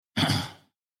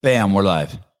Bam, we're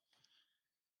live.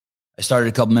 I started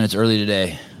a couple minutes early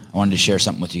today. I wanted to share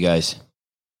something with you guys.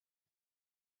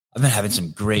 I've been having some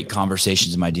great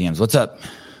conversations in my DMs. What's up,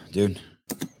 dude?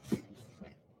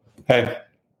 Hey,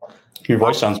 your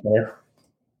voice sounds better.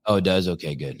 Oh, it does?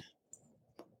 Okay, good.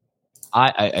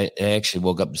 I actually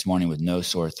woke up this morning with no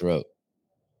sore throat.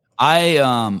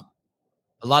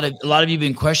 A lot of you have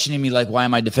been questioning me, like, why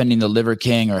am I defending the Liver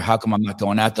King, or how come I'm not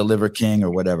going at the Liver King, or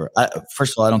whatever.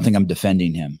 First of all, I don't think I'm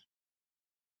defending him,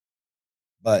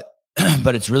 but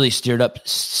it's really stirred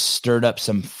up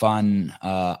some fun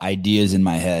ideas in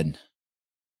my head.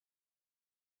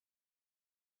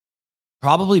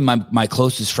 Probably my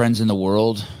closest friends in the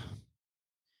world.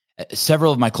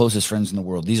 Several of my closest friends in the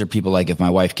world. These are people like, if my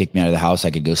wife kicked me out of the house,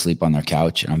 I could go sleep on their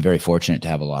couch. And I'm very fortunate to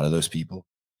have a lot of those people.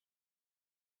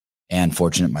 And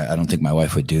fortunate, I don't think my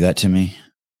wife would do that to me.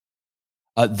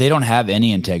 They don't have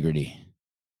any integrity.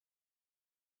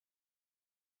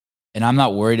 And I'm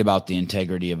not worried about the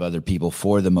integrity of other people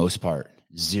for the most part.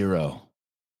 Zero.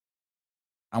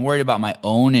 I'm worried about my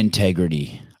own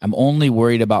integrity. I'm only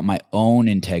worried about my own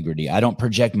integrity. I don't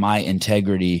project my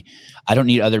integrity. I don't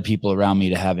need other people around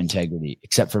me to have integrity,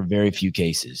 except for very few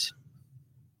cases.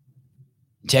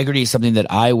 Integrity is something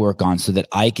that I work on so that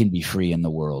I can be free in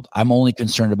the world. I'm only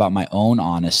concerned about my own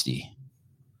honesty.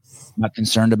 I'm not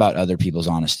concerned about other people's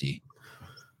honesty.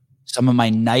 Some of my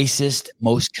nicest,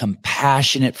 most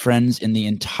compassionate friends in the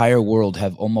entire world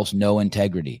have almost no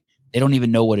integrity. They don't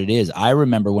even know what it is. I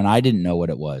remember when I didn't know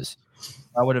what it was.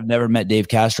 I would have never met Dave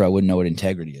Castro. I wouldn't know what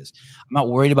integrity is. I'm not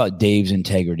worried about Dave's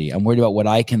integrity. I'm worried about what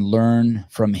I can learn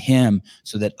from him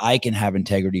so that I can have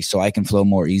integrity, so I can flow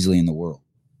more easily in the world.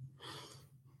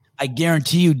 I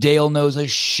guarantee you Dale knows a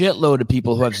shitload of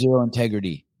people who have zero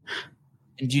integrity.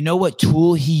 And do you know what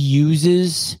tool he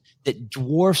uses that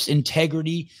dwarfs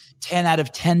integrity 10 out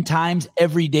of 10 times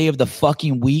every day of the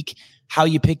fucking week? How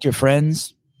you pick your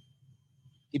friends?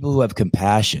 People who have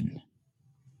compassion.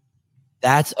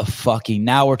 That's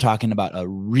now we're talking about a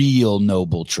real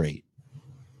noble trait.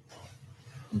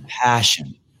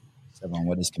 Compassion. Everyone,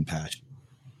 what is compassion?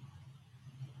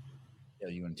 Yeah,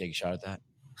 you want to take a shot at that?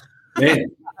 Man.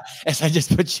 As I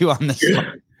just put you on the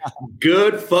spot.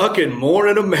 Good fucking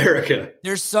morning, America.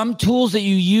 There's some tools that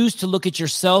you use to look at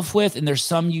yourself with, and there's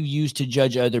some you use to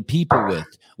judge other people with.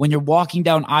 When you're walking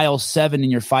down aisle 7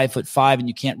 and you're 5'5" and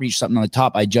you can't reach something on the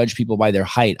top, I judge people by their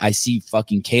height. I see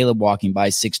fucking Caleb walking by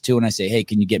 6'2", and I say, hey,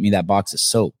 can you get me that box of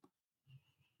soap?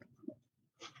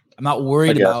 I'm not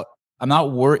worried. You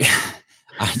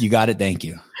got it. Thank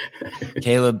you.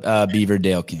 Caleb Beaver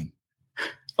Dale King.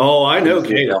 Oh, I know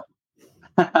Caleb.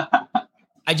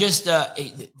 I just, let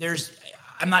me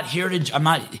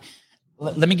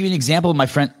give you an example of my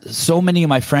friend. So many of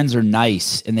my friends are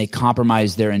nice and they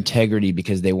compromise their integrity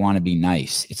because they want to be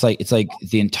nice. It's like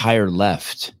the entire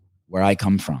left where I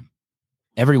come from.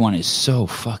 Everyone is so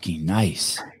fucking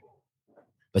nice,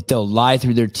 but they'll lie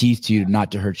through their teeth to you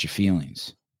not to hurt your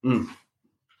feelings. Mm.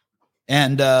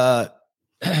 And,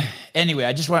 anyway,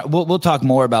 I just we'll talk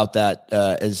more about that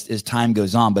as time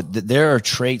goes on, but there are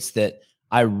traits that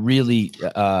I really,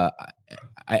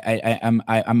 I'm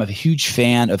a huge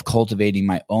fan of cultivating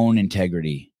my own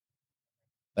integrity,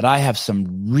 but I have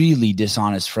some really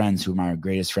dishonest friends who are my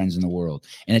greatest friends in the world.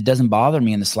 And it doesn't bother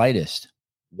me in the slightest.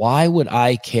 Why would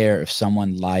I care if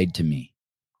someone lied to me?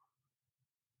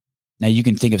 Now you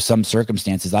can think of some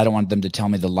circumstances. I don't want them to tell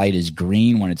me the light is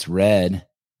green when it's red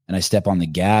and I step on the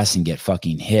gas and get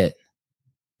fucking hit.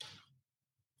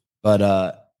 But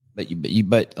a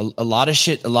lot of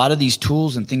shit, a lot of these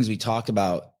tools and things we talk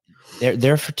about,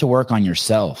 they're to work on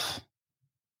yourself.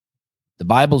 The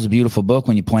Bible's a beautiful book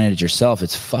when you point it at yourself.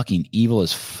 It's fucking evil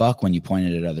as fuck when you point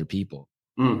it at other people.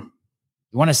 Mm.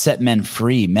 You want to set men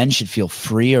free. Men should feel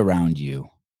free around you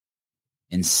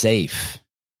and safe.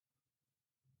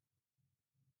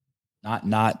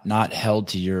 Not held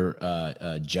to your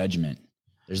judgment.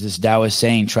 There's this Taoist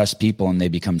saying, trust people and they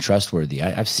become trustworthy.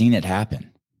 I've seen it happen.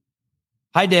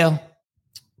 Hi, Dale.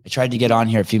 I tried to get on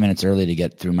here a few minutes early to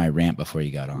get through my rant before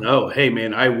you got on. No, hey,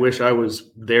 man, I wish I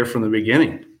was there from the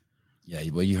beginning. Yeah,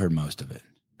 well, you heard most of it.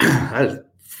 That is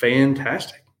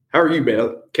fantastic. How are you,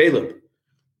 man? Caleb,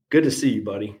 good to see you,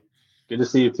 buddy. Good to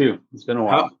see you, too. It's been a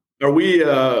while. Are we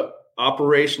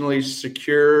operationally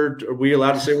secured? Are we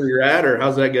allowed to say where you're at, or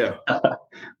how's that go?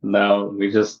 No, we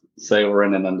just say we're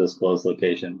in an undisclosed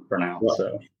location for now. Well,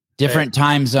 so different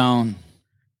time zone.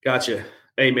 Gotcha.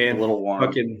 Hey, man, a little warm.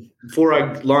 Before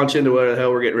I launch into what the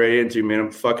hell we're getting ready into, man,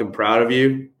 I'm fucking proud of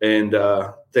you, and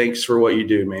thanks for what you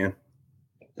do, man.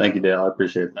 Thank you, Dale. I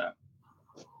appreciate that.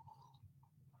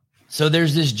 So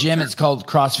there's this gym. It's called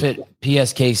CrossFit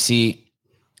PSKC.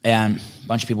 And a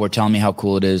bunch of people were telling me how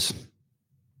cool it is.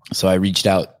 So I reached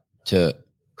out to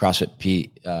CrossFit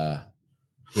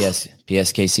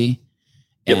PSKC.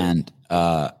 Yep. And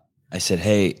I said,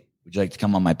 hey, would you like to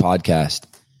come on my podcast?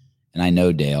 And I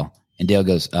know Dale. And Dale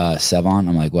goes, Sevon?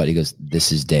 I'm like, what? He goes,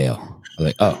 this is Dale. I'm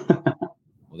like, oh,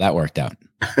 well, that worked out.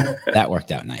 That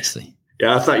worked out nicely.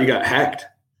 Yeah, I thought you got hacked.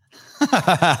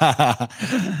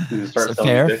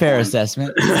 Fair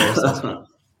assessment.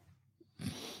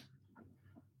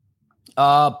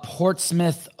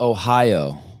 Portsmouth,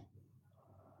 Ohio.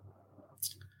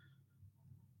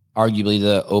 Arguably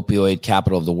the opioid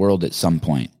capital of the world at some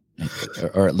point,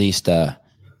 or at least that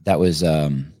was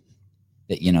that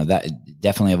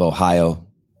definitely of Ohio.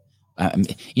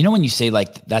 When you say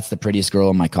like that's the prettiest girl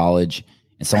in my college,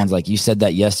 and someone's like, you said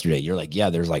that yesterday. You're like, yeah,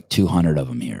 there's like 200 of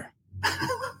them here.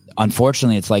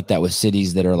 Unfortunately, it's like that with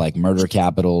cities that are like murder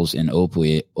capitals and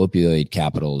opioid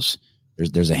capitals.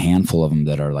 There's a handful of them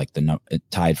that are like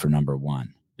tied for number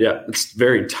one. Yeah, it's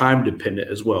very time dependent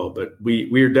as well. But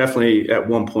we are definitely at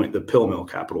one point the pill mill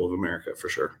capital of America for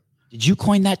sure. Did you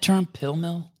coin that term, pill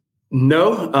mill?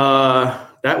 No,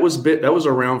 that was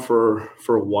around for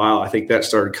a while. I think that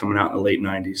started coming out in the late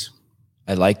 90s.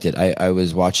 I liked it. I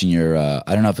was watching your, I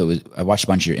don't know if it was, I watched a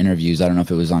bunch of your interviews. I don't know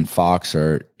if it was on Fox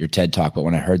or your TED Talk, but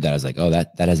when I heard that, I was like, oh,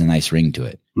 that has a nice ring to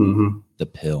it. Mm-hmm. The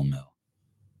pill mill.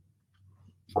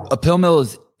 A pill mill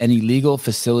is an illegal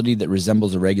facility that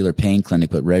resembles a regular pain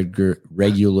clinic, but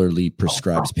regularly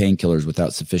prescribes painkillers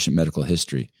without sufficient medical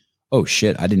history. Oh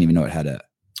shit. I didn't even know it had a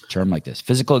term like this.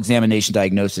 Physical examination,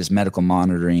 diagnosis, medical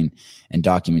monitoring, and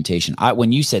documentation.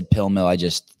 When you said pill mill, I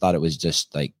just thought it was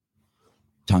just like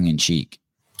tongue in cheek.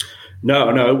 No,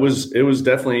 it was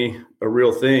definitely a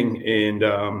real thing. And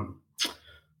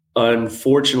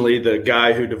unfortunately, the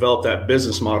guy who developed that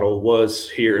business model was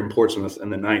here in Portsmouth in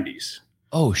the 90s.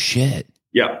 Oh, shit.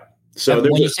 Yeah. So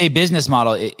when you say business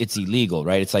model, it's illegal,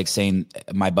 right? It's like saying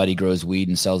my buddy grows weed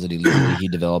and sells it illegally. He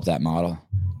developed that model.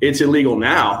 It's illegal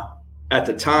now. At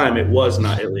the time, it was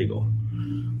not illegal.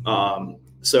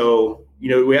 So,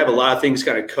 we have a lot of things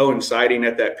kind of coinciding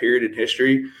at that period in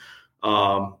history.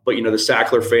 But, the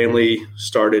Sackler family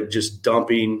started just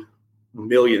dumping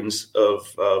millions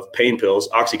of pain pills,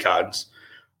 Oxycontins.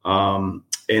 And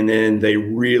then they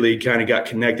really kind of got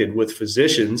connected with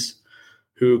physicians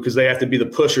because they have to be the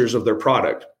pushers of their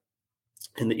product.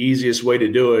 And the easiest way to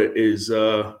do it is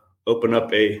open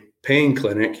up a pain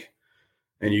clinic,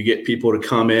 and you get people to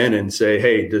come in and say,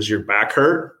 hey, does your back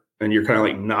hurt? And you're kind of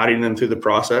like nodding them through the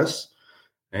process.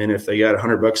 And if they got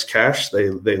 $100 cash,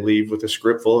 they leave with a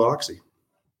script full of Oxy.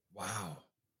 Wow.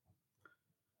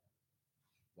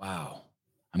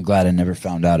 I'm glad I never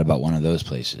found out about one of those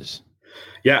places.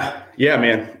 Yeah,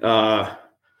 man.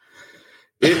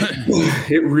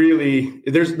 It really,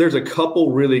 there's a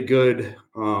couple really good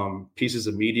pieces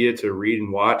of media to read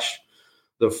and watch.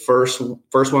 The first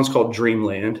one's called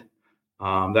Dreamland.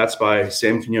 That's by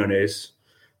Sam Quinones.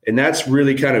 And that's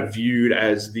really kind of viewed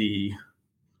as the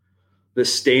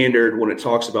standard when it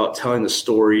talks about telling the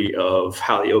story of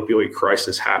how the opioid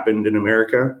crisis happened in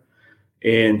America.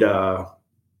 And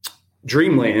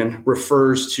Dreamland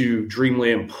refers to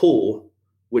Dreamland Pool,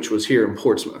 which was here in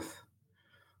Portsmouth.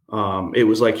 It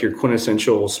was like your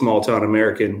quintessential small town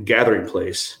American gathering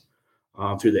place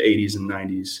through the 80s and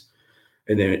 90s.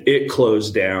 And then it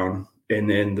closed down. And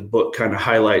then the book kind of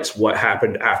highlights what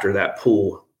happened after that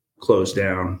pool closed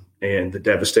down and the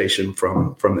devastation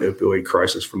from the opioid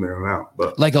crisis from there on out.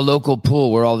 But like a local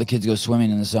pool where all the kids go swimming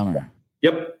in the summer.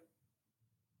 Yep.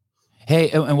 Hey,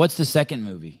 and what's the second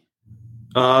movie?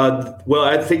 Well,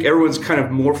 I think everyone's kind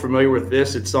of more familiar with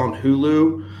this. It's on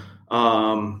Hulu.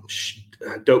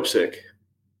 Dope Sick.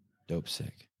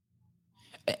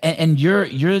 And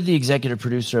you're the executive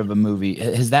producer of a movie.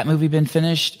 Has that movie been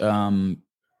finished?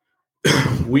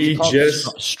 We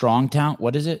just Strong Town.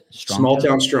 What is it? Small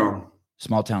Town Strong.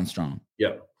 Small Town Strong.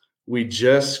 Yep. We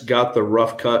just got the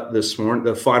rough cut this morning,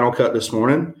 the final cut this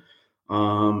morning.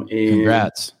 And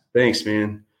congrats. Thanks,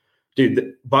 man.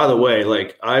 Dude, by the way,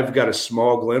 like I've got a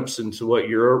small glimpse into what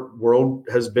your world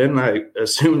has been. I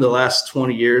assume the last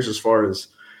 20 years as far as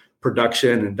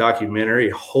production and documentary.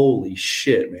 Holy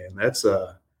shit, man.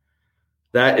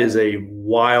 That is a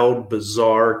wild,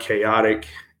 bizarre, chaotic,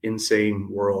 insane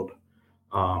world.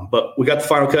 But we got the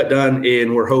final cut done,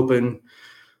 and we're hoping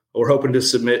to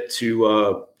submit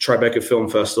to Tribeca Film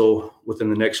Festival within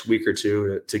the next week or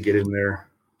two to get in there.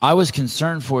 I was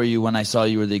concerned for you when I saw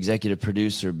you were the executive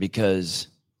producer because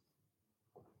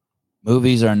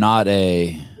movies are not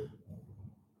a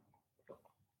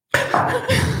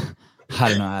I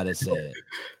don't know how to say it.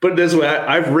 But this way,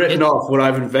 I've written off what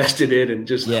I've invested in, and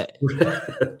just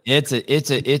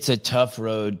it's a tough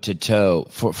road to toe.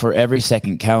 For every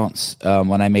second counts.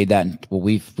 When I made that,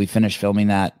 we finished filming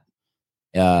that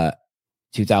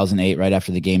 2008, right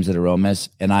after the games at Aromas,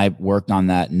 and I worked on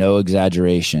that. No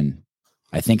exaggeration.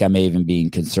 I think I may even be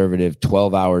conservative,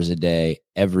 12 hours a day,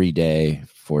 every day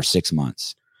for 6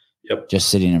 months. Yep. Just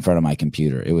sitting in front of my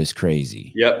computer. It was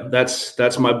crazy. Yep.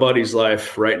 That's my buddy's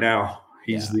life right now.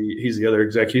 He's the other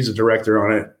exec. He's a director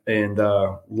on it. And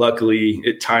luckily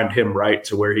it timed him right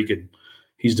to where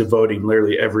he's devoting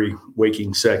literally every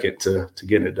waking second to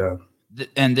getting it done.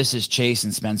 And this is Chase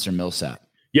and Spencer Millsap.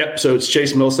 Yep. So it's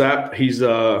Chase Millsap. He's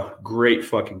a great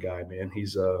fucking guy, man.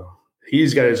 He's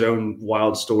got his own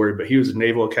wild story, but he was a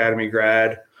Naval Academy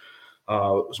grad,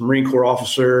 was a Marine Corps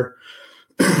officer,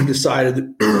 decided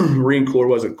that Marine Corps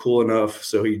wasn't cool enough.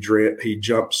 So he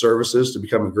jumped services to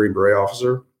become a Green Beret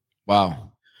officer.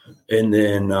 Wow. And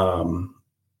then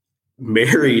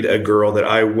married a girl that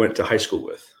I went to high school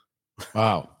with.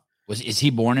 Wow. Is he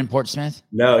born in Portsmouth?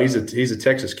 No, he's a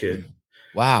Texas kid.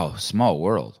 Wow. Small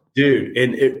world.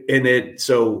 Dude.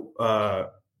 So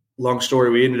long story,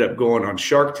 we ended up going on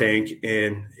Shark Tank,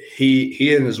 and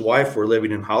he and his wife were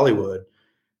living in Hollywood,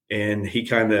 and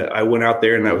I went out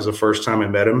there, and that was the first time I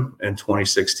met him in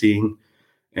 2016.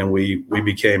 And we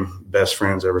became best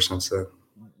friends ever since then.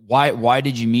 Why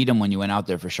did you meet him when you went out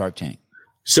there for Shark Tank?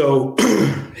 So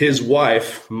his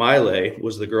wife, Miley,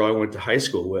 was the girl I went to high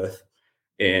school with.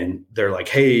 And they're like,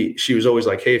 hey, she was always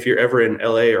like, hey, if you're ever in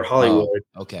LA or Hollywood,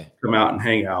 come out and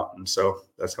hang out. And so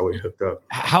that's how we hooked up.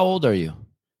 How old are you?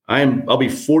 I'll be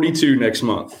 42 next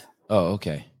month. Oh,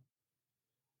 okay.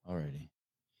 Alrighty.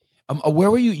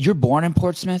 Where were you? You're born in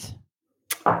Portsmouth?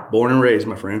 Born and raised,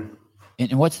 my friend.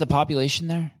 And what's the population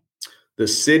there? The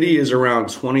city is around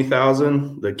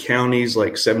 20,000. The county's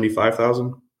like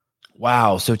 75,000.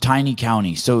 Wow. So tiny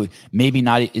county. So maybe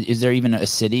not. Is there even a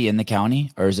city in the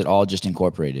county, or is it all just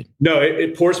incorporated? No,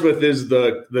 Portsmouth is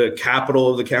the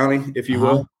capital of the county, if you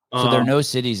will. So there are no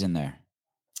cities in there.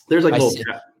 There's like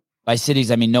by cities,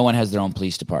 I mean no one has their own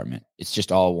police department. It's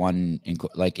just all one. In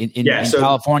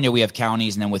California, we have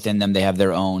counties, and then within them they have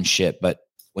their own shit. But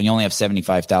when you only have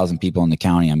 75,000 people in the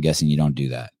county, I'm guessing you don't do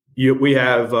that. We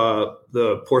have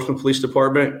the Portsmouth Police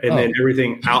Department, and then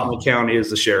everything out in the county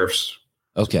is the sheriff's.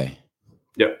 Okay.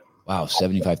 Yep. Wow,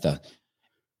 75,000.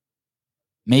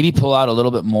 Maybe pull out a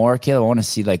little bit more, Caleb. I want to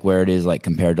see like where it is, like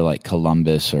compared to like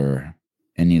Columbus or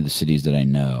any of the cities that I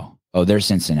know. Oh, there's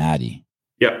Cincinnati.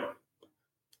 Yep.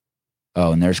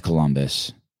 Oh, and there's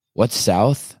Columbus. What's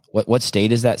south? What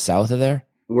state is that south of there?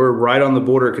 We're right on the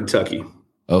border of Kentucky.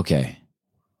 Okay.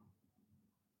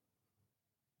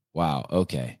 Wow.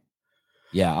 Okay.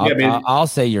 Yeah, I'll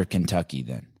say you're Kentucky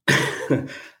then.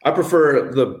 I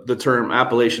prefer the term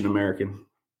Appalachian American.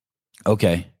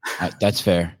 Okay, that's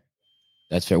fair.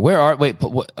 That's fair. Where are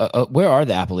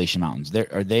the Appalachian Mountains?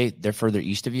 They're further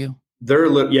east of you. They're a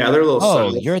little.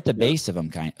 Oh, you're at the base of them,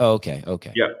 kind. Oh, okay.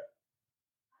 Yep.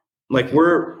 Like okay.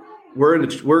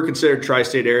 we're considered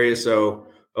tri-state area, so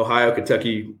Ohio,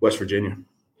 Kentucky, West Virginia.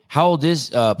 How old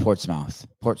is Portsmouth?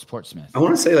 I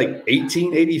want to say like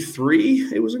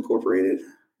 1883. It was incorporated,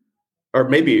 or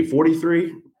maybe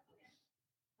 43.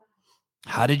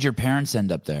 How did your parents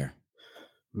end up there?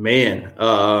 Man,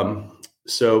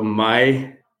 so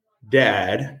my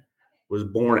dad was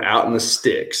born out in the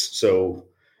sticks. So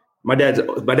my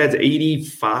dad's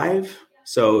 85,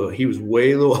 so he was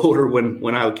way a little older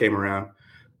when I came around.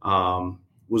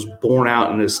 Was born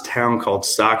out in this town called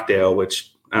Stockdale,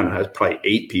 which I don't know, has probably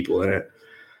 8 people in it.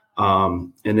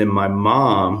 And then my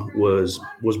mom was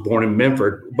born in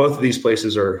Memphis. Both of these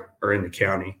places are in the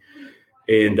county.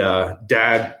 And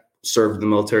dad served in the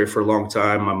military for a long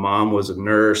time. My mom was a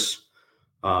nurse.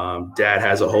 Dad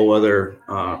has a whole other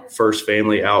first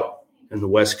family out in the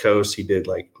West Coast. He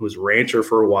was a rancher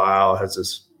for a while,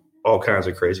 has all kinds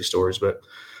of crazy stories, but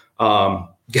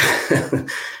got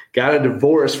a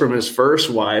divorce from his first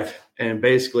wife and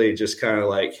basically just kind of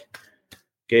like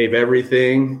gave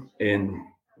everything and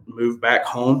moved back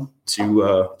home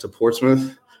to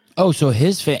Portsmouth. Oh, so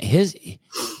his family.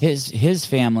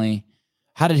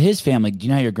 How did his family? Do you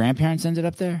know how your grandparents ended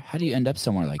up there? How do you end up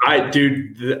somewhere like that?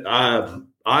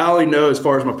 I only know as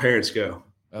far as my parents go.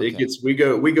 Okay. We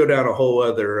go down a whole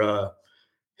other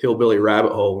hillbilly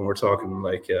rabbit hole when we're talking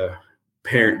like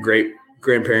great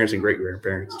grandparents and great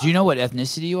grandparents. Do you know what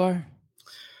ethnicity you are?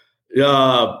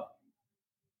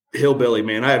 Hillbilly,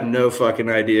 man. I have no fucking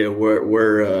idea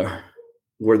where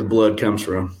the blood comes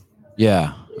from.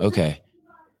 Yeah. Okay.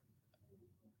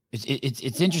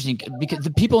 It's interesting because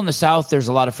the people in the South, there's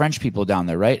a lot of French people down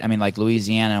there, right? I mean, like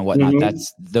Louisiana and whatnot. Mm-hmm.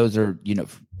 Those are,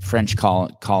 French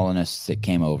colonists that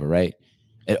came over, right?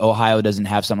 Ohio doesn't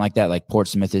have something like that. Like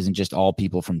Portsmouth isn't just all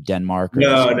people from Denmark.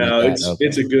 No,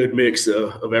 it's a good mix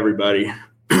of everybody.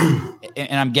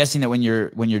 And I'm guessing that when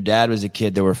your dad was a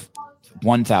kid, there were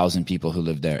 1,000 people who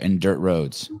lived there in dirt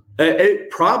roads. It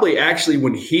probably actually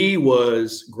when he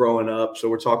was growing up, so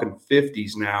we're talking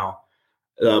 50s now,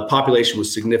 the population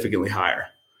was significantly higher.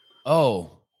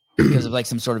 Oh, because of like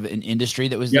some sort of an industry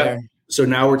that was there? So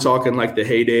now we're talking like the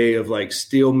heyday of like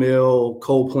steel mill,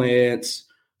 coal plants,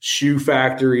 shoe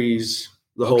factories,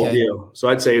 the whole deal. So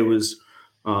I'd say it was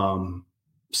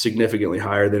significantly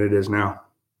higher than it is now.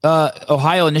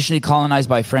 Ohio, initially colonized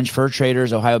by French fur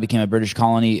traders, Ohio became a British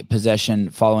colony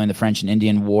possession following the French and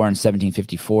Indian War in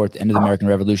 1754. At the end of the American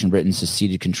Revolution, Britain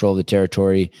seceded control of the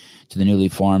territory to the newly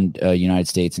formed United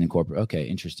States and incorporated. Okay,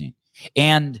 interesting.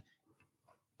 And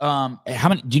how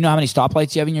many? Do you know how many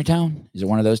stoplights you have in your town? Is it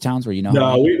one of those towns where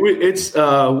No,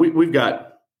 we've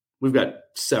got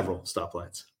several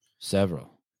stoplights. Several.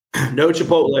 No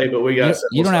Chipotle, but we got.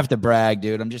 You don't have to brag,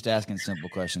 dude. I'm just asking simple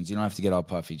questions. You don't have to get all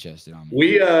puffy chested on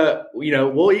me.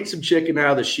 We'll eat some chicken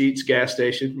out of the Sheetz gas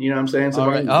station. You know what I'm saying? All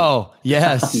right. Oh,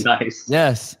 yes. Nice.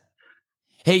 Yes.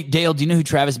 Hey, Dale, do you know who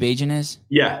Travis Bajan is?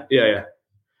 Yeah.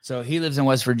 So he lives in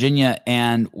West Virginia,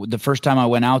 and the first time I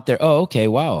went out there, oh, okay,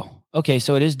 wow. Okay,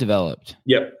 so it is developed.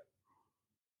 Yep.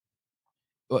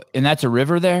 And that's a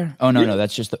river there? Oh, no,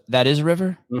 that's just that is a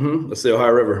river? Mm-hmm. That's the Ohio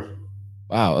River.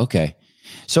 Wow, okay.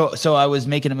 So I was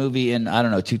making a movie in,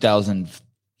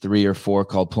 2003 or 4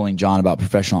 called Pulling John about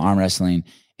professional arm wrestling.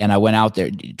 And I went out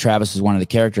there. Travis was one of the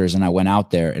characters. And I went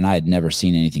out there and I had never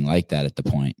seen anything like that at the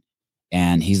point.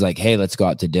 And he's like, hey, let's go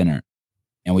out to dinner.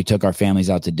 And we took our families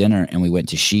out to dinner and we went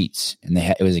to Sheetz. And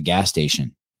it was a gas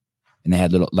station. And they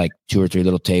had little, like 2 or 3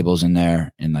 little tables in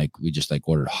there. And like, we just like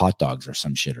ordered hot dogs or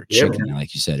some shit or chicken. And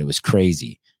like you said, it was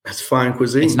crazy. That's fine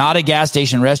cuisine. It's not a gas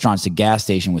station restaurant. It's a gas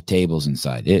station with tables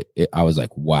inside. I was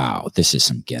like, wow, this is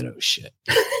some ghetto shit.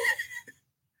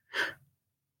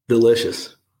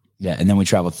 Delicious. Yeah. And then we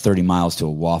traveled 30 miles to a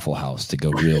Waffle House to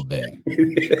go real big.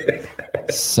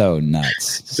 So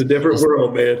nuts. It's a different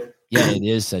world, man. Yeah, it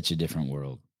is such a different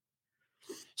world.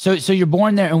 So you're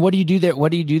born there. And what do you do there?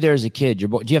 What do you do there as a kid?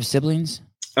 Do you have siblings?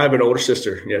 I have an older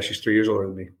sister. Yeah. She's 3 years older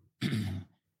than me.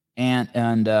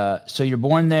 And so you're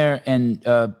born there and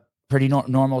pretty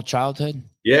normal childhood?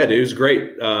 Yeah, dude, it was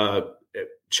great.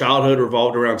 Childhood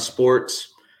revolved around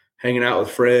sports, hanging out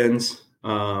with friends,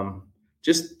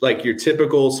 just like your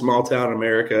typical small town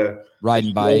America.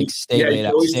 Riding bikes, stay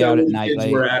out at night.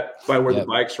 We're at by where the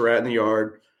bikes were at in the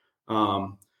yard.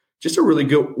 Just a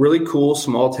really cool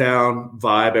small town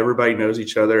vibe. Everybody knows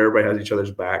each other. Everybody has each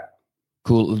other's back.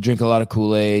 Cool. Drink a lot of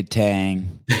Kool-Aid,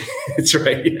 Tang. That's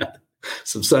right. Yeah.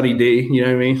 Some Sunny D, you know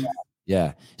what I mean?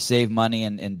 Yeah. Save money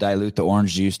and dilute the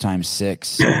orange juice times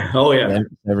 6. Oh, yeah.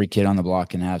 Every kid on the block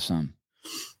can have some.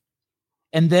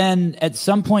 And then at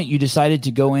some point you decided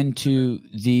to go into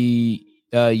the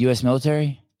U.S.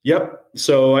 military? Yep.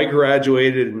 So I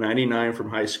graduated in 99 from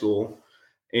high school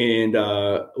and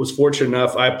was fortunate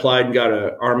enough. I applied and got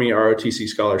an Army ROTC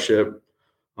scholarship.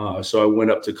 So I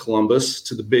went up to Columbus,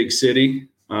 to the big city,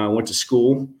 went to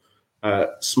school.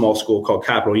 Small school called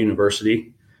Capital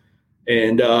University.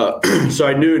 And so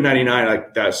I knew in 99,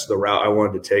 like that's the route I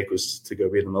wanted to take was to go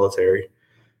be in the military.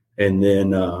 And then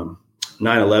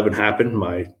 9/11 happened.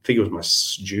 I think it was my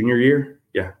junior year.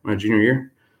 Yeah, my junior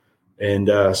year. And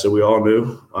so we all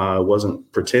knew it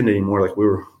wasn't pretend anymore. Like we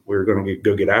were going to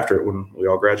go get after it when we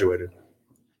all graduated.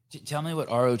 Tell me what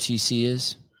ROTC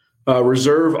is.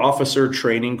 Reserve Officer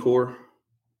Training Corps.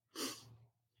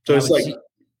 So it's like...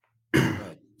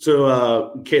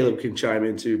 So Caleb can chime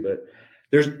in too, but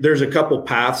there's a couple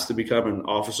paths to become an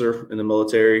officer in the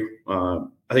military. I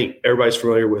think everybody's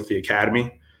familiar with the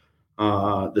academy.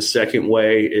 The second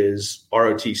way is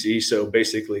ROTC. So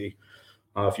basically,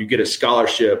 if you get a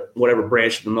scholarship, whatever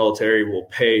branch of the military will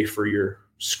pay for your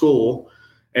school.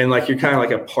 And like you're kind of like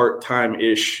a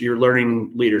part-time-ish. You're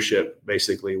learning leadership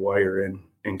basically while you're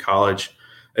in college.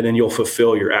 And then you'll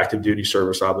fulfill your active duty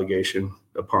service obligation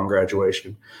upon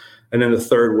graduation. And then the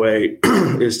third way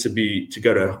is to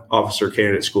go to officer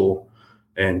candidate school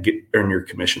and earn your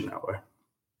commission that way.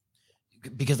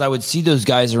 Because I would see those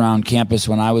guys around campus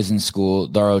when I was in school,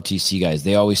 the ROTC guys,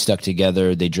 they always stuck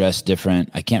together. They dressed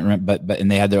different. I can't remember, but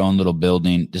and they had their own little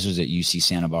building. This was at UC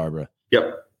Santa Barbara.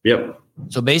 Yep.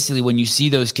 So basically, when you see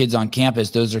those kids on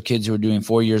campus, those are kids who are doing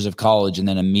 4 years of college, and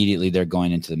then immediately they're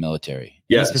going into the military.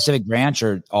 Yes. Any specific branch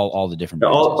or all the different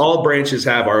branches? All branches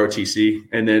have ROTC,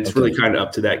 and then it's really kind of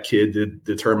up to that kid to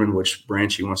determine which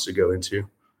branch he wants to go into.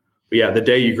 But yeah, the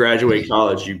day you graduate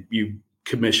college, you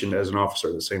commissioned as an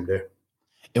officer the same day.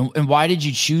 And why did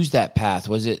you choose that path?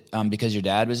 Was it because your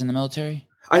dad was in the military?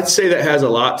 I'd say that has a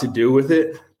lot to do with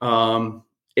it.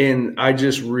 And I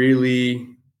just really,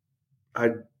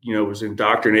 was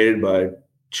indoctrinated by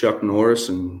Chuck Norris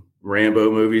and Rambo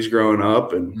movies growing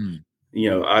up. And,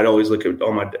 I'd always look at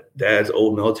all my dad's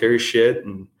old military shit.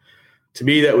 And to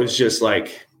me, that was just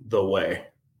like the way.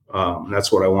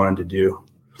 That's what I wanted to do.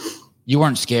 You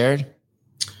weren't scared?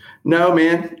 No,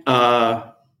 man.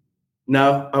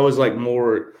 No, I was like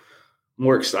more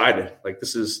excited. Like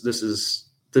this is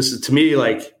to me,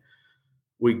 like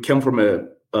we come from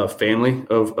a family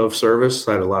of service.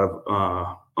 I had a lot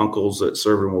of uncles that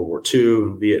served in World War II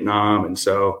and Vietnam. And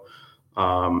so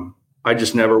I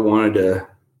just never wanted to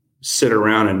sit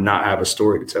around and not have a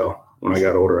story to tell when I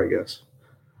got older, I guess.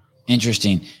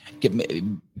 Interesting.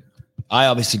 I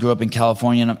obviously grew up in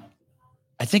California, and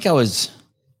I think I was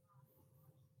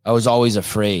always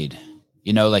afraid.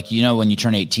 When you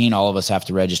turn 18, all of us have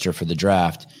to register for the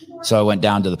draft. So I went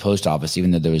down to the post office,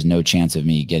 even though there was no chance of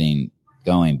me getting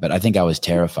going. But I think I was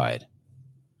terrified.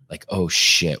 Like, oh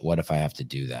shit, what if I have to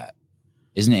do that?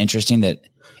 Isn't it interesting that,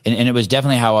 and it was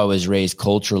definitely how I was raised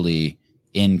culturally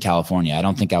in California. I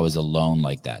don't think I was alone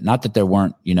like that. Not that there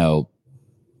weren't,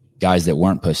 guys that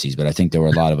weren't pussies, but I think there were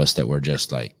a lot of us that were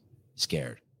just like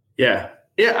scared. Yeah.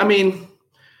 Yeah. I mean,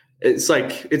 it's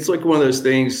like one of those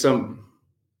things. Some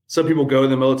people go in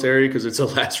the military because it's a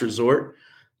last resort.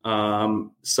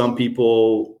 Some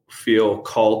people feel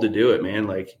called to do it, man.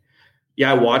 Like,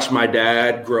 yeah, I watched my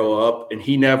dad grow up, and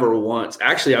he never once.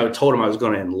 Actually, I told him I was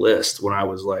going to enlist when I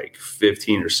was like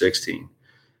 15 or 16,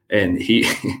 and he.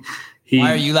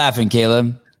 Why are you laughing,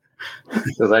 Caleb?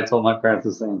 Because I told my parents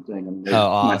the same thing, and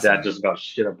awesome. My dad just about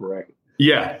shit up a wreck.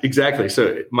 Yeah, exactly.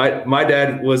 So my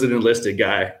dad was an enlisted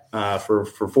guy for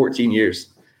 14 years.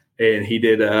 And he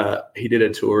did a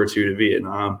tour or two to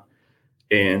Vietnam,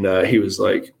 and he was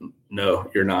like, "No,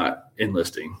 you're not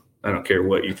enlisting. I don't care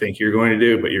what you think you're going to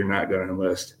do, but you're not going to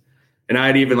enlist." And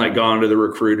I'd even like gone to the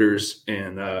recruiters,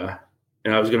 and I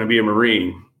was going to be a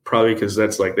Marine, probably because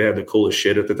that's like they had the coolest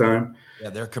shit at the time.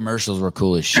 Yeah, their commercials were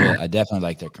cool as shit. I definitely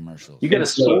like their commercials. You get a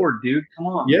sword, dude. Come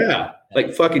on. Yeah,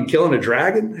 like fucking killing a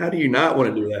dragon. How do you not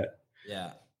want to do that?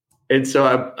 Yeah. And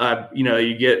so I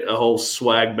you get a whole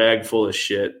swag bag full of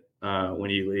shit. When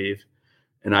you leave,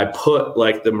 and I put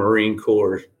like the Marine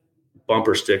Corps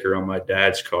bumper sticker on my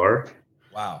dad's car.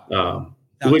 Wow.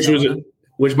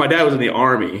 Which my dad was in the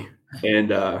Army, and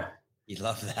he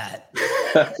loved that.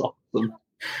 That's awesome.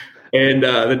 And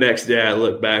the next day I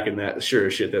looked back, and that sure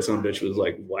as shit, that son of a bitch was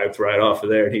like wiped right off of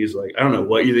there. And he's like, "I don't know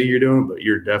what you think you're doing, but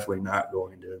you're definitely not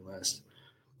going to enlist."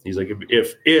 He's like,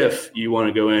 if you want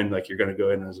to go in, like you're going to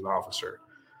go in as an officer.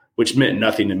 Which meant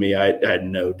nothing to me. I had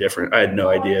no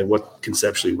idea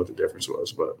conceptually what the difference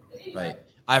was. But right,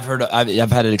 I've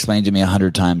had it explained to me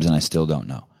 100 times, and I still don't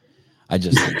know. I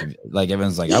just like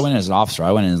everyone's like, I went in as an officer.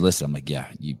 I went in as enlisted. I'm like, yeah,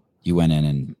 you went in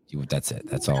and that's it.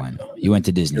 That's all I know. You went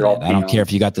to Disneyland. I don't care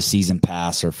if you got the season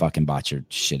pass or fucking bought your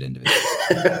shit individually.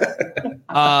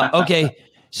 Okay,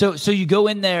 so you go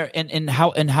in there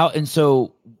and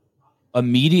so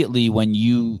immediately when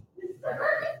you,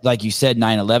 like you said,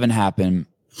 9/11 happened.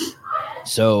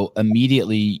 So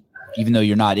immediately, even though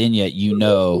you're not in yet, you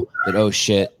know that, oh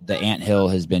shit, the anthill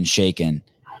has been shaken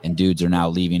and dudes are now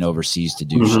leaving overseas to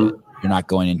do shit. You're not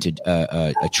going into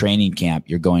a training camp.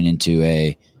 You're going into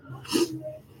a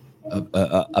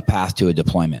path to a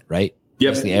deployment, right?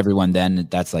 Yep. Basically everyone then,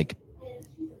 that's like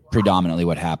predominantly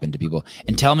what happened to people.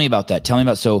 And tell me about that.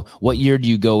 So what year do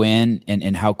you go in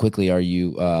and how quickly are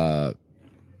you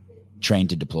trained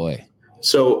to deploy?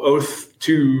 So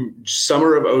to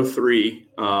summer of 2003,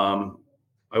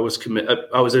 I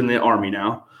was in the Army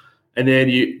now. And then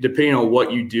depending on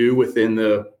what you do within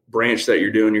the branch that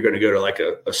you're doing, you're going to go to like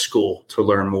a school to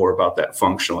learn more about that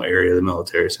functional area of the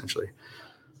military, essentially.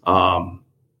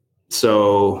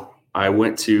 So I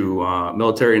went to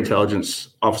military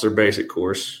intelligence officer basic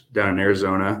course down in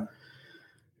Arizona.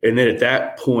 And then at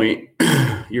that point,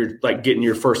 you're like getting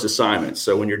your first assignment.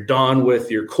 So when you're done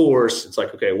with your course, it's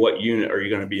like, okay, what unit are you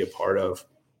going to be a part of?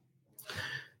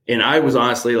 And I was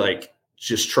honestly like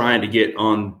just trying to get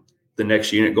on the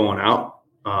next unit going out.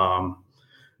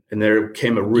 And there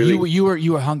came a really, you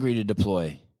were hungry to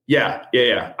deploy. Yeah.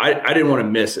 I didn't want to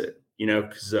miss it,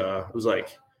 cause it was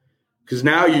like, cause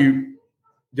now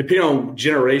depending on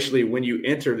generationally, when you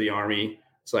enter the Army,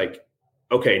 it's like,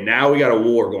 okay, now we got a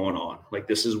war going on. Like,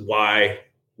 this is why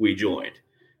we joined,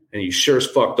 and you sure as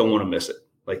fuck don't want to miss it.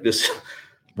 Like this,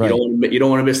 right. You don't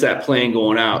want to miss that plane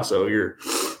going out. So you're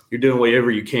doing whatever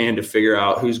you can to figure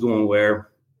out who's going where.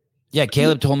 Yeah,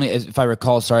 Caleb told me, if I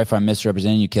recall, sorry if I'm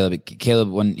misrepresenting you, Caleb. Caleb,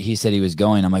 when he said he was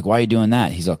going, I'm like, why are you doing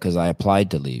that? He's like, because I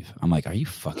applied to leave. I'm like, are you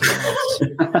fucking nuts?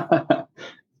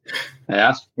 I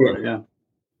asked for it, yeah.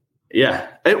 Yeah.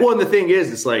 And the thing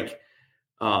is, it's like,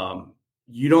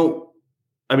 you don't,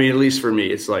 I mean, at least for me,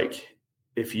 it's like,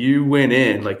 if you went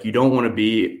in, like, you don't want to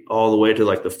be all the way to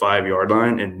like the 5-yard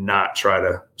line and not try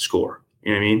to score.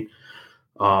 You know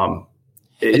what I mean?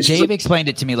 Dave explained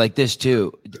it to me like this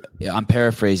too. I'm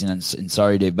paraphrasing, and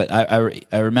sorry, Dave, but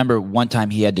I remember one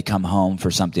time he had to come home for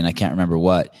something. I can't remember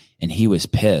what, and he was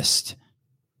pissed.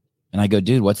 And I go,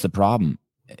 dude, what's the problem?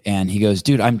 And he goes,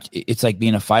 dude, it's like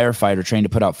being a firefighter trained to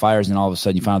put out fires, and all of a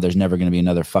sudden you find out there's never going to be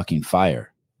another fucking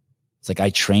fire. It's like, I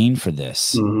trained for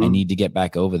this. Mm-hmm. I need to get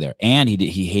back over there. And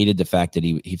he hated the fact that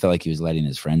he felt like he was letting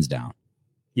his friends down.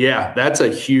 Yeah, that's a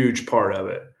huge part of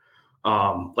it.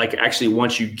 Like, actually,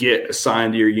 once you get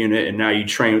assigned to your unit and now you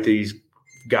train with these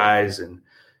guys, and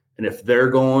if they're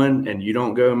going and you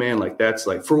don't go, man, like, that's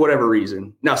like, for whatever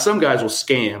reason. Now, some guys will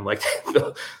scam, like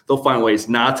they'll find ways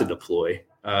not to deploy.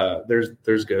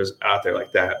 There's goes out there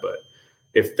like that. But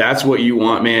if that's what you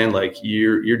want, man, like,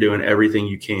 you're doing everything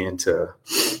you can to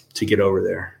get over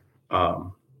there.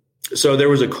 So there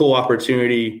was a cool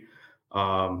opportunity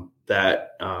so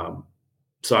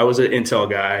I was an intel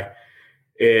guy.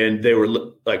 And they were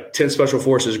like 10 Special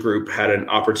Forces group had an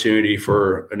opportunity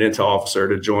for an intel officer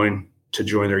to join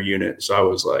their unit. So I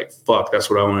was like, fuck, that's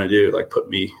what I want to do. Like, put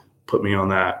me on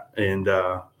that. And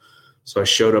so I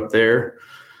showed up there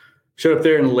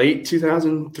in late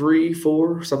 2003,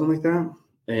 4, something like that.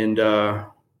 And we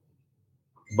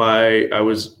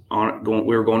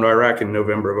were going to Iraq in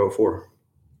November of 2004.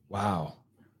 Wow.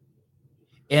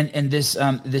 And this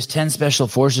 10 Special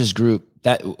Forces group,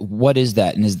 what is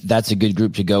that? And that's a good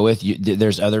group to go with?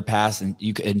 There's other paths, and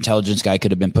intelligence guy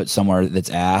could have been put somewhere that's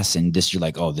ass, and this, you're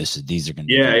like, oh, these are going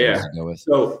to be to go with.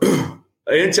 So an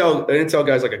intel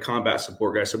guy is like a combat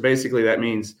support guy. So basically that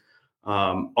means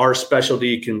our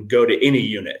specialty can go to any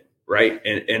unit, right,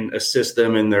 and assist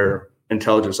them in their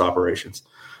intelligence operations.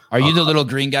 Are you the little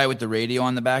green guy with the radio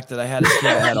on the back that I had?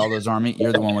 I had all those Army.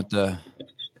 You're the one with the.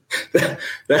 that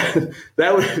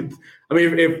would, I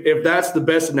mean, if that's the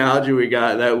best analogy we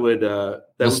got,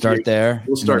 we'll start there.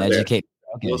 We'll start there. Okay.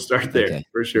 We'll start there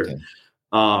for sure.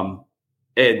 Okay.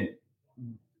 And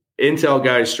intel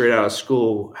guys straight out of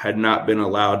school had not been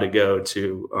allowed to go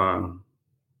to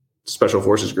Special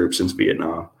Forces group since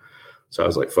Vietnam. So I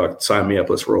was like, fuck, sign me up.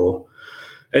 Let's roll.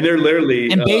 And they're literally.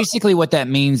 And basically what that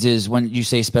means is, when you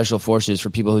say Special Forces, for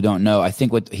people who don't know, I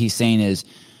think what he's saying is,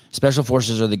 Special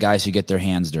Forces are the guys who get their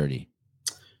hands dirty.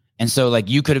 And so, like,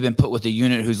 you could have been put with a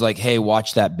unit who's like, hey,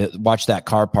 watch that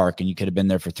car park, and you could have been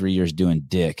there for 3 years doing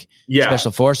dick. Yeah.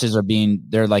 Special Forces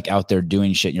they're like out there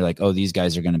doing shit, and you're like, oh, these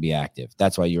guys are going to be active.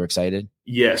 That's why you were excited?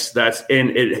 Yes,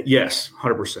 yes,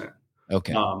 100%.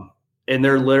 Okay. And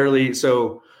they're literally,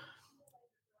 so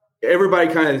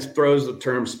everybody kind of throws the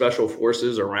term Special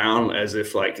Forces around as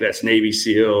if like that's Navy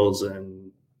SEALs,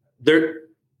 and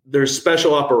there's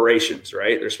special operations,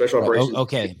 right? There's special operations.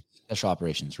 Okay. Special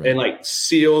operations, right? And like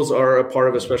SEALs are a part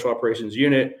of a special operations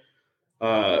unit.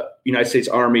 United States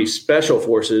Army Special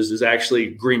Forces is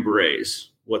actually Green Berets,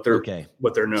 what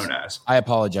they're known as. I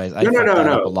apologize. I fucked that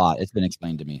up a lot. It's been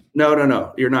explained to me.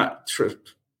 No. You're not.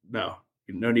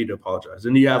 No need to apologize.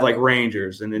 And you have like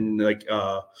Rangers, and then like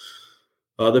the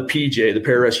PJ, the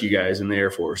pararescue guys in the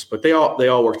Air Force, but they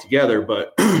all work together.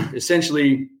 But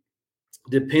essentially,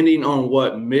 depending on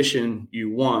what mission you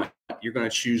want, you're going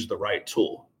to choose the right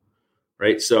tool,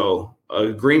 right? So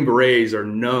Green Berets are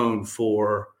known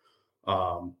for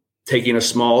taking a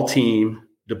small team,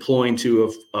 deploying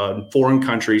to a foreign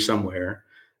country somewhere,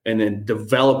 and then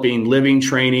developing living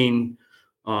training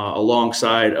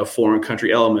alongside a foreign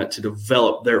country element to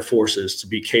develop their forces to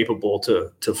be capable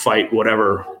to fight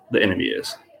whatever the enemy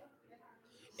is.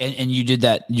 And you did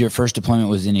that. Your first deployment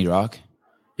was in Iraq?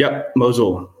 Yep,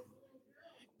 Mosul.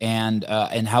 And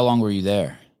how long were you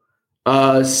there?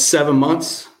 7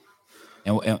 months.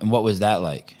 And what was that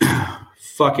like?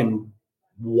 Fucking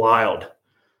wild.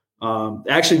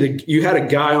 Actually, you had a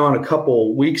guy on a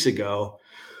couple weeks ago,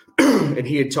 and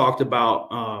he had talked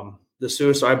about the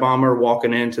suicide bomber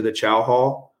walking into the Chow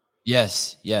Hall.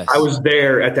 Yes. I was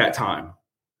there at that time.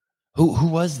 Who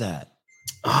was that?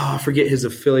 I forget his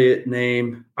affiliate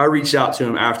name. I reached out to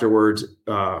him afterwards.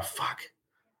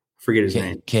 Forget his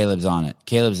name. Caleb's on it.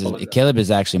 Caleb is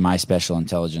actually my special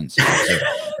intelligence officer.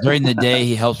 during the day,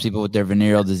 he helps people with their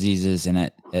venereal diseases,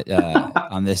 and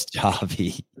on this job,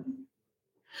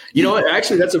 You know what?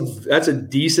 Actually, that's a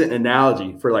decent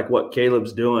analogy for like what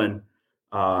Caleb's doing.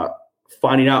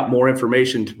 Finding out more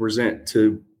information to present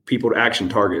to people to action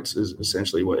targets is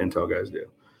essentially what Intel guys do.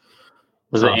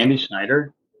 Was it Andy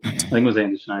Schneider? I think it was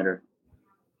Andy Schneider.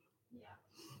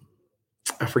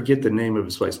 I forget the name of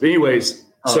his place. But anyways,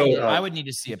 I would need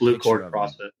to see a Blue picture Cord of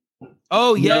CrossFit.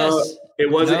 Oh, yes. No,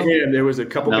 it wasn't him. There was a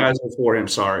couple guys before him.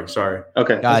 Sorry.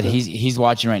 Okay. God, he's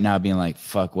watching right now being like,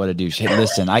 fuck, what a douche. Hey,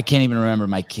 listen, I can't even remember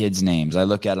my kids' names. I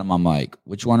look at them, I'm like,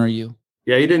 which one are you?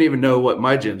 Yeah, he didn't even know what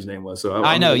my gym's name was. So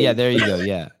I know. Yeah, there you go.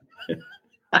 Yeah.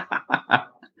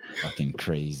 Fucking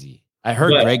crazy. I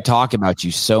heard Greg talk about you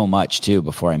so much too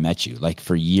before I met you. Like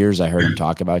for years, I heard him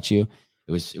talk about you.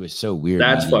 It was so weird.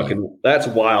 That's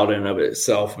wild in and of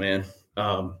itself, man.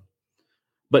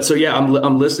 But so yeah,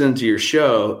 I'm listening to your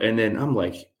show, and then I'm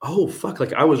like, oh fuck!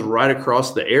 Like I was right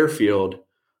across the airfield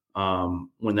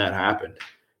when that happened,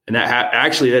 and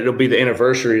actually that'll be the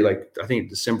anniversary. Like I think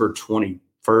December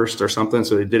 21st or something.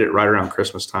 So they did it right around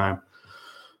Christmas time.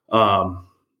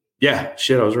 Yeah,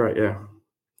 shit, I was right. Yeah.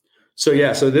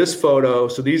 So this photo.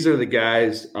 So these are the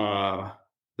guys. That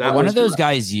one of those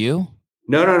guys. You?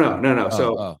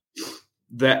 No.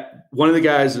 That one of the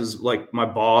guys is like my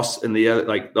boss, and the other,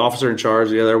 like the officer in charge.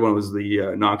 The other one was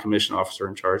the non-commissioned officer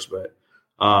in charge. But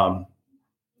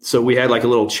so we had like a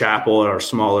little chapel at our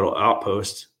small little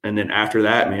outpost, and then after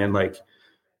that, man, like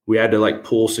we had to like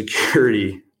pull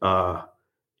security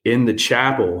in the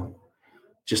chapel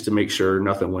just to make sure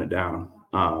nothing went down.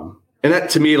 And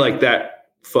that to me, like that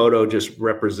photo just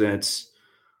represents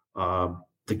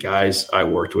the guys I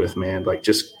worked with, man. Like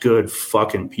just good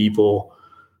fucking people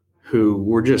who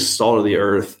were just salt of the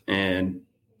earth, and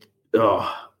to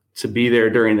be there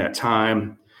during that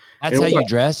time. That's how you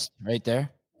dressed right there?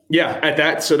 Yeah, at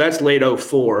that. So that's late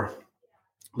 2004.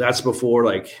 That's before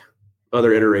like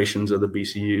other iterations of the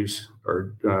BCUs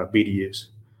or BDUs.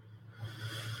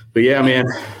 But yeah, man.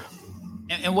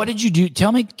 And what did you do?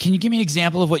 Tell me, can you give me an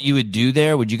example of what you would do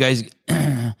there? Would you guys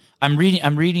I'm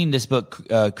reading this book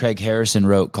Craig Harrison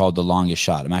wrote called The Longest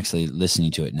Shot. I'm actually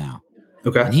listening to it now.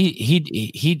 Okay. And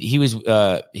he's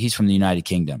from the United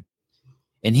Kingdom,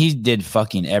 and he did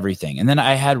fucking everything. And then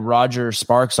I had Roger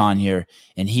Sparks on here,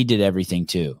 and he did everything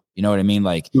too. You know what I mean?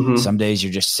 Like some days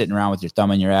you're just sitting around with your thumb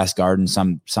in your ass guarding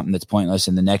something that's pointless.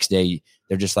 And the next day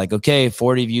they're just like, okay,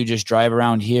 40 of you just drive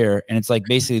around here. And it's like,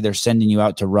 basically they're sending you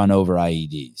out to run over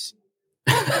IEDs.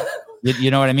 You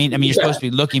know what I mean? I mean, you're supposed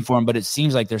to be looking for them, but it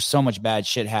seems like there's so much bad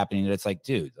shit happening that it's like,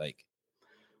 dude, like.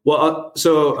 Well,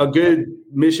 so a good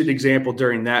mission example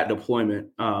during that deployment,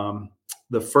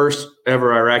 the first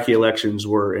ever Iraqi elections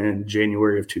were in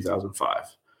January of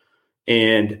 2005.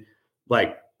 And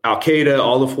like Al-Qaeda,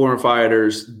 all the foreign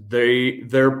fighters,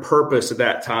 their purpose at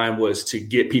that time was to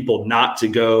get people not to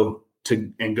go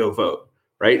go vote.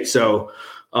 Right. So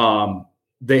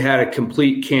they had a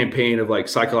complete campaign of like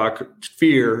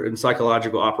fear and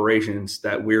psychological operations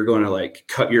that we're going to like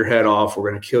cut your head off. We're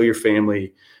going to kill your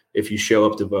family if you show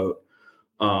up to vote.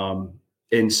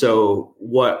 And so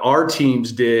what our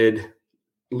teams did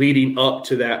leading up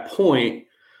to that point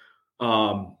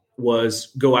was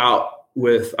go out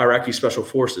with Iraqi Special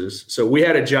Forces. So we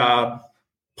had a job,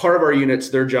 part of our units,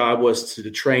 their job was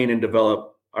to train and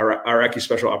develop our Iraqi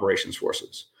Special Operations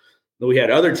Forces. But we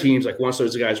had other teams, like once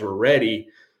those guys were ready,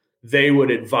 they would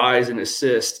advise and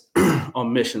assist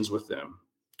on missions with them.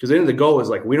 Because then the goal is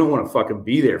like, we don't want to fucking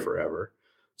be there forever.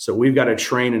 So we've got to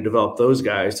train and develop those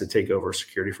guys to take over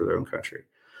security for their own country.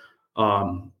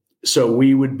 So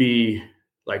we would be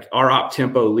like, our op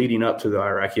tempo leading up to the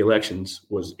Iraqi elections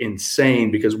was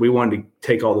insane because we wanted to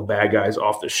take all the bad guys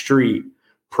off the street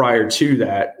prior to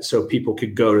that so people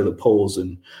could go to the polls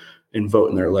and vote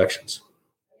in their elections.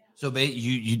 So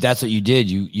you that's what you did.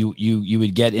 You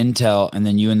would get intel, and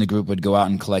then you and the group would go out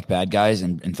and collect bad guys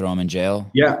and throw them in jail.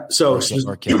 Yeah. So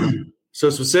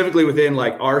specifically within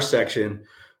like our section,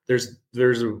 there's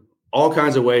all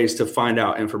kinds of ways to find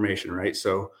out information, right?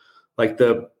 So like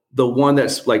the one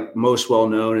that's like most well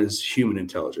known is human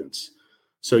intelligence.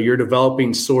 So you're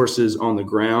developing sources on the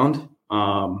ground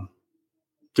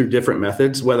through different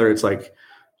methods, whether it's like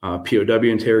POW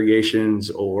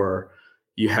interrogations or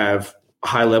you have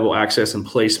high level access and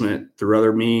placement through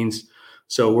other means.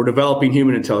 So we're developing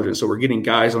human intelligence. So we're getting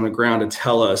guys on the ground to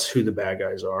tell us who the bad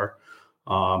guys are.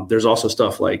 There's also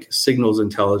stuff like signals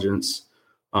intelligence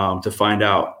to find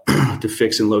out, to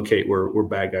fix and locate where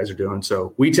bad guys are doing.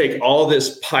 So we take all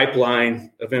this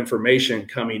pipeline of information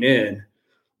coming in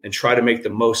and try to make the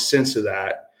most sense of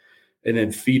that and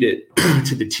then feed it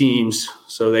to the teams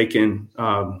so they can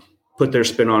put their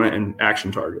spin on it and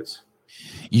action targets.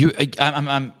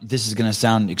 This is going to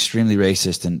sound extremely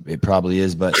racist, and it probably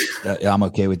is, but I'm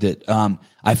okay with it. I'm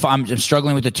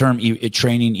struggling with the term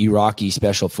training Iraqi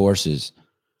special forces.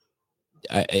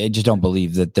 I just don't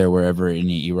believe that there were ever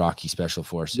any Iraqi special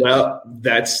forces. Well,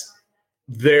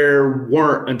 there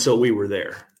weren't until we were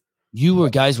there.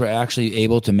 Guys were actually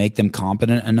able to make them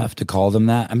competent enough to call them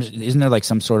that. Isn't there like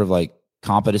some sort of like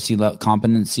competency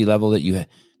level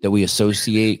that we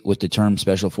associate with the term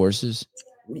special forces?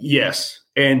 Yes.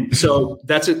 And so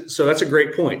that's a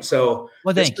great point. So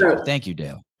thank you,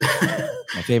 Dale.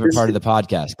 My favorite part of the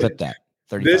podcast. Clip that.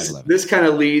 This kind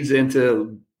of leads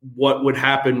into what would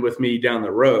happen with me down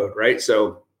the road, right?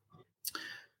 So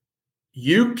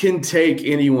you can take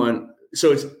anyone.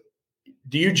 So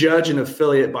do you judge an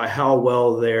affiliate by how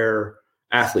well their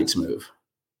athletes move?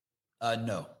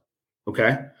 No.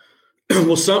 Okay.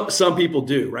 Well, some people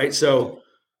do, right? So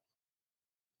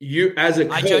you, as a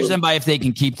coach, I judge them by if they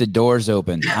can keep the doors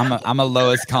open. I'm a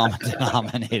lowest common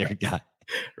denominator guy,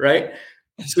 right?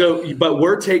 So, but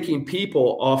we're taking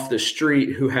people off the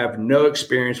street who have no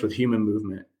experience with human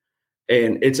movement,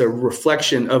 and it's a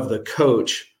reflection of the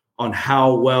coach on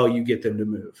how well you get them to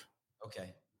move.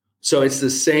 Okay. So it's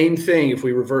the same thing if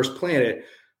we reverse plan it.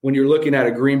 When you're looking at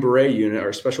a Green Beret unit or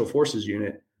a Special Forces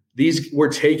unit,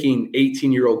 we're taking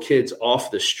 18-year-old kids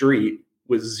off the street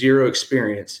with zero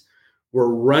experience. We're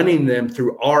running them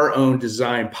through our own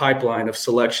design pipeline of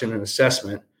selection and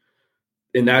assessment.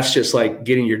 And that's just like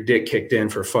getting your dick kicked in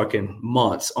for fucking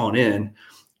months on end.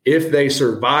 If they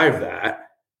survive that,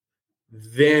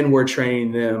 then we're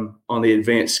training them on the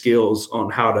advanced skills on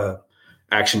how to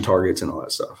action targets and all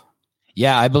that stuff.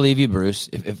 Yeah, I believe you, Bruce.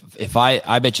 If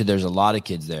I bet you there's a lot of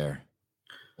kids there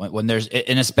when there's,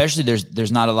 and especially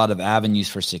there's not a lot of avenues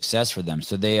for success for them.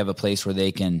 So they have a place where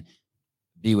they can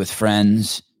be with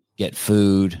friends, get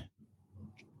food,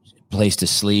 place to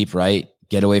sleep, right?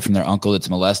 Get away from their uncle that's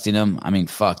molesting them. I mean,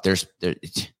 fuck, And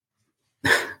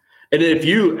if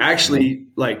you actually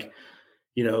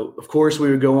of course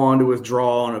we would go on to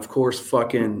withdraw, and of course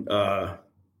fucking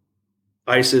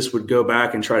ISIS would go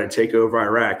back and try to take over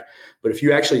Iraq. But if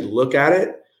you actually look at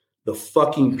it, the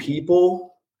fucking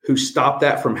people who stopped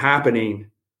that from happening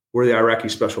were the Iraqi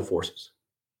Special Forces.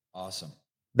 Awesome.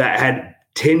 That had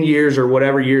 10 years or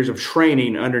whatever years of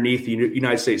training underneath the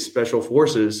United States Special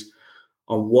Forces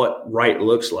on what right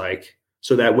looks like,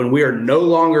 so that when we are no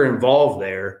longer involved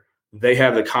there, they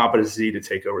have the competency to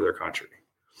take over their country.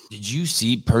 Did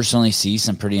you personally see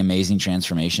some pretty amazing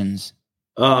transformations?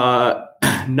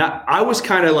 I was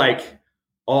kind of like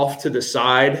off to the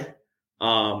side.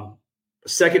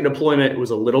 Second deployment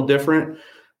was a little different,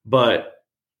 but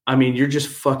I mean, you're just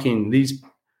fucking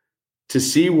to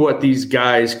see what these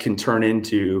guys can turn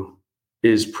into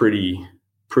is pretty,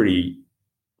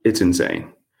 it's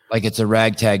insane. Like it's a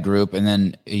ragtag group, and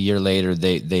then a year later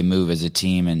they move as a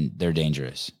team and they're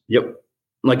dangerous. Yep.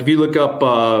 Like if you look up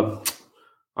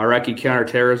Iraqi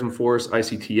Counterterrorism Force,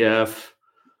 ICTF,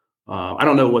 I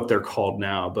don't know what they're called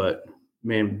now, but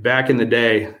man, back in the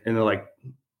day, in the like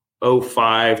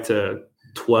 05 to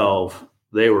 12,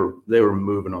 they were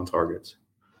moving on targets.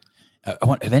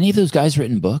 Have any of those guys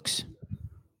written books?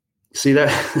 See that?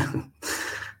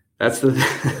 That's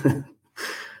the.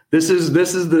 This is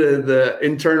the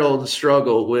internal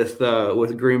struggle with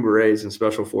Green Berets and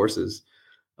Special Forces.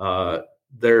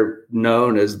 They're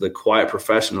known as the quiet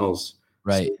professionals,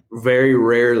 right? So very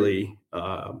rarely,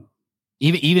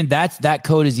 even that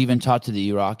code is even taught to the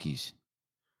Iraqis.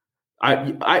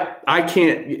 I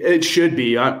can't. It should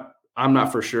be. I'm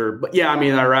not for sure, but yeah, I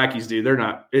mean, the Iraqis do. They're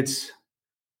not. It's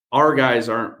our guys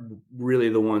aren't really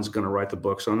the ones going to write the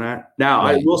books on that. Now,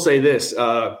 right. I will say this.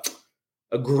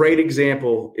 A great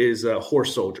example is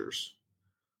horse soldiers,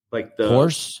 like the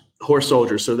horse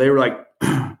soldiers. So they were like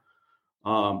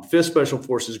 5th Special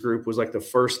Forces Group was like the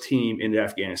first team into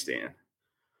Afghanistan.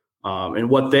 And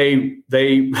what they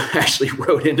actually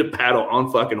rode into battle on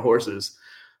fucking horses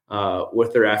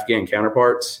with their Afghan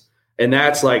counterparts. And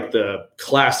that's like the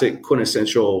classic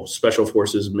quintessential Special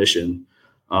Forces mission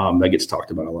that gets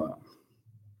talked about a lot.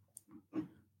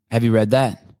 Have you read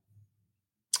that?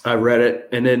 I read it,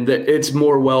 and then it's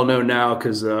more well known now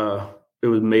because it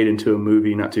was made into a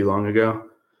movie not too long ago.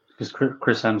 Because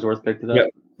Chris Hemsworth picked it up.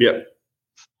 Yep.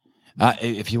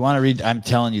 If you want to read, I'm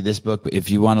telling you this book. If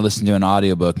you want to listen to an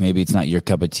audiobook, maybe it's not your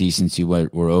cup of tea since you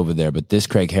were over there. But this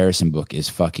Craig Harrison book is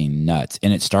fucking nuts,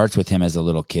 and it starts with him as a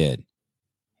little kid,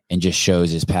 and just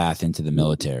shows his path into the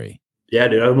military. Yeah,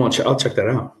 dude, I'll check that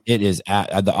out. It is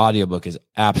the audiobook is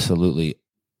absolutely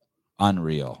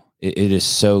unreal. It is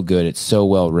so good. It's so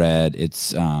well read.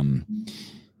 It's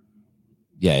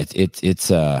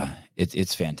it's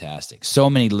It's fantastic. So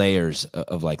many layers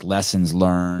of like lessons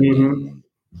learned. Mm-hmm.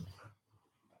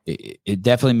 It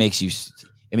definitely makes you.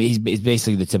 I mean, he's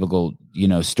basically the typical,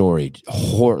 story.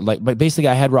 But basically,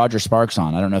 I had Roger Sparks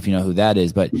on. I don't know if you know who that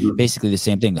is, but basically the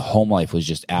same thing. The home life was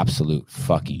just absolute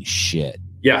fucking shit.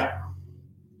 Yeah.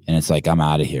 And it's like, I'm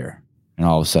out of here, and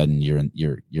all of a sudden you're in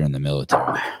the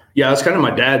military. Yeah, that's kind of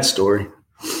my dad's story.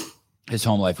 His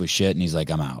home life was shit, and he's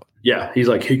like, I'm out. Yeah, he's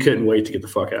like, he couldn't wait to get the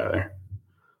fuck out of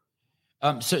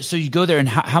there. So you go there, and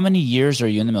how many years are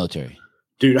you in the military?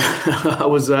 Dude, I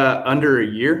was under a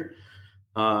year.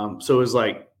 So it was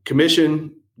like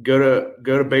commission, go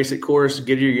to basic course,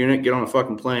 get your unit, get on a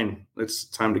fucking plane. It's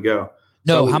time to go.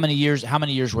 No, so, how many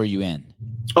years were you in?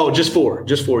 Oh, just 4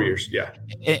 years. Yeah.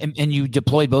 And you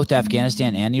deployed both to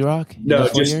Afghanistan and Iraq? No,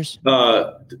 just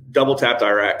double tapped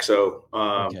Iraq. So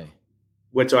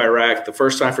went to Iraq the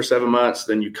first time for 7 months,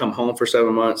 then you come home for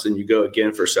 7 months, and you go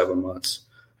again for 7 months.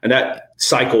 And that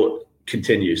cycle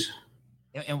continues.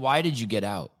 And why did you get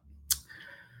out?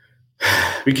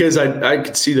 Because I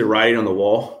could see the writing on the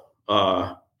wall.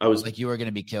 I was like, you were going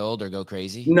to be killed or go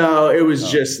crazy? No, it was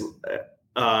just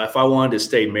if I wanted to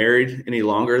stay married any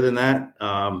longer than that,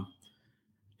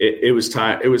 it was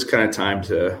time. It was kind of time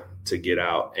to get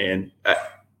out, and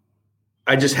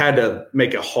I just had to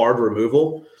make a hard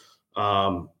removal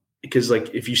because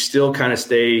like if you still kind of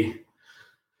stay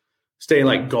in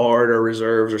like guard or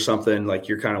reserves or something, like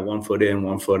you're kind of 1 foot in,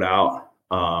 1 foot out.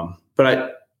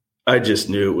 But I just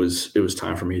knew it was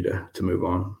time for me to move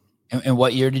on. And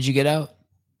what year did you get out?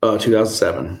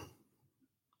 2007.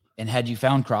 And had you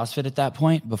found CrossFit at that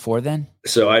point before then?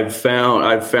 So I've found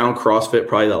CrossFit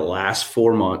probably the last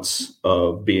 4 months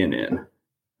of being in.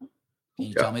 Can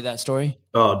you tell me that story?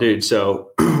 Oh, dude.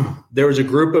 So there was a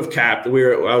group of captains.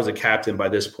 I was a captain by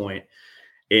this point,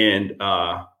 and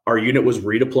our unit was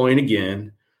redeploying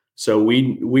again. So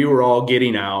we were all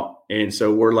getting out, and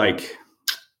so we're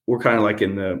kind of like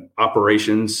in the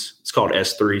operations. It's called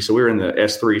S3. So we were in the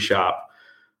S3 shop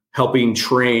helping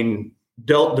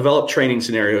develop training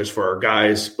scenarios for our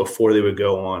guys before they would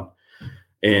go on.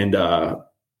 And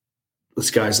this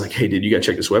guy's like, hey, dude, you got to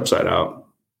check this website out.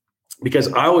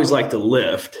 Because I always like to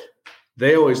lift.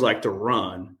 They always like to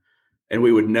run. And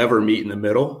we would never meet in the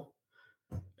middle.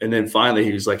 And then finally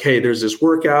he was like, hey, there's this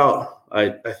workout.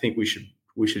 I think we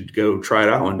should go try it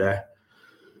out one day.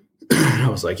 I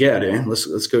was like, yeah, Dan,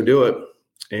 let's go do it.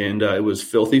 And it was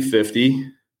Filthy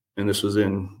 50. And this was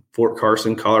in Fort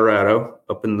Carson, Colorado,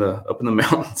 up in the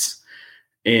mountains.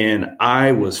 And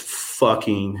I was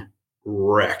fucking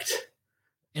wrecked.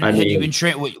 And had you been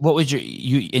trained? What was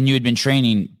you had been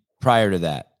training prior to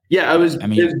that? Yeah, it was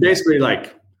basically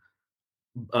like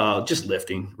just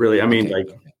lifting, really. I mean,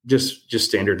 just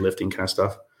standard lifting kind of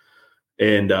stuff.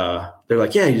 And they're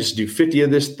like, yeah, you just do 50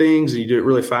 of these things and you do it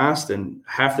really fast. And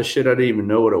half the shit I didn't even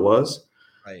know what it was.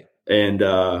 Right. And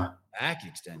back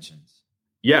extensions.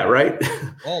 Yeah, right.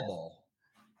 Ball.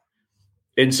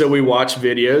 And so we watched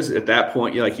videos. At that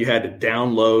point, you had to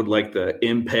download like the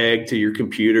MPEG to your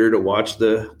computer to watch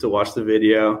the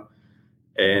video.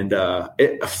 And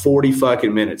 40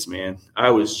 fucking minutes, man.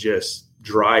 I was just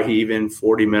dry heaving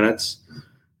 40 minutes.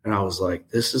 And I was like,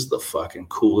 this is the fucking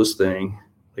coolest thing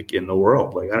like in the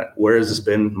world. Like, where has this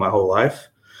been my whole life?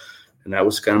 And that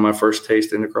was kind of my first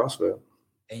taste into CrossFit.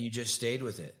 And you just stayed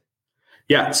with it.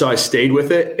 Yeah. So I stayed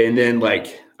with it. And then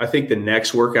I think the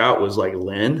next workout was like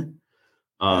Lynn.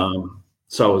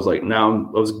 So I was like, I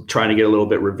was trying to get a little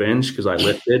bit revenge because I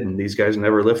lifted and these guys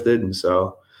never lifted. And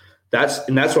so that's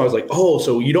why I was like, oh,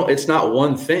 so it's not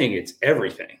one thing, it's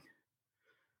everything.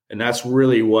 And that's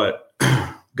really what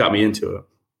got me into it.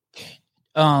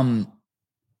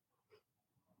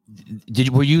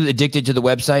 Were you addicted to the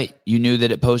website? You knew that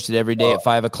it posted every day at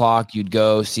 5:00. You'd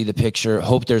go see the picture,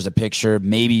 hope there's a picture,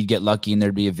 maybe you'd get lucky and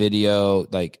there'd be a video.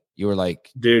 Like you were like,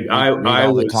 dude, I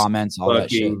was the comments, all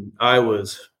that shit. I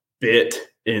was bit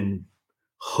and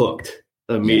hooked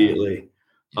immediately.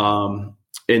 Yeah.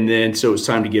 And then so it was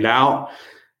time to get out.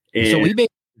 And so we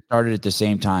basically started at the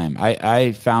same time.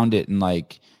 I found it in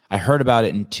I heard about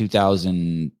it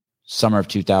in summer of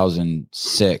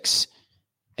 2006,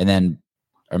 and then.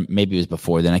 Or maybe it was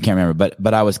before then. I can't remember,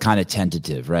 but I was kind of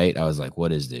tentative, right? I was like,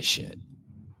 what is this shit?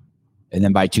 And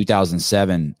then by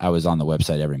 2007, I was on the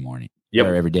website every morning,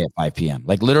 or every day at 5 p.m.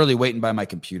 Like literally waiting by my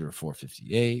computer,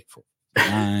 4:58,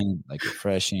 4:59, like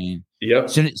refreshing. Yep.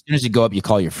 As soon as you go up, you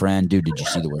call your friend, dude, did you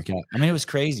see the workout? I mean, it was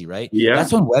crazy, right? Yeah.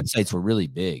 That's when websites were really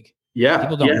big. Yeah.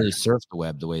 People don't really surf the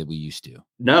web the way we used to.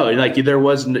 No, there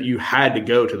was you had to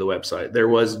go to the website. There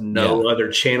was no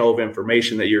other channel of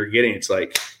information that you were getting. It's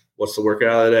like, what's the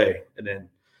workout of the day? And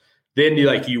then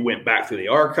you went back through the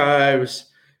archives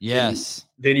Yes.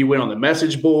 Then you went on the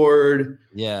message board.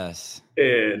 Yes.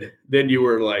 And then you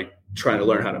were like trying to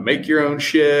learn how to make your own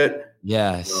shit.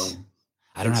 Yes.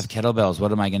 I don't have kettlebells.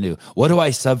 What am I going to do? What do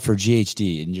I sub for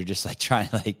GHD? And you're just like trying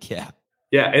to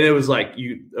Yeah. And it was like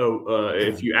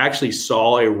if you actually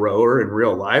saw a rower in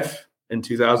real life in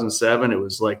 2007, it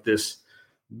was like this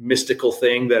mystical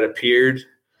thing that appeared.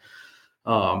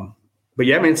 But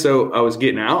yeah, man, so I was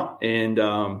getting out and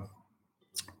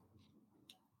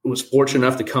was fortunate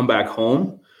enough to come back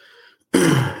home.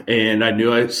 And I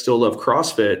knew I still love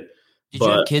CrossFit. Did you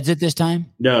have kids at this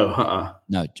time? No,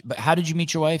 No. But how did you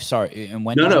meet your wife? Sorry. And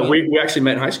when? No, we actually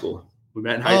met in high school. We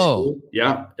met in high school.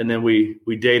 Yeah. And then we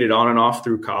dated on and off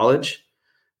through college.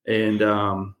 And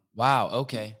wow.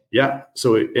 Okay. Yeah.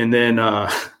 So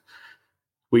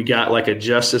we got like a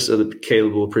justice of the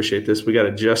Caleb will appreciate this. We got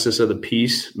a justice of the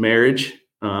peace marriage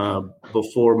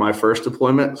before my first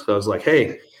deployment. So I was like,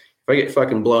 hey, if I get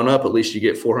fucking blown up, at least you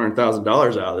get $400,000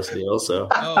 out of this deal. So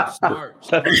smart.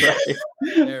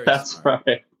 That's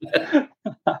right.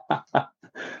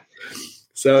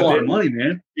 So a lot of money,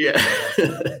 man. Yeah.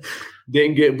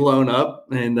 Didn't get blown up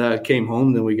and came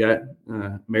home. Then we got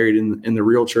married in the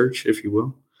real church, if you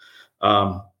will.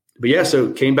 But yeah,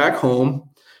 so came back home,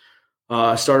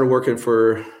 started working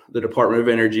for the Department of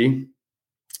Energy,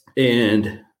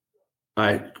 and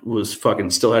I was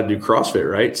still had to do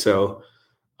CrossFit, right? So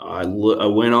I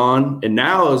went on, and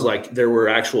now it was like there were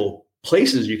actual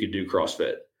places you could do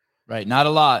CrossFit. Right. Not a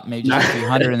lot, maybe just a few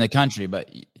hundred in the country, but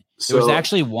there was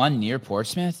actually one near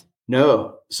Portsmouth?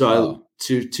 No. So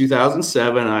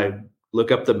 2007, I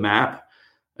look up the map,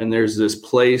 and there's this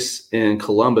place in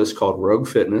Columbus called Rogue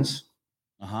Fitness.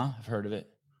 I've heard of it.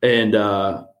 And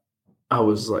I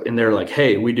was like, and they're like,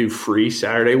 hey, we do free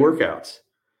Saturday workouts.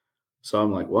 So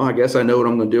I'm like, well, I guess I know what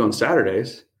I'm going to do on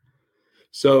Saturdays.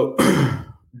 So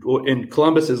in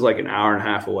Columbus is like an hour and a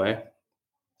half away.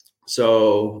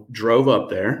 So drove up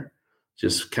there,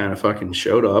 just kind of fucking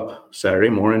showed up Saturday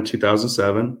morning,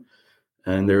 2007.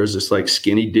 And there was this like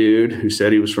skinny dude who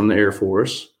said he was from the Air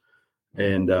Force.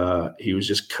 And he was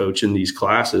just coaching these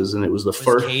classes. And it was first.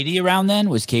 Was Katie around then?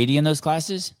 Was Katie in those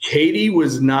classes? Katie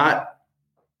was not.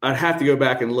 I'd have to go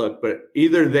back and look, but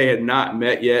either they had not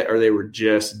met yet or they were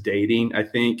just dating, I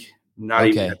think. Not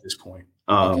even at this point.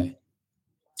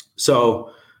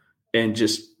 So, and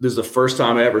just this is the first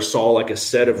time I ever saw like a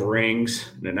set of rings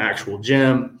in an actual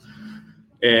gym,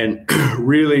 and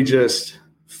really just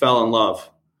fell in love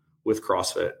with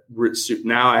CrossFit.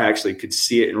 Now I actually could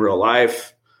see it in real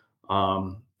life.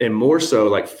 And more so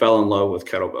like fell in love with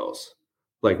kettlebells,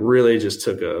 like really just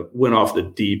went off the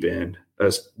deep end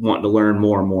as wanting to learn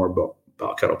more and more about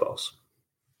kettlebells.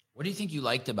 What do you think you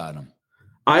liked about them?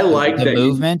 I like the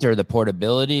movement or the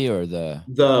portability or the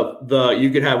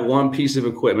you could have one piece of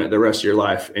equipment the rest of your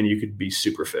life and you could be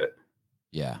super fit.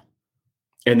 Yeah.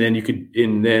 And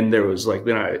then there was like,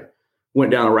 then I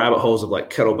went down the rabbit holes of like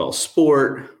kettlebell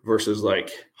sport versus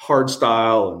like hard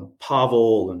style and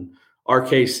Pavel and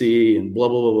RKC and blah,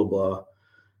 blah, blah, blah, blah.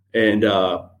 And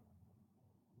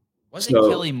wasn't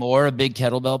Kelly Moore a big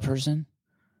kettlebell person?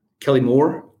 Kelly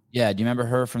Moore? Yeah. Do you remember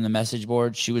her from the message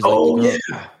board? She was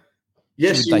yeah.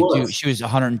 Yes, she was. She was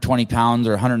 120 pounds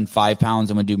or 105 pounds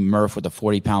and would do Murph with a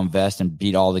 40-pound vest and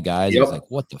beat all the guys. Yep. I was like,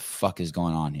 what the fuck is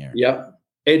going on here? Yep.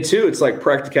 And two, it's like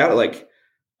practicality.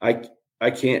 Like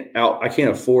I can't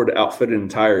afford to outfit an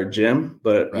entire gym,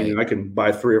 but right. I can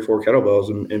buy 3 or 4 kettlebells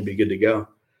and be good to go.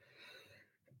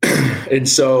 And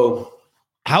so,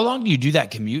 how long do you do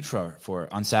that commute for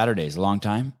on Saturdays? A long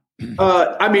time?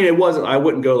 I mean, it wasn't. I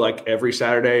wouldn't go like every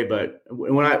Saturday, but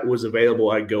when I was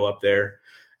available, I'd go up there.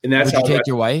 And that's Would you take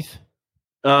your wife?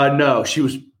 No, she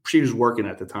was working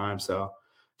at the time, so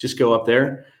just go up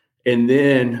there, and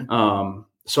then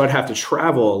so I'd have to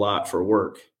travel a lot for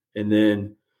work, and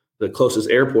then the closest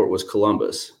airport was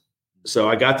Columbus. So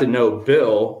I got to know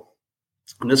Bill,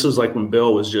 and this was like when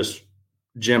Bill was just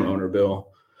gym owner Bill.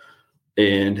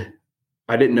 And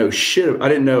I didn't know shit.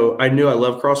 I knew I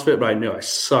loved CrossFit, but I knew I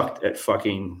sucked at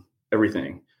fucking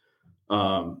everything.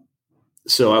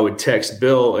 So I would text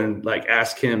Bill and like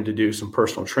ask him to do some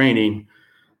personal training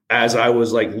as I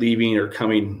was like leaving or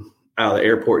coming out of the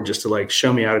airport, just to like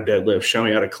show me how to deadlift, show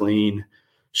me how to clean,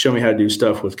 show me how to do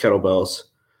stuff with kettlebells.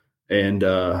 And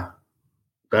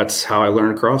that's how I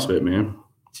learned CrossFit, man.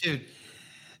 Dude,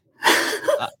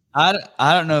 I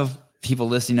don't know if people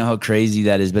listening know how crazy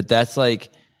that is, but that's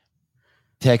like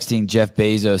texting Jeff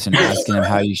Bezos and asking him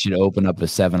how you should open up a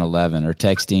 7-Eleven, or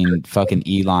texting fucking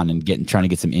Elon and trying to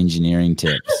get some engineering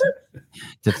tips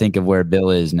to think of where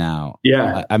Bill is now.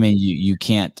 Yeah. I mean, you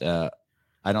can't, I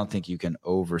don't think you can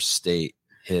overstate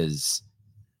his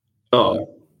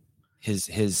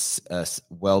his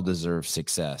well-deserved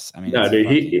success. I mean, no, dude,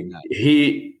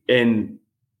 he and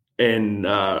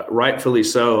rightfully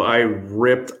so. I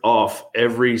ripped off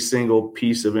every single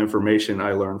piece of information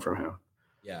I learned from him.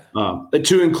 Yeah.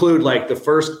 To include like the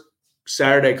first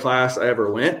Saturday class I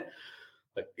ever went,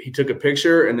 like he took a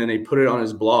picture and then he put it on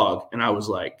his blog. And I was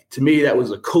like, to me, that was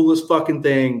the coolest fucking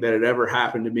thing that had ever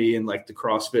happened to me in like the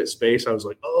CrossFit space. I was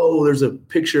like, oh, there's a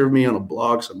picture of me on a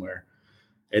blog somewhere.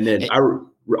 And then I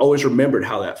always remembered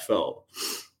how that felt.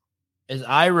 As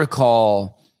I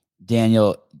recall,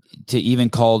 Daniel, to even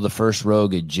call the first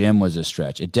Rogue a gym was a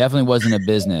stretch. It definitely wasn't a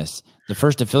business. The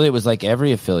first affiliate was like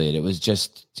every affiliate. It was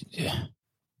just, it's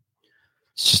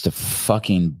just a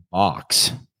fucking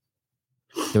box.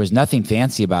 There was nothing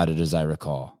fancy about it, as I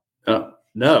recall.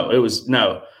 No.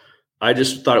 I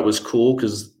just thought it was cool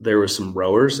because there was some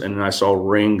rowers, and I saw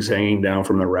rings hanging down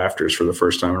from the rafters for the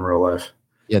first time in real life.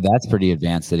 Yeah, that's pretty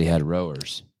advanced that he had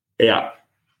rowers. Yeah.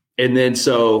 And then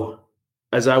so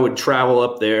as I would travel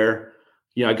up there,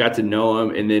 I got to know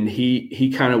him, and then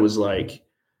he kind of was like,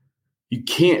 you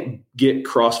can't get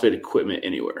CrossFit equipment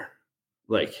anywhere.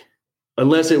 Like,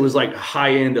 unless it was like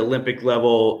high-end Olympic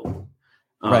level.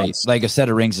 Right. Like a set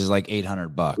of rings is like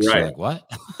 $800. Right. You're like,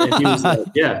 what? And he was like,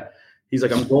 yeah. He's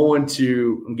like, I'm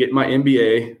getting my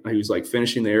MBA. He was like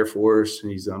finishing the Air Force,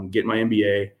 and he's getting my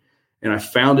MBA. And I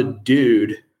found a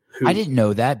dude who, I didn't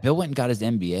know that. Bill went and got his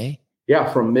MBA.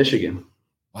 Yeah, from Michigan.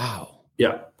 Wow.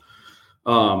 Yeah.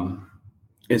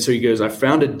 And so he goes, I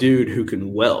found a dude who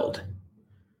can weld.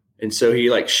 And so he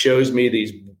like shows me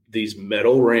these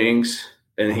metal rings,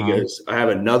 and he goes, I have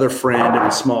another friend in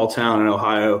a small town in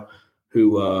Ohio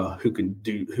who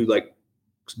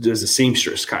does a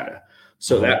seamstress kind of.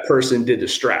 So that person did the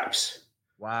straps.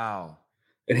 Wow.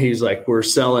 And he's like, we're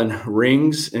selling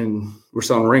rings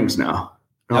now.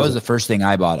 That was the first thing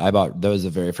I bought. That was the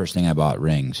very first thing I bought,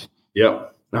 rings.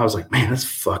 Yep. And I was like, man, that's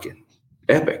fucking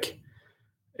epic.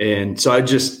 And so I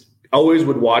just always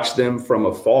would watch them from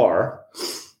afar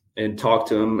and talk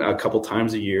to them a couple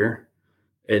times a year.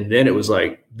 And then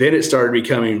then it started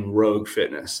becoming Rogue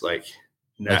Fitness. Like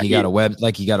you got a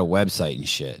website and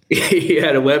shit. He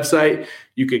had a website.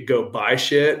 You could go buy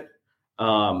shit.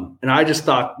 And I just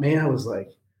thought, man, I was like,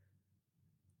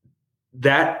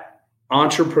 that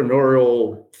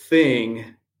entrepreneurial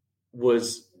thing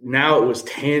was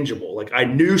tangible. Like I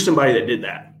knew somebody that did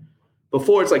that.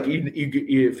 Before, it's like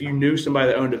if you knew somebody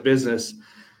that owned a business,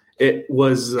 it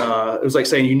was like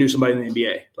saying you knew somebody in the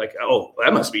NBA. Like, oh,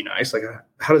 that must be nice. Like,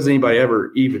 how does anybody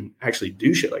ever even actually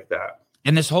do shit like that?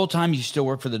 And this whole time, you still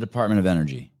work for the Department of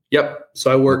Energy? Yep.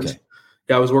 So I worked. Okay.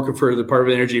 Yeah, I was working for the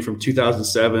Department of Energy from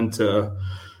 2007 to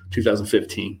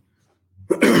 2015.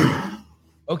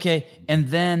 Okay, and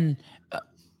then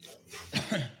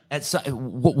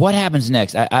what happens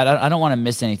next? I don't want to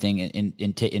miss anything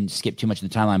and skip too much of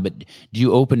the timeline. But do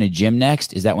you open a gym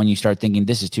next? Is that when you start thinking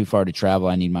this is too far to travel?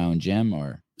 I need my own gym,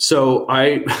 or so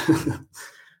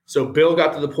So Bill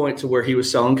got to the point to where he was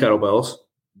selling kettlebells,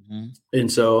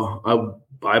 and so I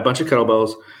buy a bunch of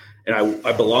kettlebells. And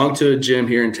I belonged to a gym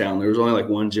here in town. There was only like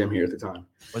one gym here at the time.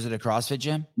 Was it a CrossFit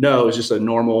gym? No, it was just a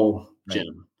normal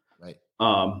gym. Right.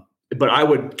 But I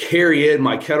would carry in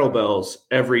my kettlebells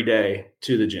every day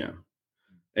to the gym.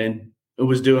 And it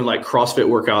was doing like CrossFit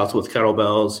workouts with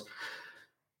kettlebells.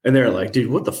 And they're like,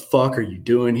 dude, what the fuck are you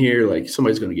doing here? Like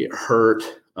somebody's going to get hurt.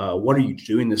 What are you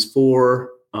doing this for?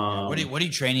 What are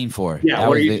you training for? Yeah.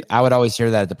 I would always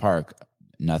hear that at the park.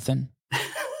 Nothing.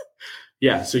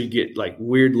 Yeah. So you get like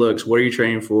weird looks. What are you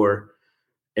training for?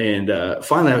 And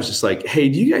finally I was just like, hey,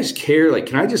 do you guys care? Like,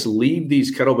 can I just leave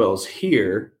these kettlebells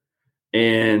here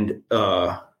and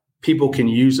people can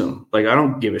use them? Like, I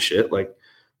don't give a shit. Like,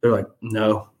 they're like,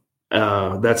 no,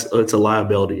 it's a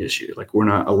liability issue. Like, we're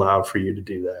not allowed for you to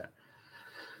do that.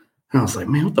 And I was like,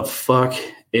 man, what the fuck?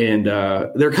 And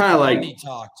they're kind of like zombie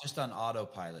talk, just on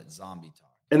autopilot, zombie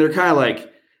talk. And they're kind of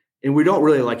like, and we don't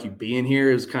really like you being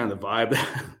here is kind of the vibe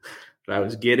that I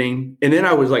was getting. And then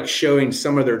I was like showing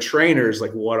some of their trainers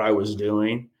like what I was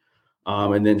doing.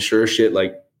 And then sure shit,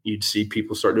 like you'd see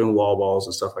people start doing wall balls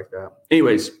and stuff like that.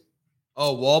 Anyways.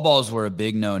 Oh, wall balls were a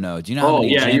big no-no. Do you know how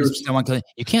many gyms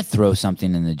you can't throw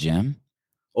something in the gym?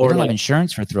 Or you don't have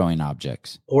insurance for throwing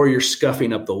objects. Or you're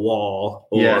scuffing up the wall.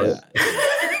 Yeah.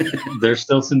 There's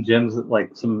still some gyms,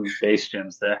 like some base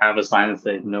gyms that have a sign that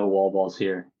says no wall balls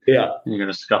here. Yeah. And you're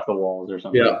going to scuff the walls or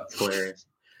something. Yeah. It's hilarious.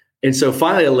 And so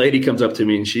finally a lady comes up to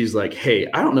me and she's like, hey,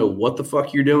 I don't know what the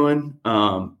fuck you're doing,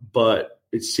 but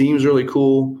it seems really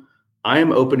cool. I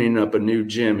am opening up a new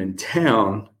gym in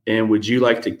town, and would you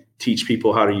like to teach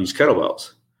people how to use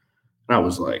kettlebells? And I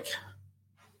was like,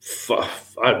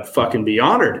 I'd fucking be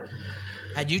honored.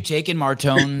 Had you taken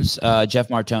Martone's, Jeff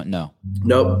Martone? No.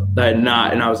 Nope, I had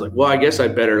not. And I was like, well, I guess I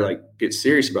better like get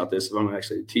serious about this if I'm going to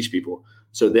actually teach people.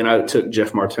 So then I took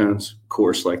Jeff Martone's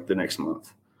course like the next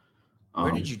month.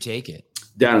 Where did you take it?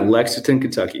 Down in Lexington,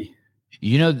 Kentucky.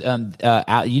 You know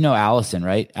Allison,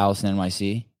 right? Allison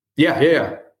NYC.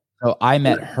 Yeah. So I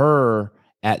met her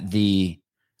at the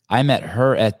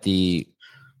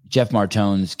Jeff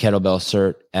Martone's kettlebell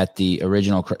cert at the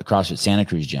original CrossFit Santa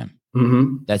Cruz gym.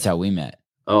 Mm-hmm. That's how we met.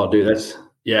 Oh, dude,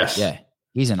 yes. Yeah,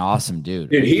 he's an awesome dude.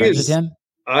 Dude, he is. With him?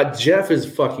 Jeff is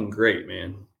fucking great,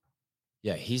 man.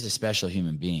 Yeah, he's a special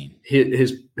human being.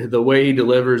 The way he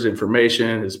delivers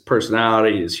information, his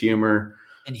personality, his humor.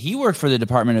 And he worked for the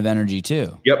Department of Energy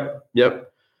too. Yep.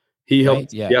 He helped.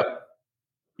 Right? Yeah. Yep.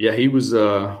 Yeah, he was.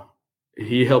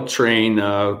 He helped train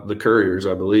the couriers,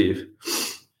 I believe.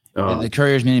 The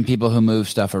couriers meaning people who move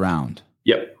stuff around.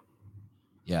 Yep.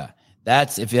 Yeah.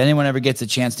 That's, if anyone ever gets a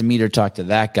chance to meet or talk to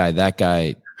that guy,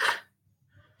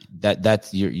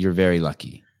 that's you're very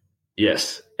lucky.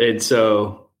 Yes. And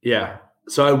so, yeah.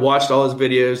 So I watched all his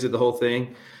videos, did the whole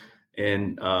thing,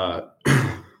 and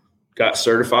got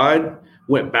certified,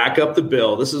 went back up the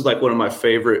bill. This is like one of my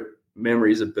favorite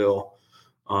memories of Bill.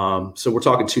 So we're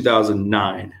talking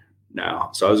 2009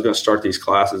 now. So I was going to start these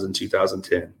classes in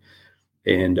 2010,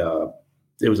 and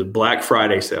it was a Black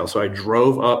Friday sale. So I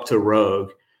drove up to Rogue,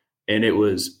 and it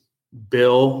was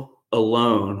Bill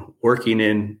alone working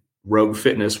in Rogue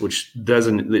Fitness, which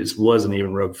wasn't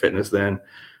even Rogue Fitness then.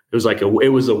 It was like it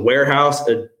was a warehouse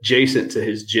adjacent to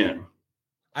his gym.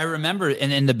 I remember,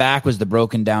 and in the back was the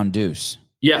broken down Deuce.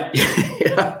 Yeah.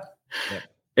 Yeah.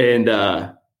 And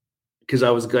because I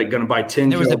was like going to buy 10.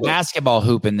 There was a basketball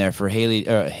hoop in there for Katie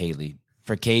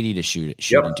to shoot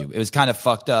into. It was kind of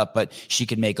fucked up, but she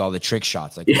could make all the trick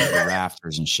shots, like the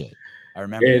rafters and shit. I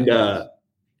remember.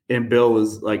 And Bill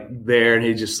was like there, and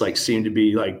he just like seemed to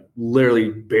be like literally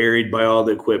buried by all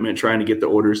the equipment, trying to get the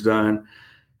orders done.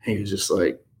 And he was just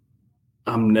like,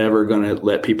 I'm never going to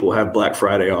let people have Black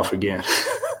Friday off again.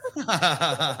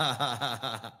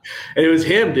 And it was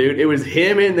him, dude. It was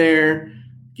him in there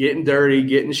getting dirty,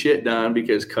 getting shit done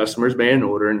because customers made an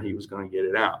order and he was going to get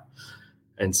it out.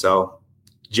 And so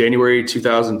January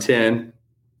 2010,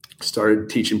 started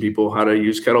teaching people how to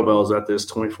use kettlebells at this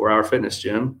 24-hour fitness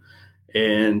gym.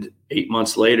 And 8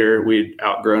 months later, we'd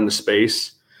outgrown the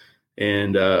space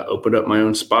and opened up my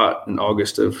own spot in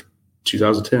August of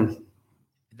 2010.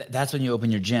 That's when you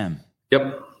open your gym.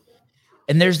 Yep.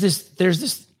 And there's this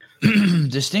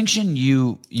distinction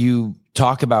you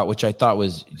talk about, which I thought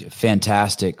was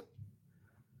fantastic.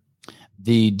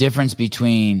 The difference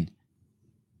between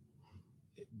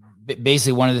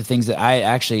basically one of the things that I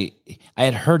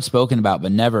had heard spoken about,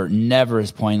 but never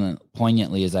as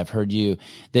poignantly as I've heard you,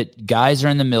 that guys are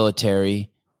in the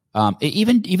military.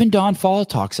 Even Don Fall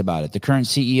talks about it, the current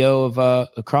CEO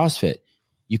of CrossFit.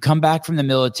 You come back from the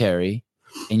military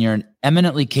and you're an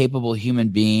eminently capable human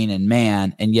being and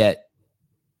man, and yet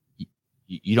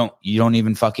you don't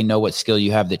even fucking know what skill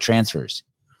you have that transfers,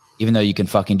 even though you can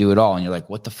fucking do it all. And you're like,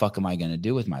 what the fuck am I going to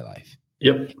do with my life?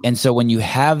 Yep. And so when you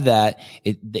have that,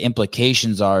 the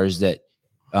implications are is that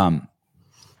I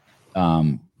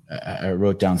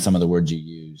wrote down some of the words you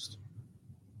used.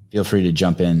 Feel free to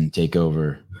jump in, take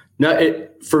over. No,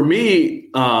 for me,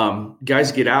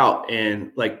 guys get out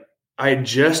and like I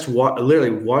just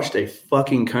literally watched a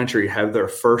fucking country have their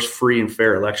first free and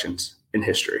fair elections in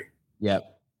history. Yep.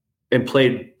 And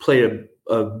played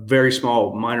a very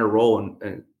small minor role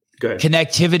in go ahead.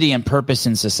 Connectivity and purpose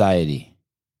in society.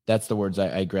 That's the words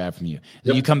I grabbed from you.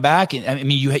 Yep. You come back and I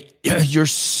mean, you're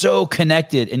so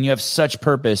connected and you have such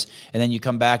purpose. And then you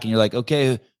come back and you're like,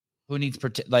 okay, who needs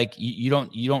like you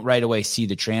don't right away see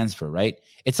the transfer, right?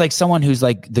 It's like someone who's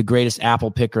like the greatest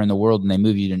apple picker in the world and they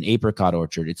move you to an apricot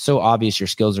orchard. It's so obvious your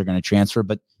skills are going to transfer,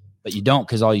 but you don't,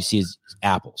 because all you see is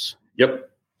apples. Yep.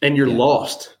 And you're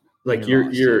lost. Like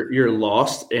you're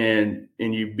lost and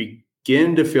you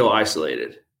begin to feel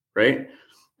isolated, right?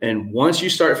 And once you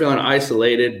start feeling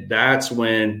isolated, that's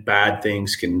when bad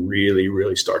things can really,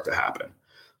 really start to happen.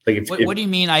 Like what do you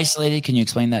mean isolated? Can you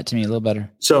explain that to me a little better?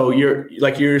 So you're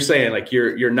like you're saying, like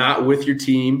you're not with your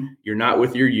team, you're not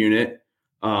with your unit.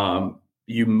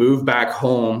 You move back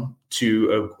home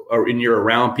and you're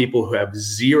around people who have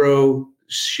zero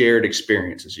shared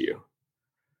experience as you.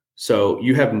 So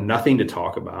you have nothing to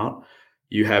talk about.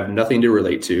 You have nothing to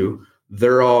relate to.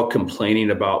 They're all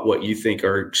complaining about what you think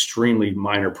are extremely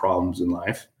minor problems in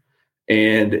life.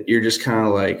 And you're just kind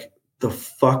of like, the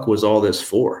fuck was all this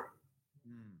for?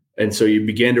 And so you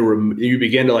begin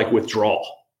to like withdraw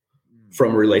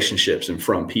from relationships and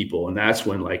from people. And that's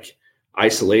when like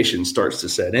isolation starts to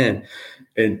set in.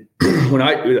 And when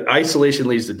isolation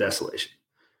leads to desolation.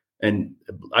 And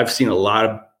I've seen a lot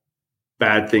of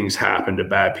bad things happen to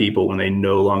bad people when they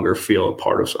no longer feel a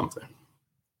part of something.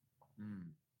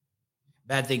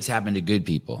 Bad things happen to good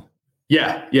people.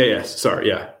 Yeah. Sorry.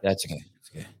 Yeah. That's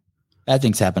okay. Bad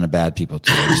things happen to bad people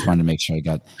too. I just wanted to make sure I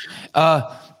got,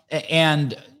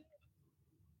 and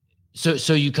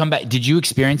so you come back. Did you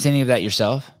experience any of that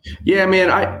yourself? Yeah,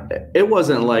 man. It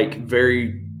wasn't like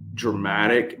very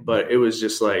dramatic, but it was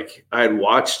just like I had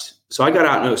watched. So I got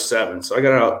out in 2007. So I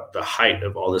got out the height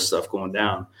of all this stuff going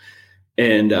down,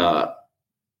 and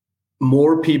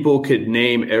more people could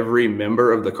name every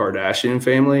member of the Kardashian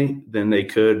family than they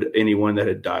could anyone that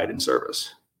had died in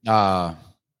service. And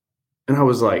I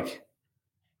was like,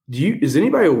 is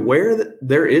anybody aware that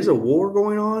there is a war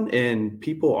going on and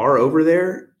people are over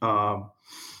there? And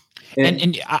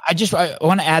I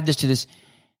want to add this to this.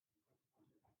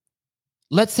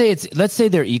 Let's say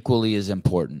they're equally as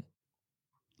important.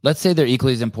 Let's say they're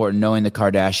equally as important, knowing the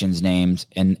Kardashians' names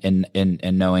and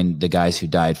knowing the guys who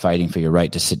died fighting for your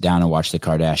right to sit down and watch the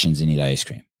Kardashians and eat ice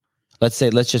cream.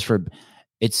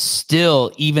 It's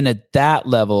still, even at that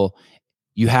level,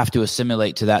 you have to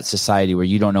assimilate to that society where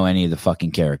you don't know any of the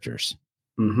fucking characters.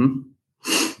 Mm-hmm.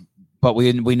 But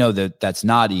we know that that's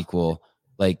not equal.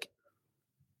 Like,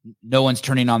 no one's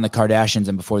turning on the Kardashians,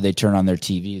 and before they turn on their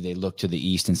TV, they look to the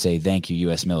east and say, "Thank you,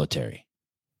 U.S. military,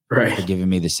 right, for giving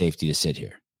me the safety to sit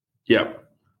here." Yep.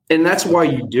 And that's why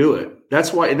you do it.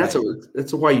 That's why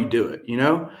you do it, you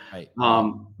know? Right.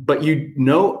 But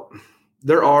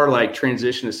there are like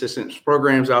transition assistance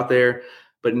programs out there,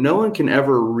 but no one can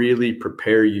ever really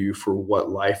prepare you for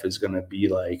what life is going to be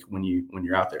like when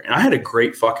you're out there. And I had a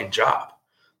great fucking job.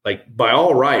 Like, by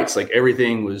all rights, like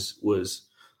everything was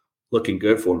looking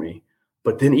good for me.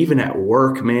 But then even at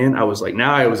work, man, I was like,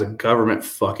 now I was a government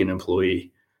fucking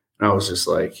employee. And I was just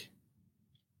like,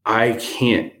 I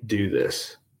can't do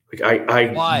this. Like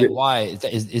why?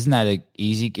 Isn't that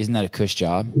a cush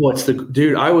job?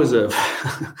 Dude, I was a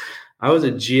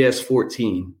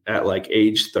GS-14 at like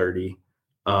age 30.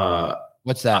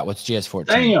 What's that? What's GS-14?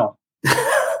 Damn.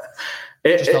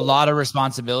 Just a lot of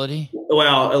responsibility.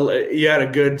 Well, you had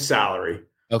a good salary.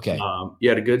 Okay. You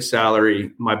had a good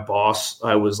salary. My boss,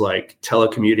 I was like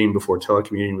telecommuting before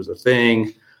telecommuting was a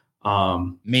thing.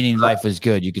 Meaning life was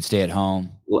good. You could stay at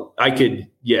home. I could,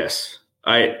 yes.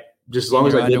 Just as long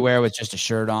as I underwear with just a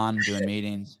shirt on doing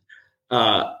meetings.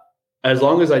 As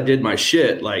long as I did my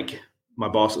shit, like my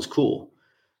boss was cool.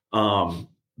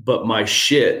 But my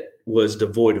shit was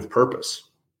devoid of purpose.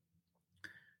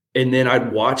 And then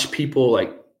I'd watch people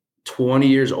like 20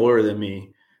 years older than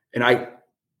me, and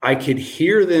I could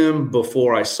hear them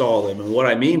before I saw them. And what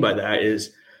I mean by that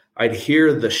is I'd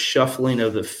hear the shuffling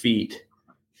of the feet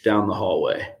down the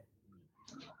hallway,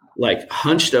 like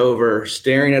hunched over,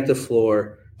 staring at the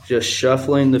floor, just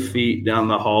shuffling the feet down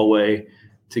the hallway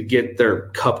to get their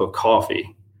cup of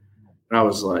coffee. And I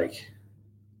was like,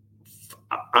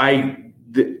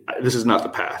 this is not the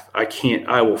path.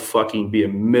 I will fucking be a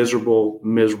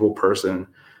miserable person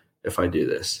if I do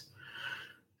this.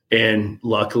 And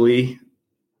luckily,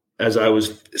 as I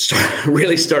was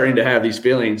really starting to have these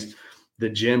feelings, the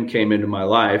gym came into my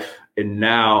life, and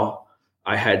now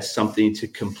I had something to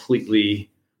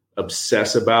completely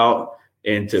obsess about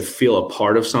and to feel a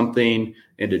part of something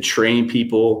and to train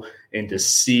people and to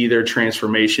see their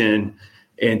transformation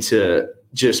and to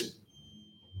just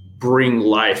bring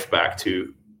life back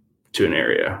to an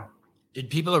area. Did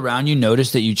people around you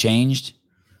notice that you changed?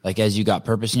 Like, as you got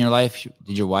purpose in your life,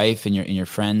 did your wife and your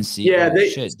friends see? Yeah,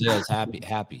 Dale's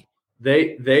happy.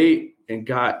 And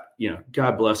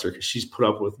God bless her, because she's put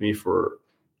up with me for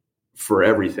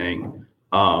everything.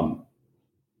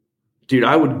 Dude,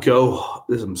 I would go,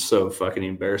 I'm so fucking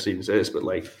embarrassed to even say this, but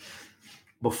like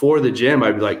before the gym,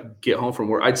 I'd be like, get home from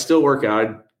work. I'd still work out.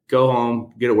 I'd go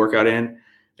home, get a workout in,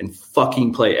 and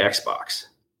fucking play Xbox.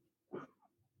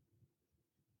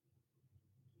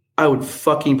 I would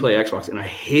fucking play Xbox, and I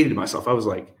hated myself. I was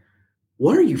like,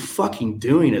 what are you fucking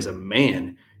doing as a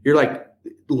man? You're like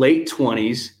late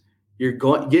 20s. You're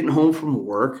getting home from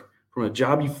work, from a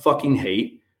job you fucking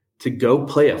hate, to go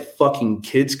play a fucking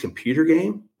kid's computer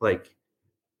game. Like,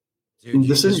 dude,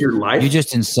 this is your life. You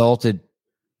just insulted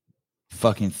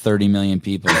fucking 30 million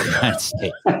people in the United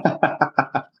States.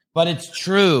 But it's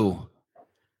true.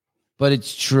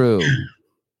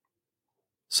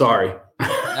 Sorry.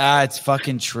 It's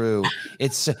fucking true.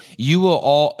 It's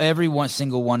every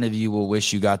single one of you will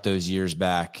wish you got those years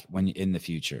back when in the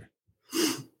future.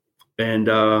 And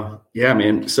yeah,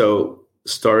 man. So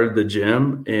started the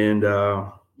gym, and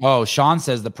Oh, Sean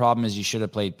says the problem is you should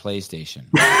have played PlayStation.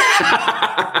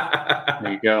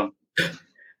 There you go.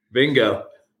 Bingo.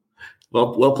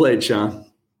 Well played, Sean.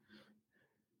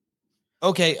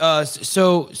 Okay.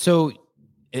 So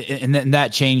and then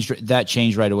that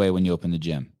changed right away when you opened the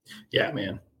gym. Yeah,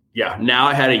 man. Yeah. Now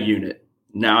I had a unit.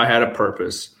 Now I had a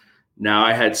purpose. Now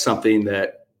I had something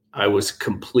that I was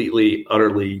completely,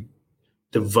 utterly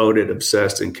devoted,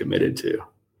 obsessed, and committed to.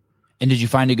 And did you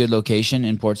find a good location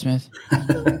in Portsmouth?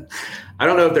 I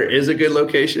don't know if there is a good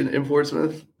location in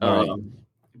Portsmouth. Right.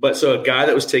 But so a guy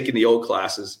that was taking the old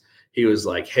classes, he was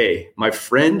like, hey, my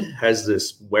friend has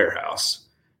this warehouse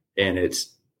and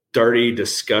it's dirty,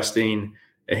 disgusting,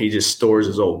 and he just stores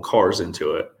his old cars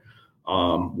into it.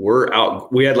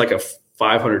 We had like a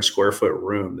 500 square foot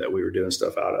room that we were doing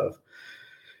stuff out of.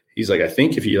 He's like, I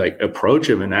think if you like approach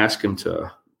him and ask him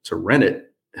to rent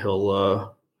it,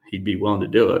 he'd be willing to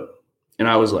do it. And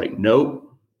I was like,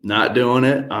 nope, not doing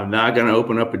it. I'm not going to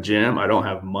open up a gym. I don't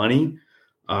have money.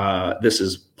 This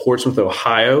is Portsmouth,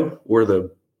 Ohio. We're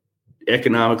the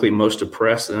economically most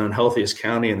depressed and unhealthiest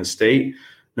county in the state.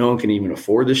 No one can even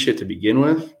afford this shit to begin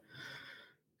with.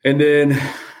 And then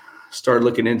started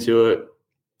looking into it.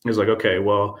 It was like, okay,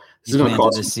 well, this is going to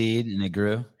cost the seed and it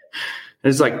grew. And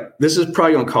it's like, this is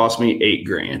probably going to cost me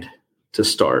 $8,000 to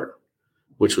start,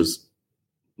 which was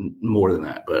more than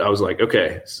that. But I was like,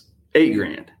 okay, it's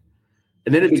 $8,000.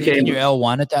 And then it became your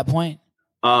L1 at that point.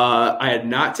 I had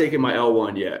not taken my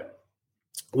L1 yet.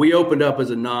 We opened up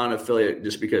as a non-affiliate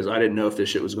just because I didn't know if this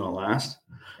shit was going to last.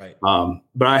 Right.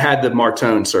 But I had the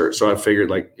Martone cert, so I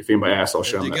figured like if anybody asks, I'll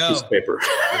show them that piece of paper.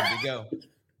 There you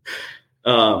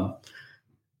go.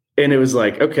 And it was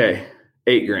like, okay,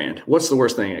 $8,000. What's the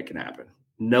worst thing that can happen?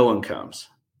 No one comes.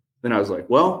 Then I was like,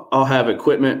 well, I'll have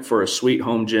equipment for a sweet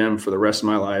home gym for the rest of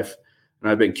my life.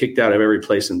 And I've been kicked out of every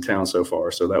place in town so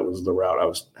far. So that was the route I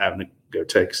was having to go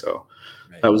take. So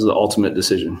that was the ultimate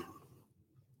decision.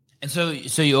 And so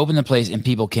you opened the place and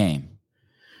people came.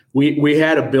 We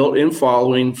had a built-in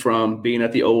following from being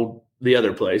at the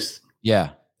other place.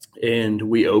 Yeah. And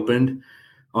we opened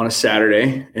on a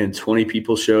Saturday and 20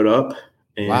 people showed up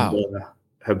and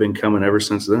have been coming ever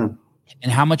since then.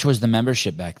 And how much was the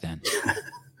membership back then?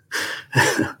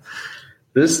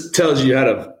 This tells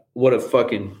you what a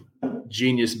fucking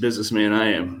genius businessman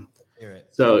I am.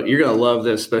 So you're going to love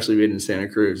this, especially being in Santa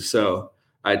Cruz. So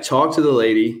I talked to the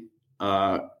lady.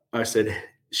 I said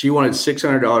she wanted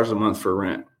 $600 a month for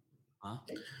rent. Huh?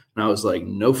 And I was like,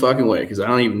 no fucking way. Cause I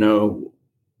don't even know.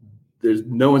 There's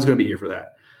no one's going to be here for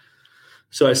that.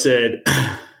 So I said,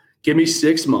 give me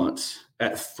 6 months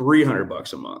at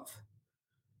 $300 a month.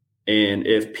 And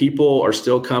if people are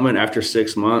still coming after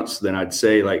 6 months, then I'd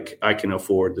say like I can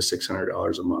afford the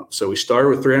 $600 a month. So we started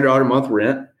with $300 a month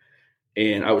rent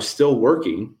and I was still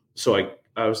working. So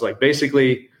I was like,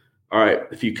 basically, all right,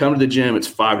 if you come to the gym, it's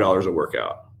 $5 a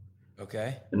workout.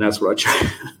 Okay. And that's what I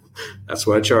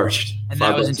charged. And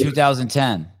that was in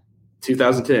 2010.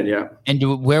 2010, yeah.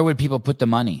 And where would people put the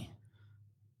money?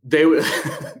 They would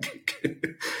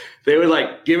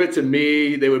like give it to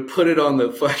me. They would put it on the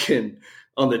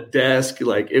desk.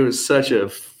 Like it was such a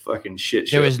fucking shit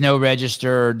show. There was no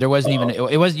register. There wasn't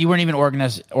you weren't even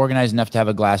organized enough to have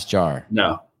a glass jar.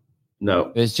 No.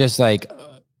 It was just like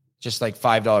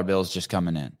 $5 bills just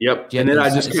coming in. Yep. And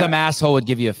then some asshole would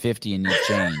give you a 50 and you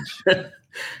change.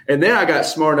 And then I got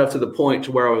smart enough to the point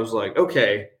to where I was like,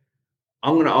 okay,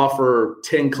 I'm going to offer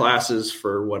 10 classes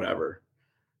for whatever.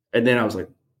 And then I was like,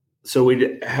 so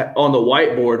on the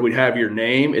whiteboard, we'd have your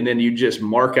name and then you just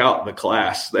mark out the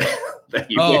class that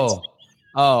you went to.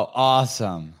 Oh,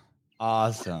 awesome.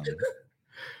 Awesome.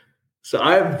 So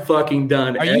I've fucking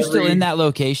done. Are you still in that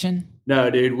location? No,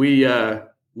 dude. We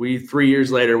 3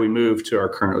 years later, we moved to our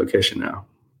current location now.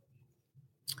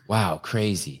 Wow.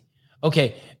 Crazy.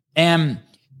 Okay.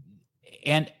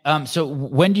 So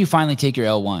when do you finally take your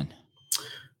L1?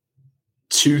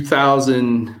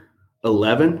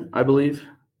 2011, I believe.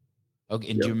 Okay.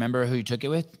 And do you remember who you took it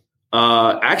with?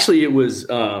 Actually, it was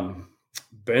Ben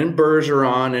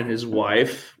Bergeron and his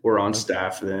wife were on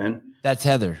staff then. That's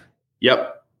Heather.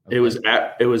 Yep. Okay.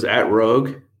 It was at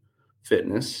Rogue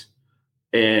Fitness.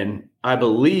 And I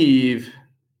believe,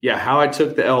 how I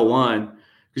took the L1,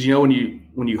 because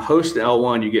when you host the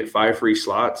L1, you get 5 free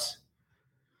slots.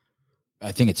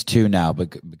 I think it's 2 now,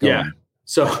 but go on.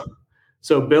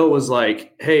 So Bill was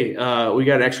like, hey, we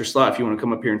got an extra slot if you want to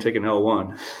come up here and take an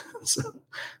L1.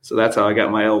 so that's how I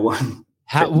got my L1.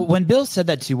 When Bill said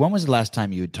that to you, when was the last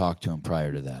time you had talked to him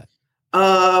prior to that?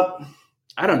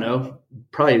 I don't know,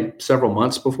 probably several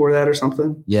months before that or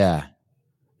something. Yeah.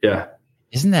 Yeah.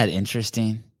 Isn't that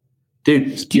interesting?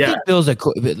 Dude, do you think Bill's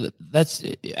that's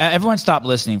everyone stop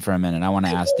listening for a minute. I want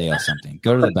to ask Dale something.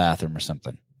 Go to the bathroom or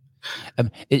something.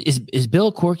 Is Bill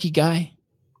a quirky guy?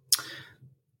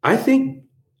 I think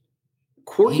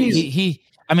quirky.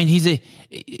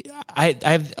 I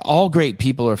have all great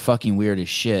people are fucking weird as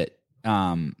shit.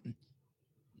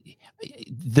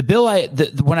 The Bill,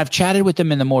 when I've chatted with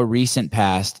him in the more recent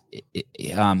past,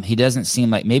 he doesn't seem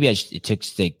like, maybe it took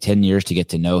like 10 years to get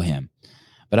to know him,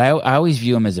 but I always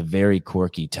view him as a very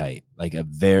quirky type. Like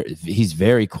he's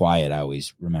very quiet. I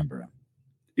always remember him.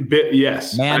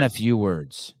 Yes. Man, a few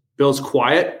words. Bill's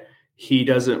quiet. He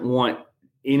doesn't want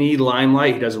any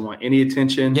limelight. He doesn't want any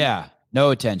attention. Yeah.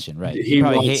 No attention. Right.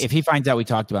 If he finds out we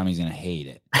talked about him, he's going to hate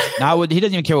it. He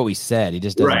doesn't even care what we said. He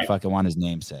just doesn't fucking want his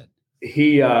name said.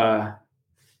 He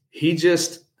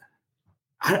just,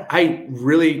 I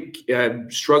really am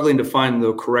struggling to find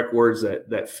the correct words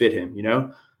that fit him, you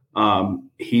know?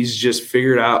 He's just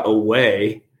figured out a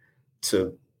way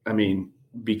to,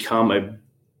 become a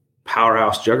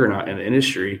powerhouse juggernaut in the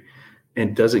industry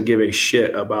and doesn't give a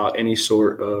shit about any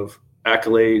sort of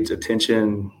accolades,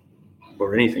 attention,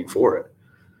 or anything for it.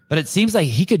 But it seems like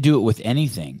he could do it with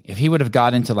anything. If he would have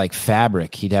got into like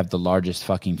fabric, he'd have the largest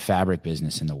fucking fabric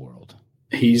business in the world.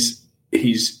 He's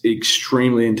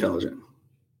extremely intelligent.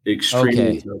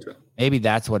 Intelligent. Maybe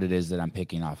that's what it is that I'm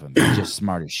picking off of him. He's just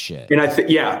smart as shit. And I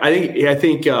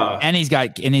think and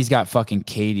he's got fucking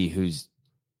Katie, who's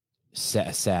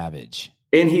savage.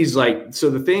 And he's like, so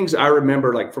the things I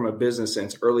remember like from a business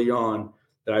sense early on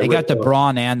that they got the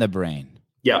brawn and the brain.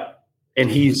 Yeah. And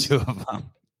he's two of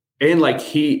them. And like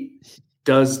he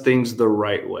does things the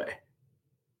right way.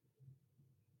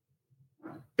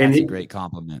 That's a great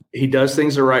compliment. He does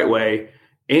things the right way.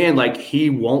 And like he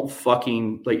won't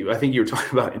fucking, like I think you were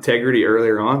talking about integrity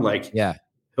earlier on. Like, yeah,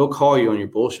 he'll call you on your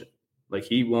bullshit. Like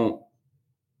he won't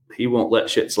let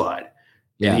shit slide.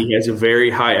 Yeah. And he has a very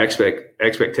high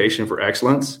expectation for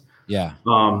excellence. Yeah.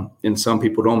 And some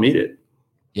people don't meet it.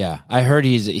 Yeah. I heard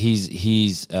I've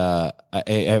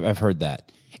heard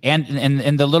that.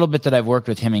 And the little bit that I've worked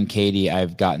with him and Katie,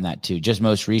 I've gotten that too. Just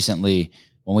most recently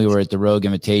when we were at the Rogue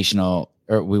Invitational,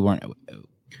 or when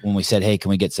we said, hey, can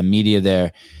we get some media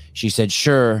there? She said,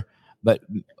 sure, but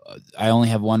I only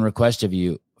have one request of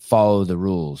you. Follow the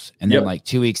rules. And then like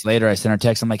 2 weeks later, I sent her a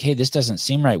text. I'm like, hey, this doesn't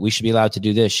seem right. We should be allowed to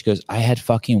do this. She goes, I had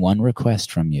fucking one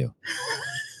request from you.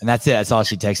 And that's it. That's all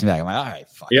she texted me back. I'm like, all right,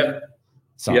 fuck. Yeah.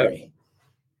 Sorry.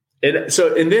 Yep.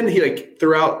 And then he like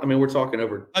throughout, we're talking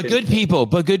over. Good people.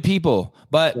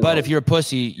 But if you're a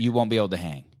pussy, you won't be able to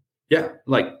hang. Yeah.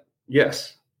 Like,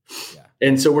 yes. Yeah.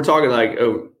 And so we're talking like,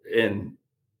 in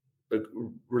the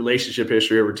relationship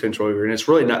history over 10, 12 years. And it's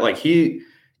really not like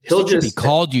he'll just he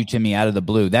called you to me out of the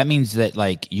blue. That means that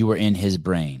like you were in his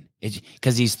brain. It's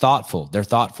because he's thoughtful. They're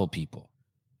thoughtful people.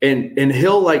 And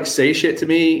he'll like say shit to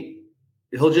me.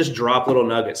 He'll just drop little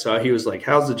nuggets. So he was like,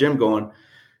 how's the gym going?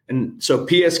 And so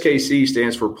PSKC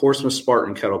stands for Portsmouth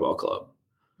Spartan Kettlebell Club.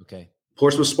 Okay.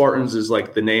 Portsmouth Spartans is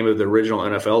like the name of the original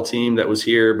NFL team that was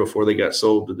here before they got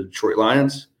sold to the Detroit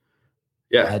Lions.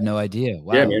 Yeah. I had no idea.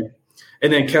 Wow. Yeah, man.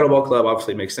 And then Kettlebell Club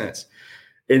obviously makes sense.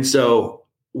 And so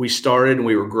we started and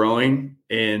we were growing,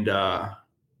 and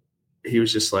he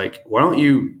was just like, why don't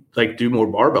you like do more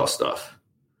barbell stuff?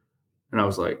 And I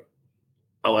was like,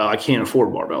 oh, well, I can't afford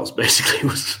barbells, basically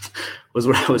was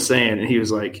what I was saying. And he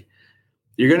was like,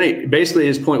 basically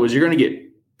his point was, you're going to get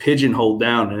pigeonholed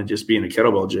down and just be in a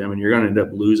kettlebell gym, and you're going to end up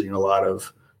losing a lot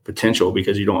of potential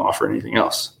because you don't offer anything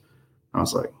else. And I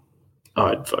was like, oh,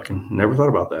 I'd fucking never thought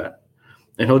about that.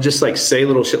 And he'll just like say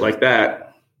little shit like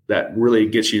that really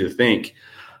gets you to think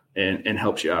and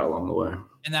helps you out along the way.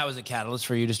 And that was a catalyst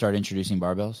for you to start introducing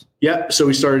barbells? Yeah. So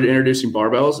we started introducing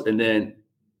barbells, and then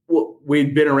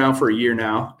we'd been around for a year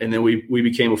now. And then we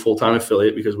became a full-time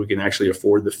affiliate because we can actually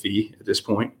afford the fee at this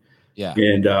point. Yeah.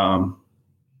 And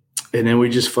then we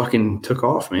just fucking took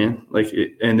off, man.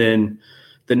 And then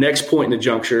the next point in the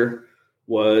juncture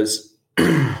was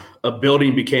a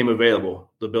building became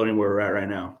available, the building where we're at right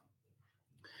now.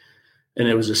 And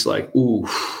it was just like, ooh,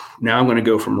 now I'm going to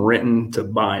go from renting to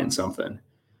buying something.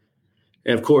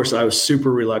 And of course I was super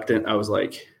reluctant. I was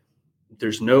like,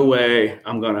 there's no way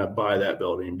I'm going to buy that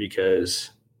building,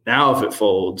 because now if it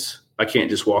folds, I can't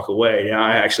just walk away. Now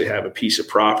I actually have a piece of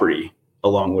property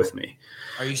along with me.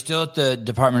 Are you still at the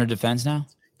Department of Defense now?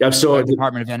 Yeah, I'm still at the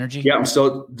Department of Energy. Yeah, I'm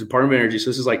still at Department of Energy. So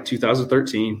this is like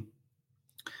 2013.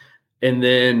 And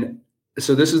then,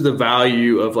 so this is the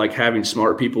value of like having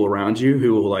smart people around you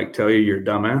who will like tell you you're a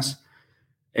dumbass.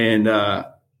 And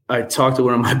I talked to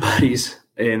one of my buddies,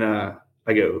 and I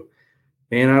go,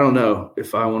 man, I don't know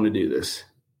if I want to do this.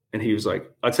 And he was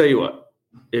like, I'll tell you what,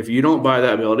 if you don't buy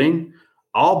that building,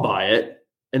 I'll buy it,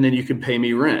 and then you can pay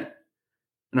me rent.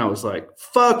 And I was like,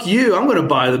 fuck you. I'm going to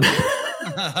buy the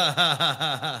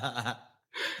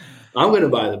I'm going to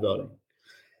buy the building.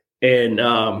 And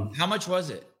how much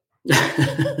was it?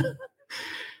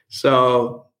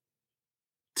 So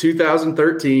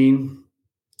 2013,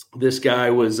 this guy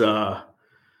was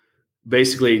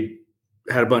basically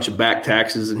had a bunch of back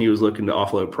taxes, and he was looking to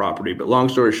offload property. But long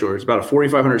story short, it's about a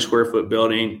 4,500 square foot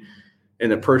building,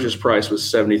 and the purchase price was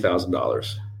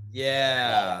 $70,000.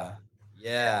 Yeah.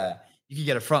 Yeah. You could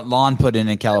get a front lawn put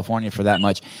in California for that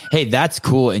much. Hey, that's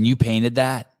cool. And you painted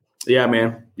that? Yeah,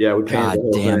 man. Yeah, we painted.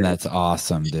 God damn, that's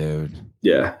awesome, dude.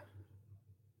 Yeah.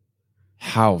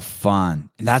 How fun.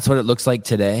 And that's what it looks like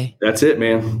today? That's it,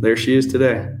 man. There she is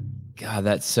today. God,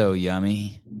 that's so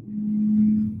yummy.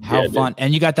 How fun.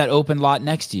 And you got that open lot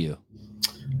next to you?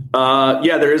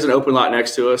 Yeah, there is an open lot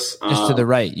next to us. Just to the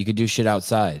right. You could do shit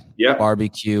outside. Yep.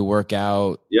 Barbecue,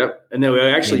 workout. Yep. And then we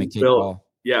actually built,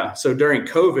 so during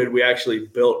COVID, we actually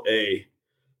built a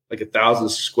 1,000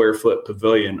 square foot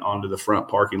pavilion onto the front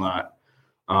parking lot,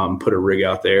 put a rig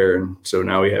out there. And so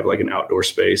now we have like an outdoor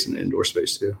space and indoor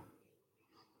space too.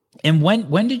 And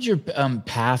when did your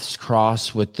paths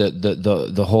cross with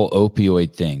the whole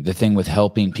opioid thing, the thing with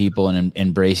helping people and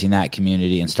embracing that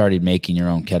community, and started making your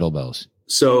own kettlebells?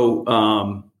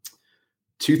 So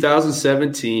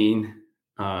 2017,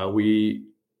 I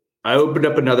opened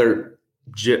up another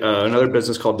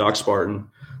business called Doc Spartan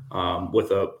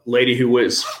with a lady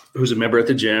who's a member at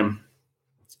the gym.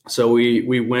 So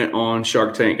we went on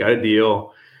Shark Tank, got a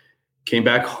deal, came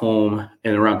back home,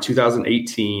 and around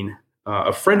 2018,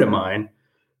 a friend of mine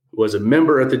was a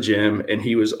member at the gym, and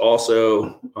he was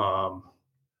also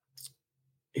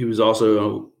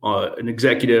an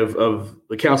executive of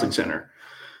the counseling center.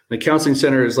 The counseling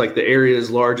center is like the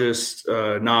area's largest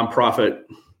nonprofit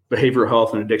behavioral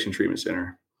health and addiction treatment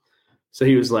center. So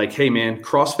he was like, hey man,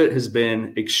 CrossFit has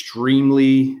been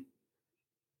extremely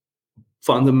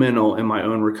fundamental in my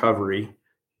own recovery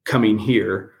coming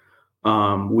here.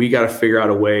 We got to figure out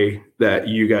a way that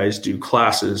you guys do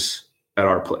classes at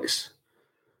our place.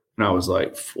 And I was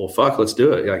like, well, fuck, let's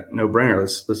do it. Like, no brainer.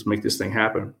 Let's make this thing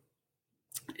happen.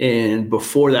 And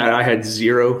before that, I had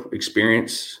zero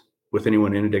experience with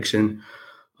anyone in addiction.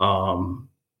 And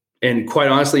quite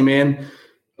honestly, man,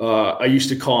 I used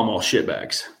to call them all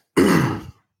shitbags.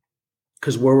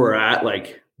 Because where we're at,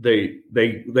 like they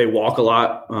walk a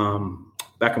lot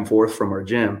back and forth from our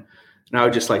gym. And I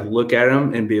would just like look at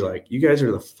them and be like, you guys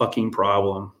are the fucking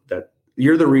problem. That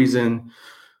you're the reason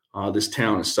this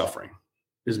town is suffering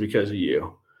is because of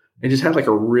you. And just had like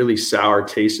a really sour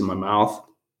taste in my mouth.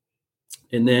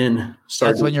 And then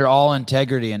that's when you're all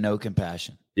integrity and no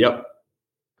compassion. Yep.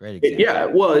 Great example. Yeah.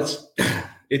 Well,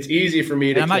 it's easy for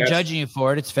me to. I'm not judging you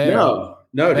for it. It's fair. No,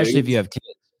 especially dude. If you have kids.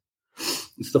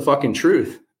 It's the fucking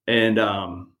truth. And,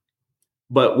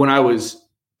 but when I was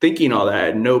thinking all that,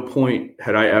 at no point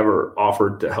had I ever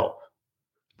offered to help.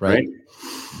 Right.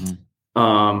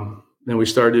 Mm-hmm. Then we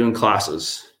started doing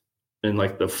classes in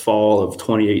like the fall of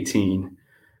 2018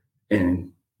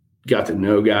 and got to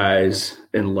know guys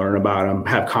and learn about them,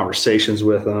 have conversations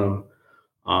with them,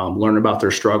 learn about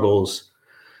their struggles.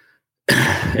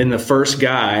 And the first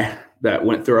guy that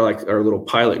went through our little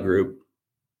pilot group,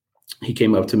 he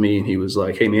came up to me and he was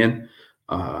like, hey man,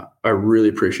 I really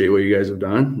appreciate what you guys have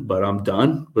done, but I'm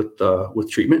done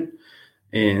with treatment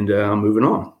and I'm moving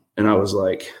on. And I was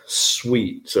like,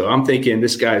 sweet. So I'm thinking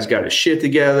this guy's got his shit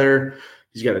together.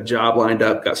 He's got a job lined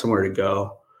up, got somewhere to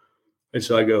go. And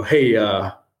so I go, hey,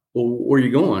 well, where are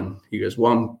you going? He goes,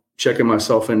 well, I'm checking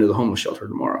myself into the homeless shelter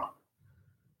tomorrow.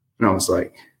 And I was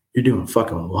like, you're doing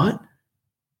fucking what?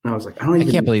 And I was like, I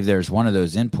can't believe there's one of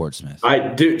those in Portsmouth. I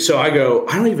do. So I go,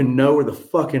 I don't even know where the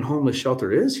fucking homeless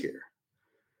shelter is here.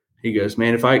 He goes,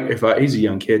 man, if I, he's a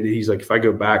young kid. He's like, if I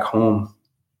go back home,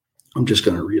 I'm just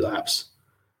going to relapse.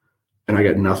 And I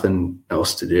got nothing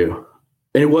else to do.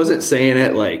 And it wasn't saying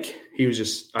it like he was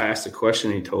just, I asked a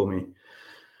question and he told me.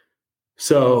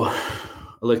 So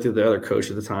I looked at the other coach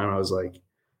at the time. I was like,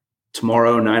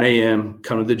 tomorrow, 9 a.m.,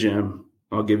 come to the gym.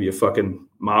 I'll give you a fucking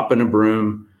mop and a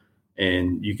broom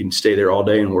and you can stay there all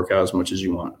day and work out as much as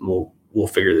you want. And we'll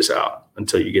figure this out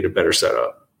until you get a better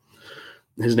setup.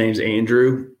 His name's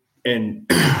Andrew.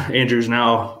 And Andrew's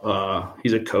now,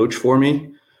 he's a coach for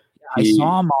me. I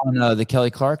saw him on the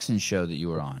Kelly Clarkson show that you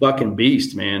were on. Fucking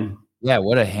beast, man. Yeah,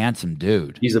 what a handsome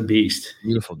dude. He's a beast.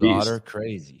 Beautiful daughter,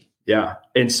 crazy. Yeah.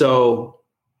 And so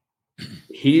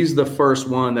he's the first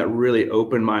one that really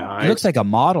opened my eyes. He looks like a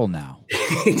model now.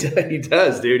 He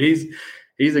does, dude.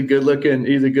 He's a good looking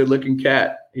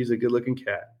cat. He's a good looking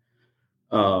cat.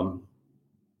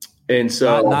 And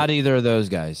so not either of those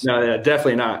guys. No, yeah,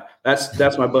 definitely not.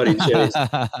 That's my buddy Chase.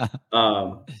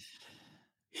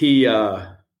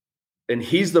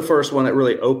 He's the first one that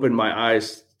really opened my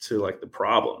eyes to like the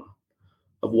problem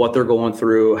of what they're going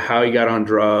through, how he got on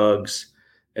drugs,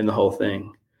 and the whole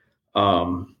thing.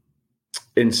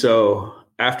 And so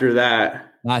after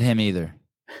that, not him either.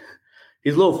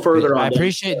 He's a little further on. I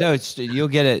appreciate those. You'll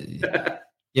get it.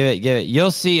 Give it.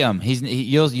 You'll see him.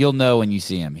 You'll know when you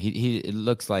see him. He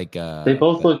looks like. They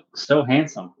both look so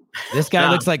handsome. This guy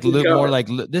looks like Luke.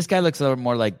 This guy looks a little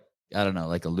more like, I don't know,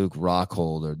 like a Luke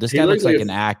Rockhold, or this guy looks like an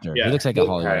actor. Yeah. He looks like a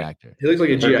Hollywood actor. He looks like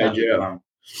a G.I. Joe.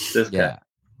 This guy.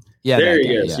 Yeah. There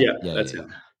he is. Yeah, that's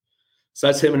him. So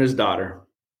that's him and his daughter.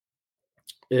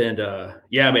 And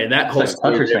man, that whole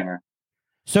country singer.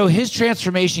 So his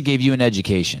transformation gave you an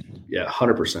education. Yeah,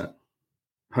 100%.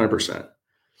 100%.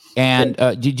 And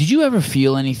did you ever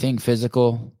feel anything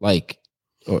physical, like,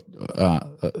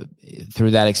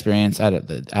 through that experience?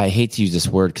 I hate to use this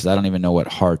word because I don't even know what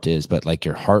heart is, but like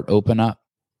your heart open up.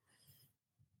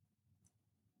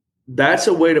 That's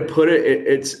a way to put it.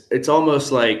 It's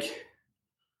almost like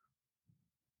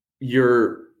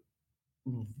you're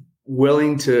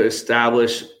willing to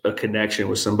establish a connection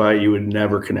with somebody you would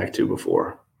never connect to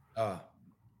before.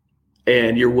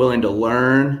 And you're willing to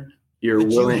learn.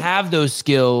 You have those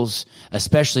skills,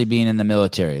 especially being in the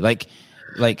military. Like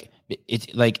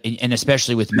it's like, and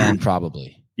especially with men,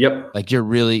 probably. Yep. Like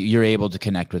you're able to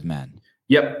connect with men.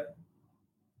 Yep.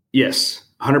 Yes.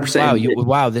 100%.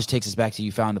 Wow. This takes us back to,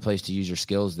 you found a place to use your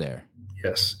skills there.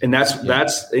 Yes. And that's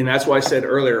why I said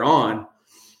earlier on,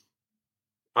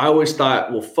 I always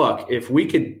thought, well, fuck, if we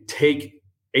could take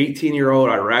 18-year-old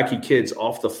Iraqi kids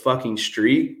off the fucking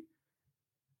street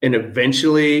and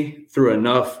eventually through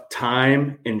enough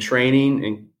time and training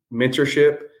and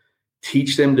mentorship,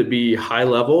 teach them to be high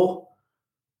level,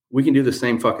 we can do the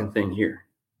same fucking thing here.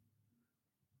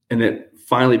 And it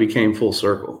finally became full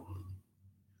circle.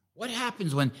 What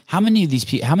happens how many of these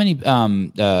people, I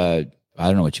don't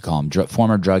know what you call them,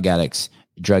 former drug addicts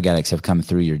have come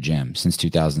through your gym since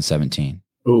 2017?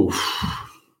 Oof.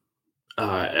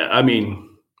 I mean,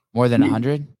 more than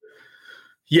 100?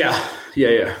 Yeah.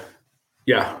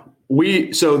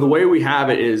 So the way we have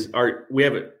it is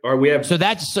so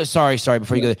that's sorry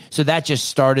before you go there. So that just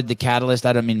started the catalyst.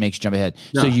 I don't mean to make you jump ahead.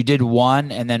 No. So you did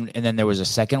one and then there was a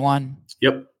second one.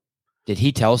 Yep. Did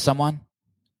he tell someone?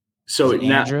 So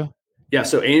Andrew? Yeah.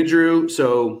 So Andrew,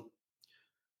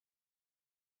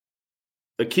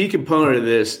 a key component of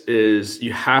this is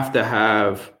you have to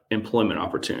have employment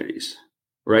opportunities,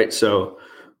 right? So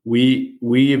we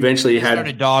eventually had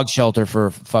a dog shelter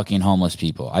for fucking homeless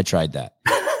people. I tried that.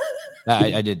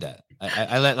 I did that.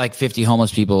 I let like 50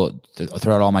 homeless people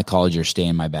throughout all my college years stay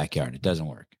in my backyard. It doesn't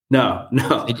work. No.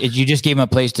 You just gave them a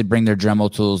place to bring their Dremel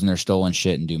tools and their stolen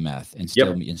shit and do meth and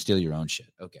steal your own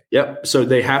shit. Okay. Yep. So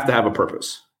they have to have a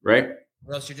purpose, right?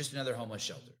 Or else you're just another homeless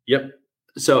shelter. Yep.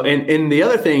 So, and the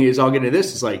other thing is, I'll get into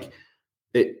this, is like,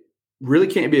 it really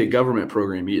can't be a government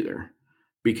program either,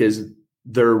 because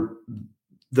they're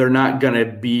not going to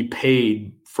be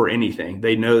paid for anything.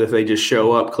 They know that if they just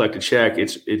show up, collect a check,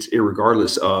 it's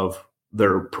irregardless of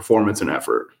their performance and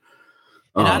effort.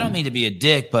 And I don't mean to be a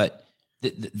dick, but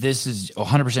this is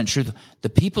 100% truth. The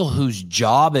people whose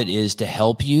job it is to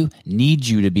help you need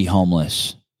you to be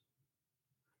homeless.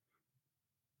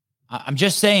 I'm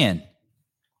just saying.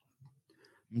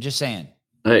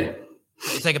 Hey,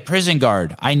 it's like a prison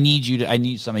guard. I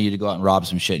need some of you to go out and rob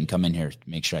some shit and come in here to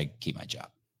make sure I keep my job.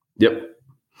 Yep.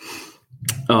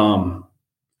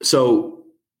 So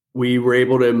we were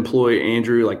able to employ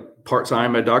Andrew like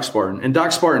part-time at Doc Spartan, and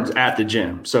Doc Spartan's at the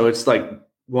gym. So it's like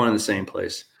one in the same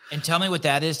place. And tell me what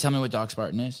that is. Tell me what Doc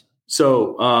Spartan is.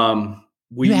 So,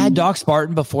 you had Doc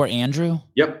Spartan before Andrew?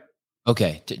 Yep.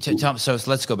 Okay. So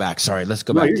let's go back. Sorry. Let's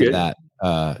go back to that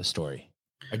story.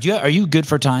 Are you good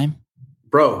for time?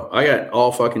 Bro, I got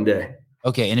all fucking day.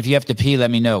 Okay. And if you have to pee, let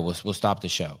me know. We'll stop the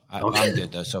show. I'm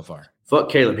good though so far. Fuck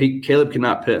Caleb. Caleb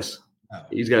cannot piss. Oh.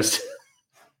 He's got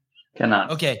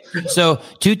cannot. Okay. So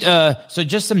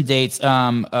just some dates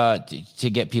to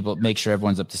get people, make sure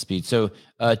everyone's up to speed. So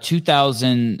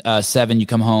 2007, you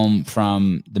come home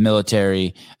from the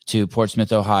military to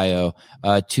Portsmouth, Ohio.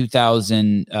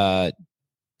 2000,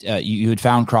 you had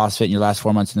found CrossFit in your last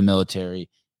 4 months in the military.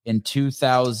 In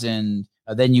 2000,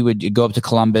 then you would go up to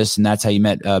Columbus, and that's how you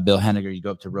met Bill Henniger. You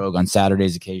go up to Rogue on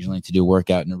Saturdays occasionally to do a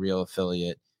workout in a real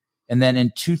affiliate. And then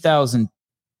in 2000,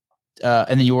 and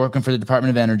then you were working for the Department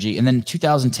of Energy. And then in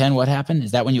 2010, what happened?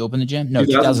 Is that when you opened the gym? No,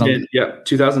 2010. Yeah,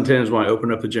 2010 is when I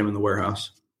opened up the gym in the warehouse.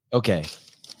 Okay.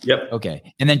 Yep.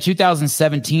 Okay. And then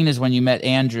 2017 is when you met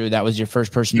Andrew. That was your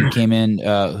first person who came in,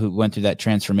 who went through that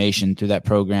transformation through that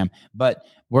program. But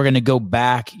we're going to go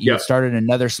back. You started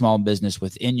another small business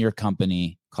within your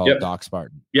company called Doc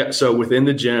Spartan. Yeah. So within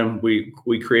the gym, we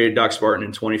created Doc Spartan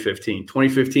in 2015.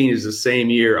 2015 is the same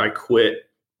year I quit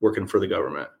working for the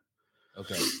government.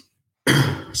 Okay.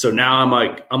 So now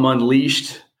I'm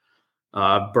unleashed.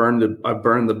 I burned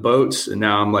the boats, and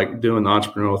now I'm like doing the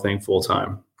entrepreneurial thing full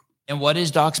time. And what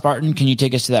is Doc Spartan? Can you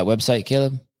take us to that website,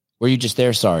 Caleb? Were you just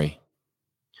there? Sorry.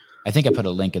 I think I put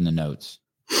a link in the notes.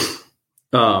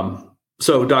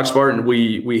 So Doc Spartan,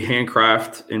 we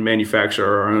handcraft and manufacture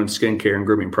our own skincare and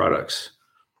grooming products.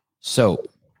 So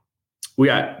we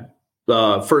got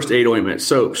first aid ointment,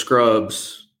 soap,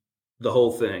 scrubs, the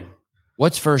whole thing.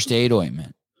 What's first aid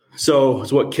ointment? So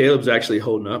it's what Caleb's actually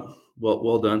holding up.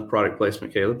 Well done. Product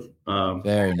placement, Caleb.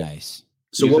 Very nice.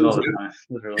 So what was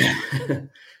it?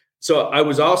 So I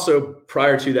was also,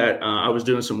 prior to that, I was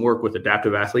doing some work with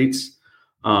adaptive athletes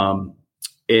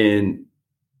and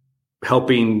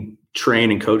helping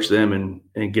train and coach them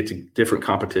and get to different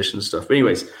competitions and stuff. But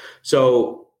anyways,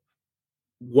 so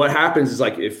what happens is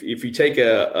like if you take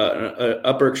a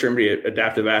upper extremity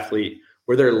adaptive athlete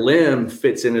where their limb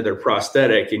fits into their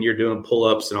prosthetic and you're doing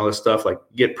pull-ups and all this stuff, like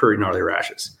get pretty gnarly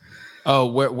rashes. Oh,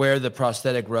 where the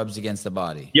prosthetic rubs against the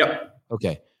body. Yep.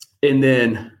 Okay. And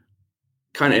then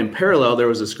kind of in parallel, there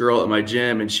was this girl at my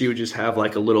gym and she would just have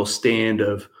like a little stand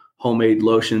of homemade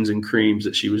lotions and creams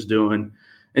that she was doing.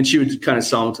 And she would kind of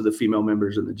sell them to the female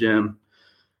members in the gym.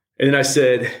 And then I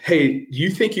said, hey, do you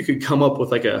think you could come up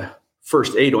with like a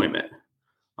first aid ointment?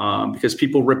 Because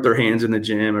people rip their hands in the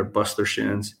gym or bust their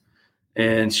shins.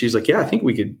 And she's like, yeah, I think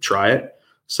we could try it.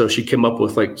 So she came up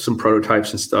with like some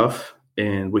prototypes and stuff.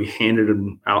 And we handed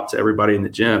them out to everybody in the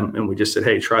gym. And we just said,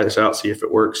 hey, try this out, see if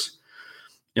it works.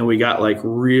 And we got like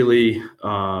really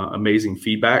amazing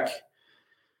feedback.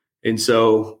 And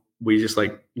so we just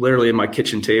like literally in my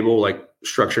kitchen table, like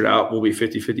structured out, we'll be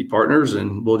 50-50 partners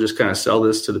and we'll just kind of sell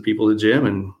this to the people at the gym.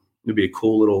 And it'd be a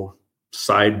cool little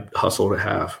side hustle to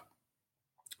have.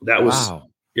 That was,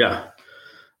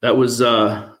 that was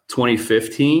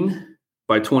 2015.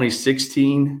 By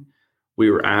 2016, we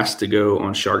were asked to go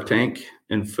on Shark Tank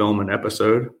and film an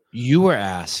episode. You were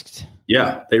asked?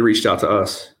 Yeah. They reached out to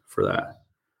us for that.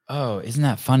 Oh, isn't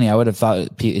that funny? I would have thought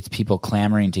it's people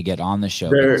clamoring to get on the show.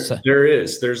 There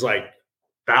is. There's like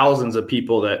thousands of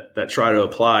people that try to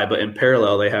apply, but in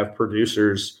parallel, they have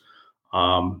producers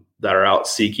that are out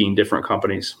seeking different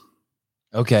companies.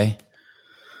 Okay.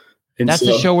 And that's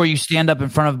the show where you stand up in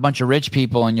front of a bunch of rich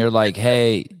people and you're like,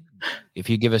 hey, if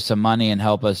you give us some money and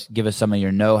help us, give us some of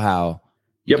your know-how,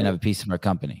 you can have a piece of our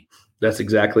company. That's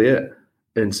exactly it.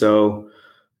 And so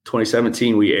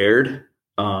 2017, we aired.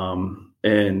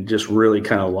 And just really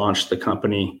kind of launched the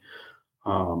company.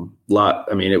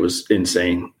 It was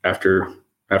insane after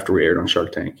we aired on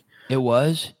Shark Tank. It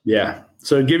was? Yeah.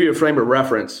 So to give you a frame of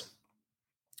reference,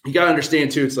 you got to understand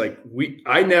too, it's like we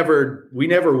never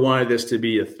wanted this to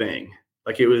be a thing.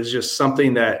 Like it was just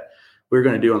something that we were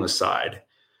going to do on the side.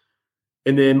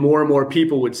 And then more and more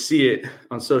people would see it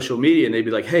on social media and they'd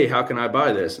be like, hey, how can I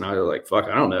buy this? And I was like, fuck,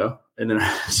 I don't know. And then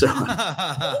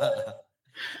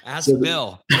Ask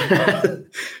Bill.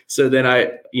 So then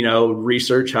I,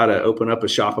 research how to open up a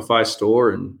Shopify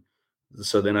store. And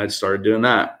so then I started doing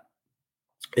that.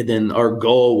 And then our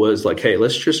goal was like, hey,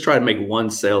 let's just try to make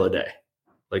one sale a day.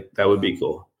 Like that would be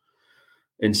cool.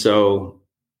 And so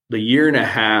the year and a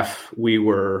half we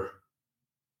were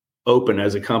open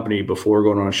as a company before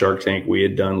going on Shark Tank, we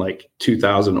had done like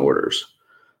 2,000 orders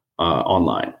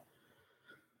online.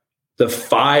 The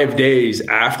 5 days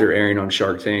after airing on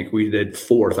Shark Tank, we did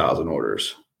 4,000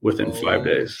 orders within 5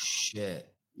 days. Shit.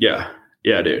 Yeah.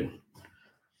 Yeah, dude.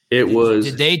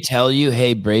 Did they tell you,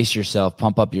 hey, brace yourself,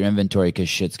 pump up your inventory because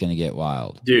shit's going to get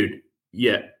wild? Dude.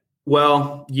 Yeah.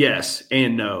 Well, yes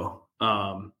and no.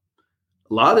 A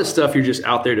lot of this stuff, you're just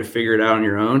out there to figure it out on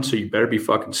your own. So you better be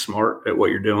fucking smart at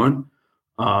what you're doing.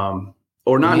 Or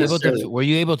not necessarily. Were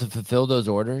you able to fulfill those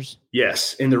orders?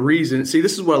 Yes. And the reason, see,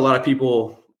 this is what a lot of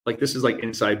people, like this is like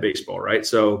inside baseball, right?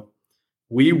 So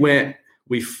we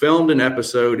filmed an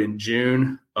episode in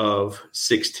June of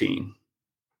 16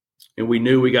 and we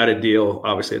knew we got a deal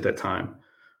obviously at that time.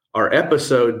 Our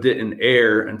episode didn't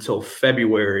air until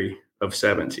February of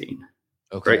 17.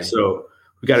 Okay. Right. So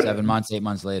we got 7 months, 8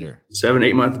 months later,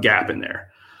 7-8 month gap in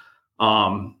there.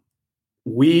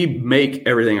 We make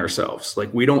everything ourselves.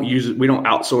 Like we don't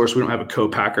outsource. We don't have a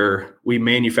co-packer. We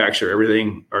manufacture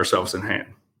everything ourselves in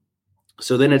hand.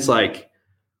 So then it's like,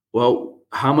 well,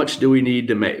 how much do we need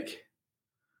to make?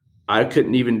 I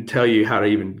couldn't even tell you how to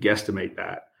even guesstimate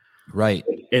that. Right.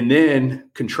 And then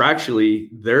contractually,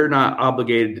 they're not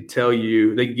obligated to tell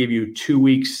you. They can give you 2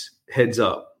 weeks heads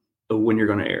up of when you're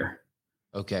going to air.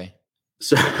 Okay.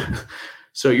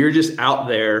 So you're just out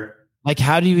there. Like,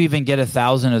 how do you even get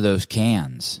 1,000 of those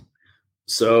cans?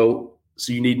 So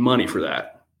you need money for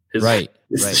that. Right.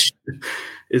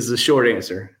 Is the short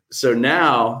answer. So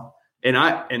now,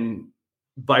 and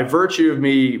by virtue of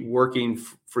me working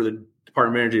for the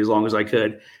Department of Energy as long as I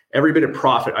could, every bit of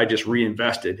profit I just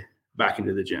reinvested back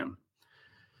into the gym.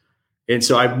 And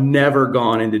so I've never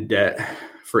gone into debt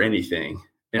for anything.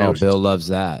 And Bill loves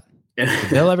that. Did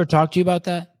Bill ever talk to you about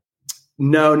that?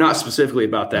 No, not specifically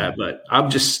about that, but I'm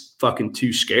just fucking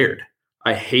too scared.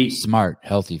 I hate smart,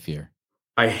 healthy fear.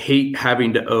 I hate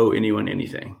having to owe anyone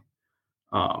anything.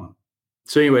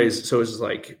 So anyways, it's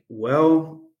like,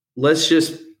 well, let's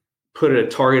just put a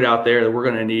target out there that we're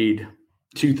going to need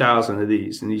 2,000 of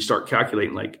these. And you start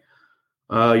calculating like,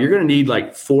 you're going to need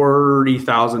like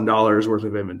 $40,000 worth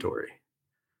of inventory.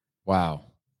 Wow.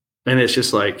 And it's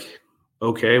just like,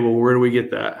 okay, well, where do we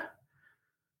get that?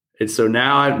 And so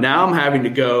now I'm having to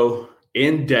go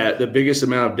in debt, the biggest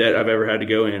amount of debt I've ever had to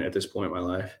go in at this point in my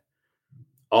life,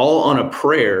 all on a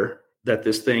prayer that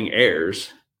this thing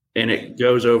airs and it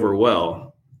goes over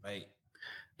well. Right.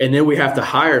 And then we have to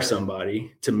hire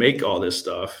somebody to make all this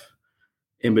stuff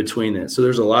in between that. So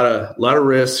there's a lot of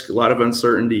risk, a lot of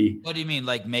uncertainty. What do you mean?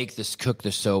 Like cook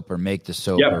the soap or make the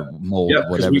soap or mold,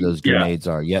 whatever those grenades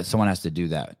are. Yeah. Someone has to do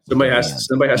that. Somebody has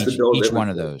to build each one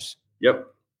of those. Yep.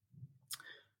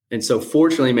 And so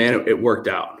fortunately, man, it worked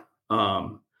out.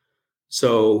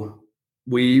 So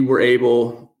we were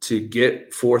able to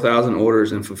get 4,000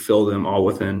 orders and fulfill them all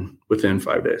within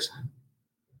 5 days.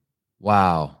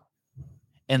 Wow.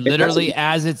 And literally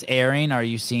as it's airing, are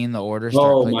you seeing the orders?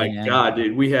 Oh my God,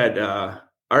 dude. We had, I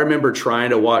remember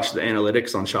trying to watch the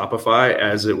analytics on Shopify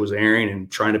as it was airing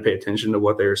and trying to pay attention to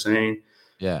what they were saying.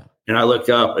 Yeah. And I looked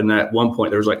up and at one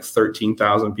point there was like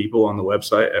 13,000 people on the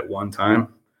website at one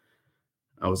time.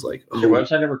 I was like, Did your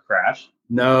website ever crash?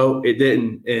 No, it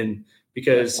didn't. And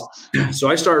because, so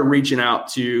I started reaching out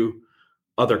to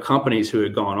other companies who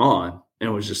had gone on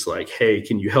and was just like, hey,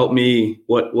 can you help me?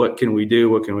 What can we do?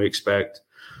 What can we expect?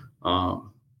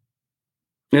 And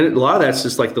a lot of that's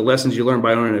just like the lessons you learn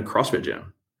by owning a CrossFit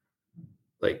gym.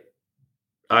 Like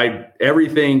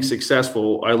everything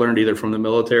successful, I learned either from the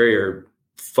military or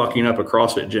fucking up a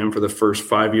CrossFit gym for the first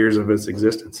 5 years of its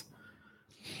existence.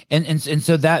 And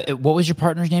so that, what was your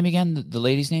partner's name again? The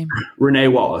lady's name? Renee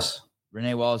Wallace.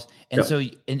 Renee Wallace. And so,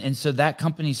 and so that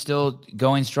company's still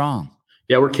going strong.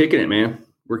 Yeah, we're kicking it, man.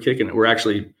 We're kicking it. We're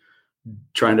actually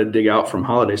trying to dig out from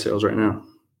holiday sales right now.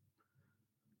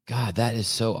 God, that is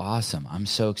so awesome. I'm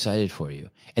so excited for you.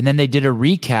 And then they did a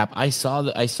recap. I saw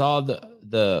the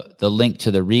link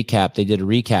to the recap. They did a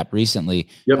recap recently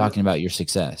talking about your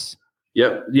success.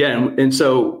 Yep. Yeah. And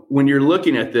so when you're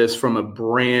looking at this from a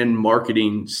brand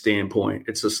marketing standpoint,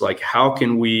 it's just like, how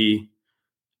can we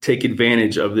take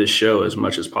advantage of this show as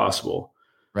much as possible?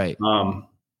 Right.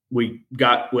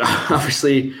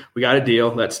 Obviously we got a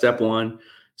deal. That's step one.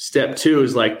 Step two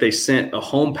is like they sent a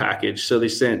home package. So they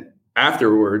sent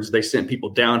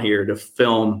people down here to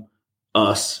film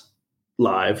us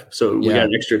live. So we got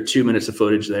an extra 2 minutes of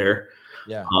footage there.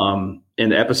 Yeah. And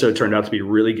the episode turned out to be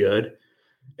really good.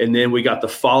 And then we got the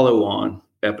follow-on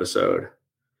episode.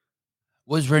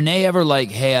 Was Renee ever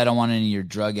like, hey, I don't want any of your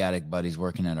drug addict buddies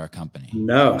working at our company?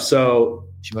 No. So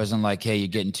she wasn't like, hey, you're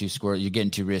getting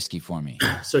too risky for me.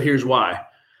 So here's why.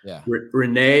 Yeah.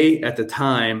 Renee at the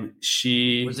time,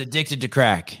 she was addicted to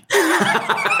crack.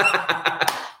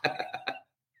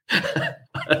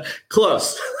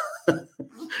 Close.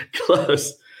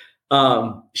 Close.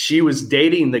 She was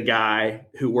dating the guy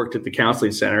who worked at the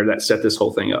counseling center that set this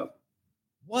whole thing up.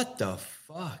 What the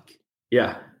fuck?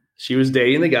 Yeah. She was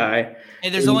dating the guy. Hey,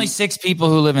 there's only 6 people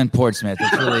who live in Portsmouth.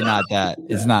 It's really not that.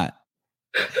 Yeah. It's not.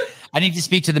 I need to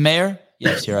speak to the mayor.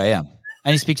 Yes, here I am. I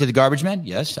need to speak to the garbage man.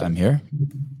 Yes, I'm here.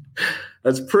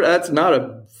 That's not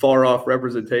a far off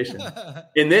representation.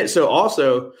 And then, so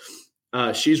also,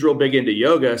 she's real big into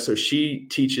yoga. So she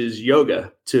teaches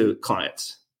yoga to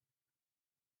clients.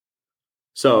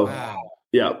 So,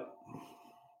 yeah,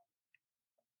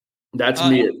 that's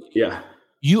me. Yeah.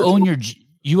 You own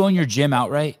your gym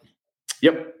outright?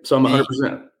 Yep. So I'm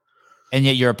 100%. And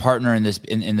yet you're a partner in this,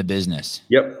 in the business.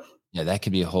 Yep. Yeah. That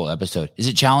could be a whole episode. Is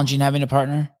it challenging having a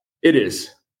partner? It is.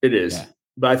 Yeah.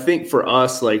 But I think for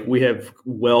us, like we have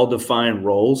well-defined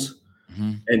roles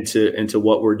into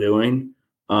what we're doing.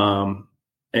 And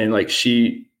like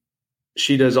she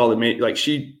does all the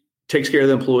she takes care of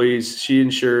the employees. She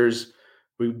ensures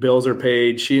bills are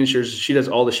paid. She ensures, she does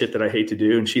all the shit that I hate to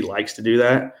do. And she likes to do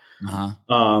that.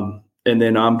 And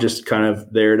then I'm just kind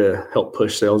of there to help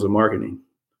push sales and marketing.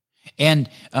 And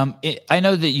I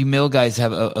know that you mill guys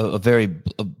have a very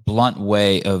blunt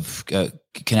way of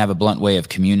can have a blunt way of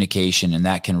communication, and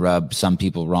that can rub some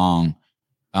people wrong.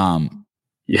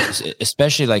 Yes,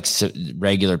 especially like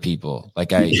regular people,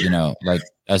 like like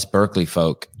us Berkeley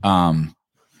folk.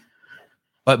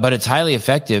 But it's highly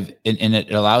effective, and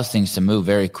it allows things to move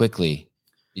very quickly.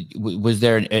 Was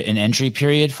there an entry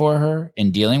period for her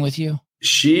in dealing with you?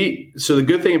 So the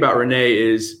good thing about Renee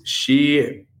is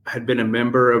she had been a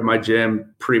member of my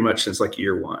gym pretty much since like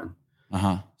year one.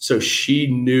 So she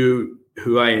knew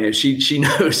who I am. She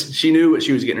knew what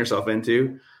she was getting herself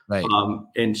into. Right.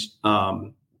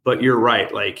 But you're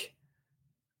right. Like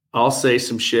I'll say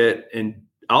some shit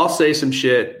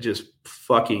just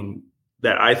fucking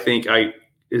that I think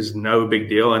is no big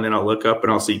deal. And then I'll look up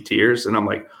and I'll see tears and I'm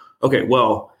like, okay,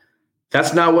 well,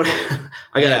 that's not what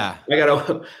I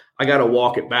gotta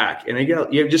walk it back. And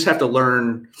you just have to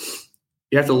learn.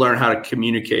 You have to learn how to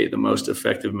communicate the most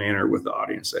effective manner with the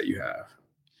audience that you have.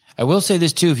 I will say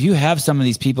this too. If you have some of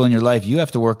these people in your life, you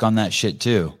have to work on that shit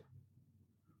too.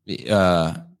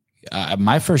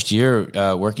 My first year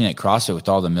working at CrossFit with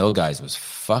all the mill guys was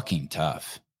fucking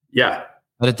tough. Yeah.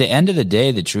 But at the end of the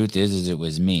day, the truth is it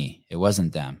was me. It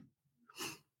wasn't them.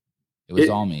 It was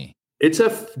all me. It's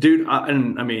dude. I,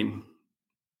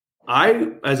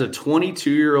 as a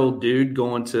 22-year-old dude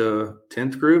going to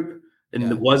 10th group,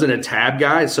 and wasn't a tab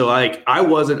guy. So like I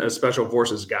wasn't a special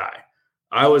forces guy.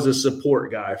 I was a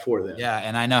support guy for them. Yeah.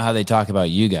 And I know how they talk about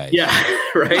you guys. Yeah.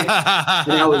 Right.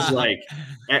 And I was like,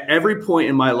 at every point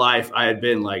in my life, I had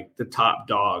been like the top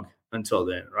dog until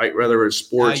then. Right. Whether it was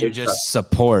sports. Now you're just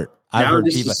support. I've heard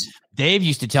people. Dave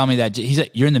used to tell me that. He's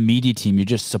like, you're in the media team. You're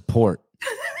just support.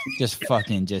 Just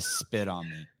fucking just spit on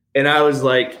me. And I was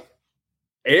like,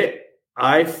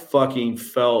 I fucking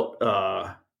felt,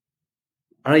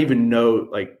 I don't even know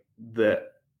like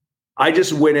that. I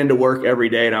just went into work every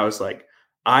day and I was like,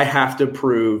 I have to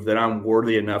prove that I'm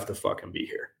worthy enough to fucking be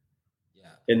here.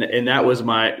 Yeah. And that was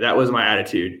my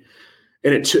attitude.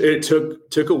 And it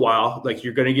took a while. Like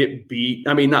you're going to get beat.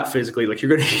 I mean, not physically, like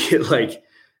you're going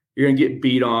to get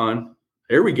beat on.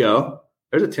 There we go.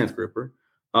 There's a 10th grouper.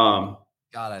 God,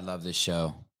 I love this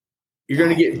show. You're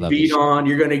going to get beat on.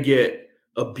 You're going to get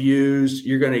abused.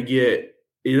 You're going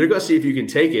to see if you can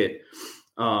take it.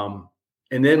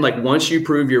 And then like, once you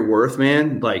prove your worth,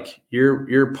 man, like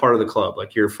you're part of the club.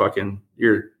 Like you're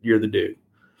the dude.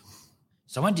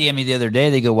 Someone DM'd me the other day.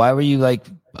 They go, why were you like,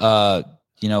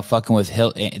 fucking with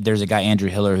Hill? There's a guy, Andrew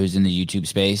Hiller, who's in the YouTube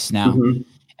space now. Mm-hmm.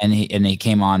 And he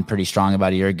came on pretty strong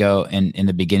about a year ago. And in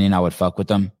the beginning I would fuck with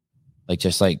them. Like,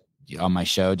 just like on my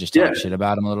show, just talk shit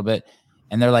about him a little bit.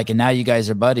 And they're like, and now you guys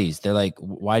are buddies. They're like,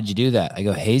 why'd you do that? I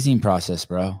go, hazing process,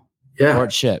 bro. Yeah.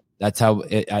 Courtship. That's how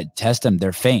I test them.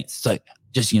 They're faints. It's like,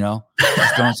 just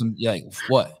throwing some, like,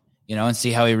 what, and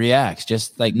see how he reacts.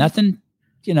 Just like nothing,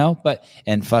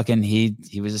 and fucking,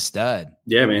 he was a stud.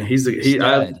 Yeah, man. He's a good, you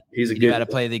got to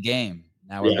play the game.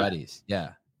 Now we're buddies. Yeah.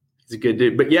 He's a good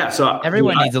dude. But yeah, so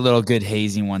everyone needs a little good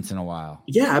hazing once in a while.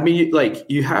 Yeah. I mean,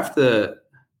 you have to,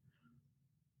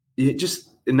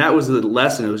 and that was the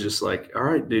lesson. It was just like, all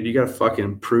right, dude, you got to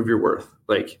fucking prove your worth.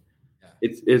 Like,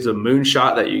 it's a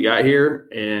moonshot that you got here.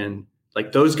 And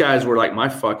like, those guys were like my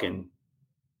fucking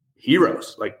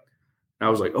heroes. Like, I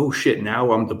was like, oh shit,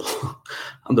 now I'm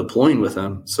deploying with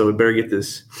them. So we better get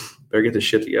this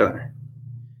shit together.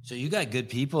 So you got good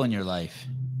people in your life.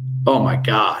 Oh my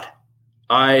God.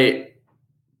 I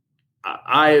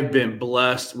have been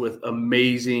blessed with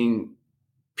amazing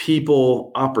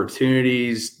people,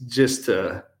 opportunities, just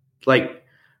to, like,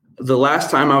 the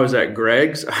last time I was at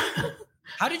Greg's.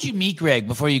 How did you meet Greg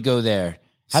before you go there?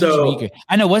 How did you meet Greg?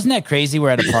 I know, wasn't that crazy? We're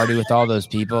at a party with all those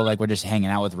people. Like, we're just hanging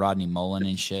out with Rodney Mullen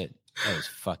and shit. That was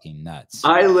fucking nuts.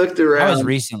 I looked around. That was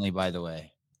recently, by the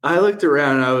way. I looked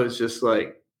around and I was just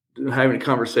like having a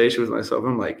conversation with myself.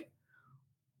 I'm like,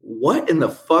 what in the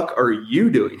fuck are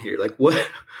you doing here? Like,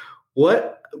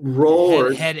 what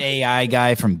role? Head AI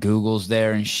guy from Google's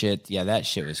there and shit. Yeah, that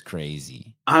shit was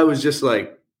crazy. I was just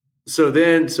like, so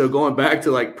going back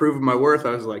to like proving my worth,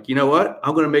 I was like, you know what?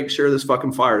 I'm going to make sure this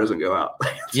fucking fire doesn't go out.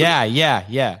 Yeah.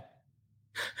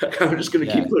 I'm just going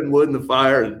to keep putting wood in the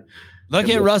fire. And look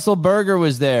at Russell Berger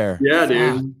was there. Yeah,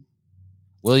 dude.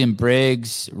 William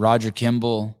Briggs, Roger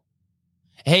Kimball.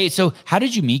 Hey, so how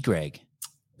did you meet Greg?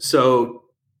 So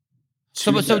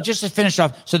just to finish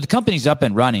off, so the company's up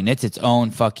and running. It's its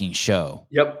own fucking show.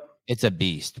 Yep. It's a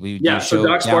beast. We do show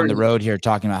down Spartan, the road here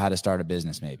talking about how to start a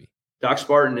business, maybe. Doc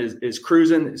Spartan is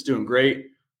cruising. It's doing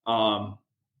great. So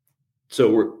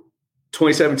we're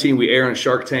 2017, we air on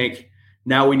Shark Tank.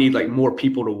 Now we need like more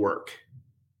people to work.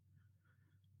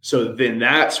 So then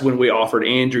that's when we offered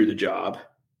Andrew the job.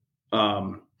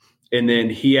 And then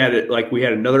he had it, like we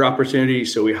had another opportunity.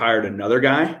 So we hired another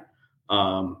guy.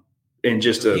 And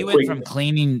just he went from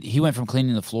cleaning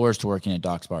the floors to working at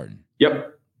Doc Spartan.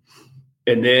 Yep.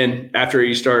 And then after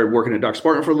he started working at Doc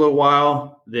Spartan for a little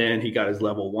while, then he got his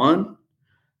level 1.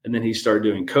 And then he started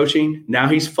doing coaching. Now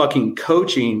he's fucking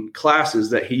coaching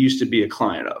classes that he used to be a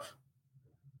client of.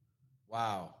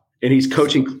 Wow. And he's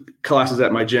coaching classes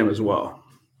at my gym as well.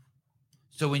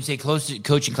 So when you say close to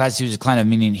coaching classes, he was a client of,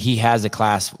 meaning he has a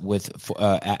class with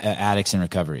addicts in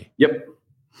recovery. Yep.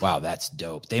 Wow, that's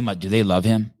dope. Do they love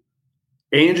him?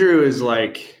 Andrew is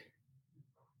like,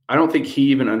 I don't think he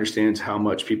even understands how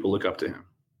much people look up to him.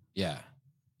 Yeah.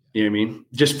 You know what I mean?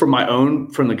 Just from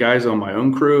the guys on my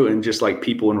own crew and just like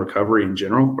people in recovery in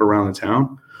general around the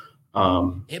town.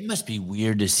 It must be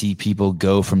weird to see people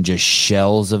go from just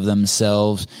shells of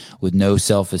themselves with no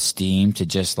self-esteem to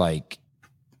just like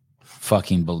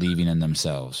fucking believing in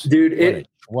themselves. Dude,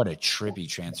 what a trippy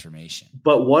transformation.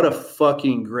 But what a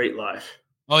fucking great life.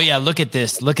 Oh yeah, look at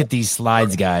this. Look at these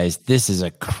slides, guys. This is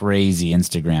a crazy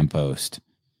Instagram post.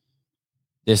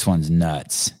 This one's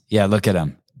nuts. Yeah, look at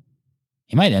him.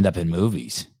 He might end up in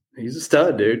movies. He's a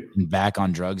stud, dude. And back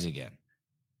on drugs again.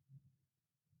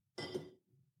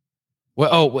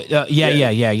 Well,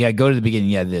 yeah. Go to the beginning.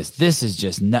 Yeah, this is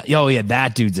just nuts. Oh yeah,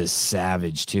 that dude's a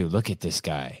savage too. Look at this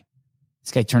guy.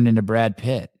 This guy turned into Brad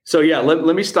Pitt. So yeah,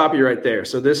 let me stop you right there.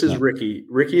 So this is Ricky.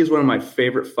 Ricky is one of my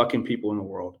favorite fucking people in the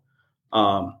world.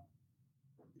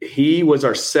 He was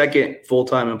our second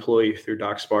full-time employee through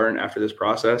Doc Spartan after this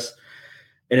process.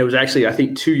 And it was actually, I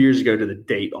think 2 years ago to the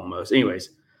date almost. Anyways,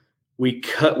 we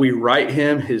write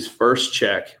him his first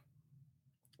check,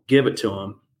 give it to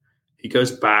him. He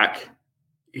goes back.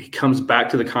 He comes back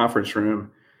to the conference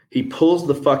room. He pulls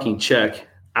the fucking check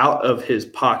out of his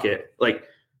pocket, like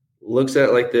looks at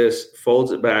it like this,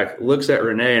 folds it back, looks at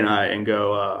Renee and I and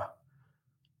go,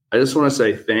 I just want to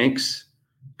say thanks.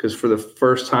 Because for the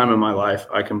first time in my life,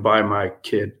 I can buy my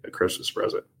kid a Christmas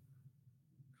present.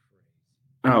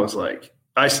 And I was like,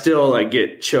 I still like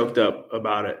get choked up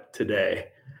about it today.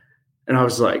 And I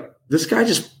was like, this guy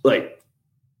just like,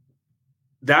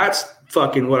 that's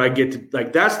fucking what I get to,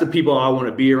 like, that's the people I want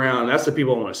to be around. That's the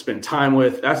people I want to spend time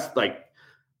with. That's like,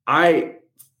 I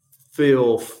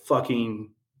feel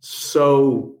fucking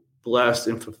so blessed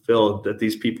and fulfilled that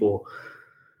these people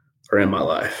are in my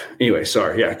life. Anyway,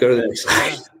 sorry. Yeah. Go to the next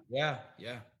slide. Yeah.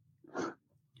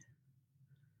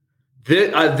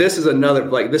 This is another,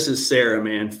 like, this is Sarah,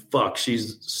 man. Fuck.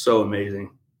 She's so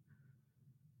amazing.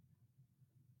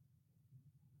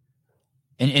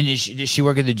 And does she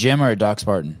work at the gym or at Doc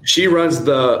Spartan? She runs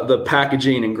the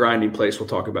packaging and grinding place we'll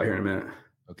talk about here in a minute.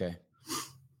 Okay.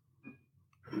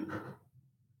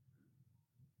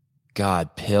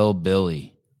 God, Pill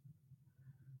Billy.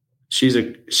 She's a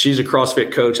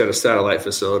CrossFit coach at a satellite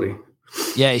facility.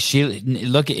 Yeah, she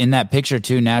look in that picture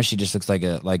too. Now she just looks like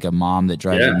a mom that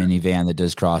drives a minivan that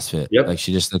does CrossFit. Yep. Like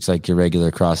she just looks like your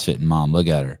regular CrossFit mom. Look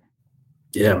at her.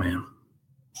 Yeah, man.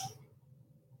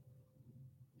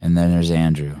 And then there's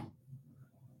Andrew.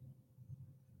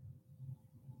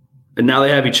 And now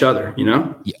they have each other, you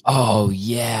know? Oh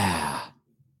yeah.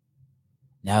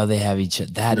 Now they have each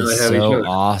other. That is so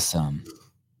awesome.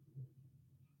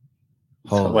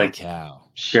 Holy cow.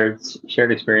 Shared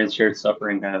experience, shared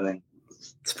suffering kind of thing.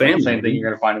 It's family. Same thing you're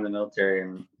going to find in the military.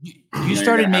 And you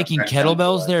started making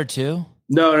kettlebells there too?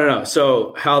 No.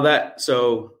 So I'll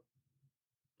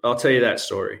tell you that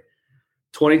story.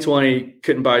 2020,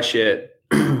 couldn't buy shit.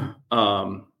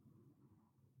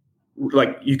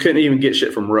 Like you couldn't even get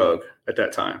shit from Rogue at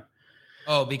that time.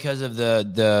 Oh, because of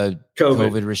the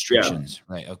COVID restrictions.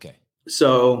 Yeah. Right. Okay.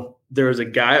 So there was a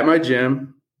guy at my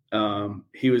gym.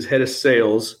 He was head of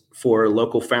sales for a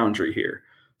local foundry here.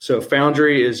 So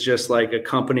foundry is just like a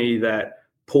company that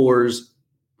pours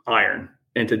iron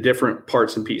into different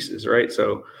parts and pieces, right?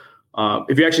 So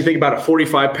if you actually think about a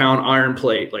 45-pound iron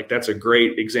plate, like that's a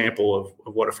great example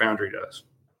of what a foundry does.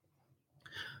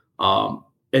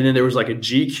 And then there was like a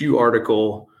GQ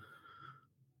article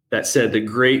that said the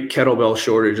great kettlebell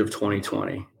shortage of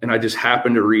 2020. And I just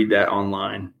happened to read that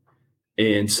online.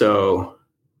 And so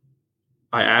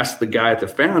I asked the guy at the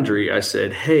foundry, I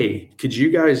said, hey, could you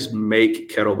guys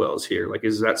make kettlebells here? Like,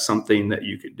 is that something that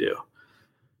you could do?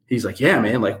 He's like, yeah,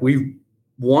 man, like we've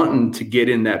wanted to get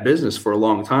in that business for a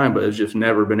long time, but have just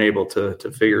never been able to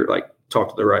figure, like talk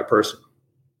to the right person.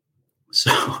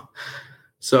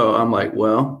 So I'm like,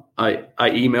 well, I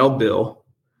emailed Bill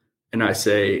and I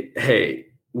say, hey,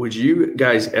 would you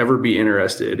guys ever be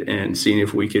interested in seeing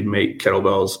if we could make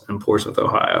kettlebells in Portsmouth,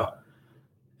 Ohio?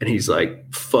 And he's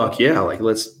like, fuck yeah, like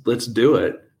let's do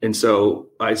it. And so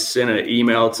I sent an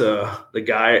email to the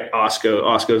guy,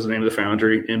 Osco is the name of the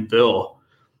foundry, and Bill.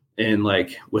 And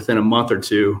like within a month or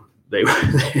two, they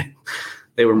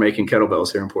were making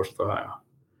kettlebells here in Portsmouth, Ohio.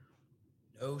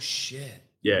 Oh shit.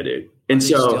 Yeah, dude. And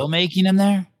so still making them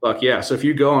there? Fuck yeah. So if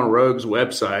you go on Rogue's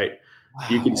website,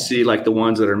 you can see like the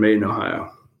ones that are made in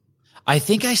Ohio. I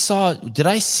think did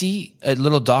I see a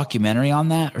little documentary on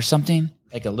that or something?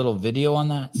 Like a little video on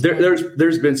that?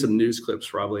 There's been some news clips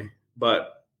probably.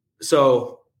 But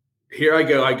so here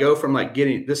I go from like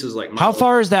this is like. How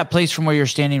far is that place from where you're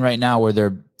standing right now where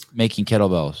they're making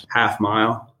kettlebells? Half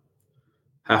mile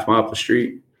up the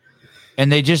street. And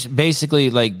they just basically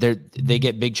like they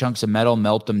get big chunks of metal,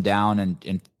 melt them down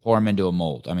and pour them into a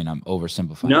mold. I mean, I'm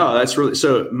oversimplifying. No, that's really,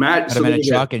 so Matt. Put them in a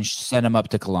truck and send them up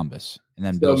to Columbus and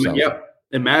then Bill sells. Yep.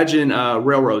 Imagine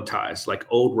railroad ties, like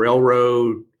old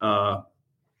railroad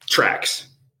tracks.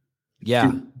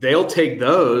 Yeah. Dude, they'll take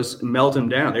those, melt them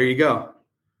down. There you go.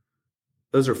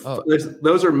 Those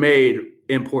are made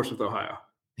in Portsmouth, Ohio.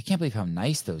 I can't believe how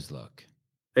nice those look.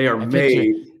 They are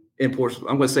made in Portsmouth.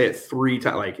 I'm going to say it 3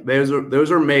 times. Like those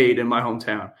are made in my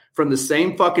hometown from the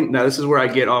same fucking. Now this is where I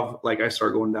get off. Like I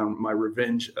start going down my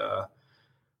revenge.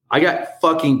 I got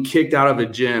fucking kicked out of a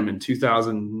gym in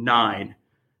 2009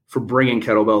 for bringing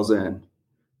kettlebells in,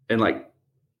 and like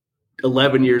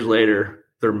 11 years later,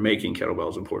 they're making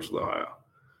kettlebells in Portsmouth, Ohio.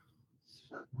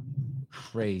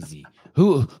 Crazy.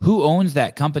 Who owns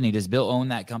that company? Does Bill own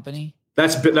that company?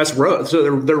 That's Rogue.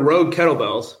 So they're Rogue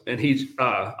kettlebells, and he's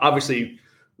obviously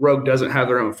Rogue doesn't have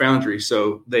their own foundry,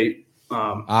 so they.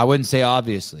 I wouldn't say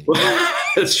obviously.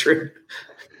 That's true.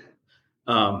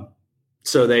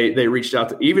 So they reached out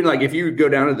to, even like if you go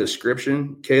down to the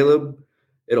description, Caleb,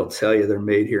 it'll tell you they're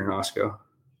made here in Osco.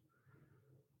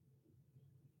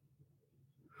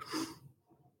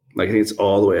 Like I think it's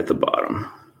all the way at the bottom.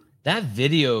 That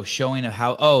video showing of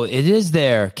how, it is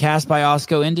there. Cast by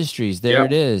Osco Industries. There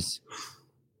It is.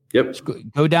 Yep.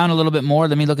 Go down a little bit more.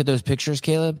 Let me look at those pictures,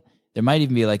 Caleb. There might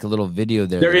even be like a little video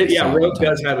there. There is, yeah. Rogue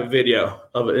does have a video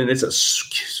of it, and it's a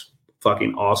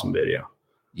fucking awesome video.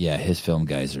 Yeah, his film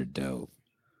guys are dope.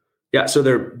 Yeah, so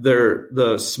they're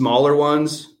the smaller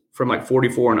ones from like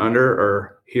 44 and under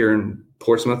are here in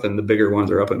Portsmouth, and the bigger ones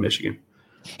are up in Michigan.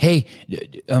 Hey,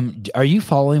 are you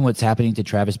following what's happening to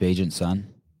Travis Bagent's son?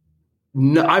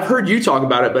 No, I've heard you talk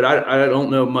about it, but I don't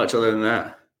know much other than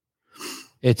that.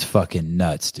 It's fucking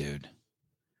nuts, dude.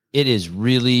 It is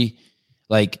really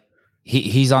like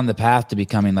he's on the path to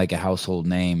becoming like a household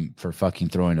name for fucking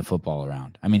throwing a football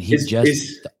around. I mean,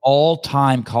 the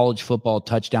all-time college football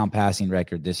touchdown passing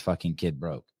record this fucking kid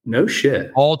broke. No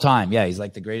shit. All time. Yeah, he's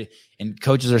like the greatest. And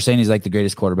coaches are saying he's like the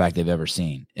greatest quarterback they've ever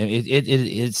seen.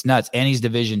 It's nuts. And he's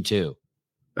Division II.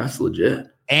 That's legit.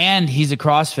 And he's a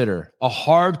CrossFitter, a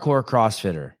hardcore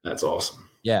CrossFitter. That's awesome.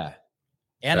 Yeah.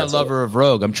 And a lover of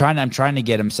Rogue. I'm trying to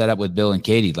get him set up with Bill and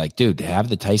Katie. Like, dude, have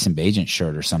the Tyson Bagent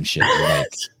shirt or some shit.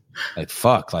 like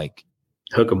fuck. Like,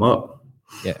 hook him up.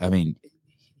 Yeah. I mean,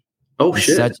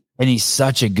 shit. He's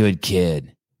such a good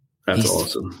kid. That's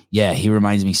awesome. Yeah. He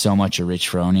reminds me so much of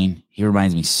Rich Froning.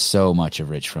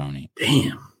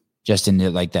 Damn. Just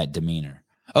in like that demeanor.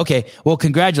 Okay. Well,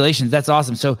 congratulations. That's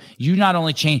awesome. So you not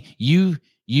only changed,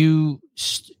 you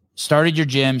started your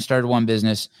gym, started one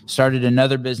business, started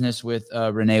another business with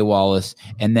Renee Wallace,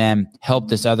 and then helped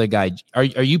this other guy. Are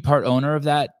you part owner of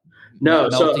that? No.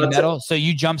 Melting metal. So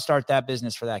you jumpstart that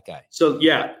business for that guy. So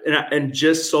yeah. And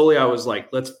just solely, I was like,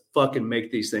 let's fucking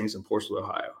make these things in Portsmouth,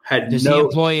 Ohio. Does he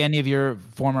employ any of your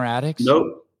former addicts?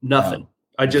 Nope. Nothing. No.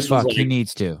 I just was like, he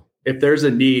needs to. If there's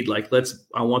a need, like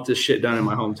I want this shit done in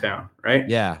my hometown. Right.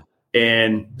 Yeah.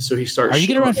 And so he starts. Are you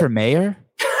going to run for mayor?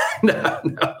 No.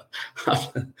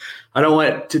 I don't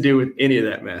want to do with any of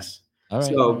that mess. All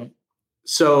right.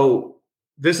 So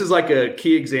this is like a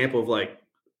key example of like,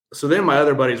 so then my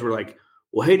other buddies were like,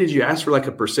 well, hey, did you ask for like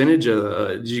a percentage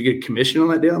did you get commission on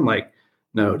that deal? I'm like,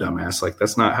 no, dumbass. Like,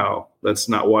 that's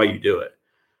not why you do it.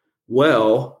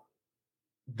 Well,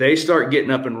 they start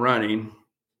getting up and running.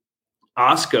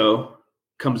 Osco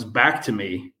comes back to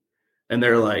me and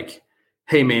they're like,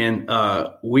 hey man,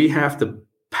 we have to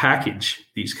package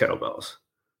these kettlebells.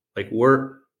 Like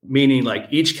meaning like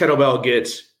each kettlebell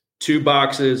gets 2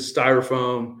 boxes,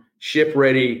 styrofoam, ship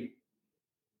ready,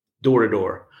 door to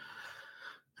door.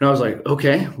 And I was like,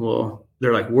 okay, well,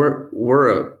 they're like,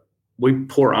 we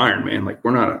pour iron, man. Like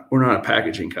we're not a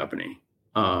packaging company.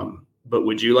 But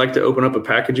would you like to open up a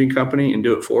packaging company and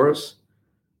do it for us?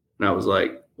 And I was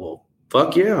like, well,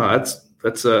 fuck yeah.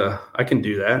 That's I can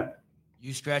do that.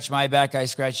 You scratch my back, I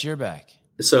scratch your back.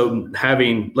 So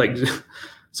having like,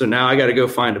 So now I got to go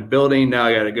find a building. Now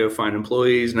I got to go find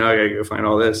employees. Now I got to go find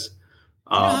all this.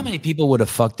 Do you know how many people would have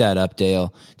fucked that up,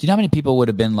 Dale? Do you know how many people would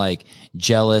have been like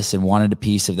jealous and wanted a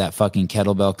piece of that fucking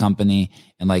kettlebell company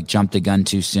and like jumped the gun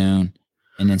too soon?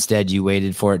 And instead you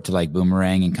waited for it to like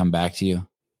boomerang and come back to you?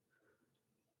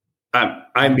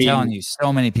 I'm telling you,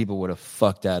 so many people would have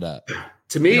fucked that up.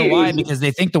 To me, you know why? Because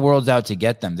they think the world's out to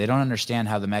get them. They don't understand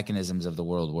how the mechanisms of the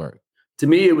world work. To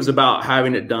me, it was about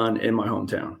having it done in my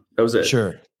hometown. That was it.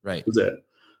 Sure. Right. That was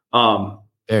it.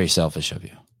 Very selfish of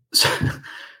you.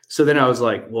 So then I was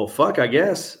like, well, fuck, I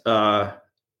guess.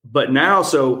 But now,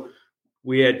 so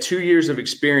we had 2 years of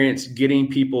experience getting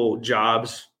people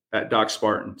jobs at Doc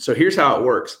Spartan. So here's how it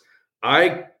works.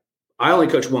 I only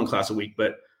coach one class a week,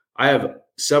 but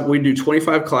we do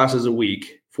 25 classes a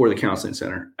week for the counseling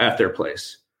center at their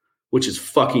place, which is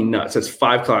fucking nuts. That's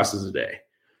 5 classes a day.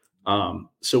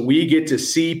 So we get to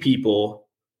see people.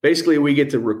 Basically, we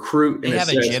get to recruit. They have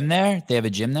a gym there? They have a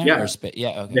gym there? Yeah.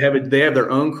 Yeah. Okay. They have their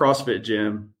own CrossFit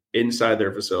gym inside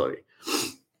their facility.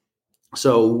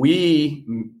 So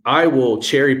I will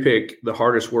cherry pick the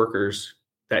hardest workers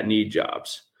that need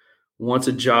jobs. Once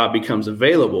a job becomes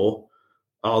available,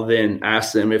 I'll then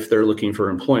ask them if they're looking for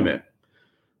employment.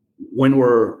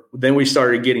 Then we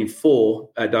started getting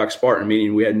full at Doc Spartan,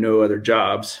 meaning we had no other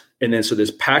jobs. And then so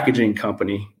this packaging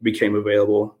company became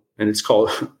available, and it's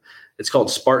called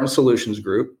Spartan Solutions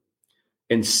Group.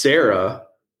 And Sarah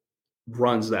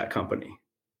runs that company.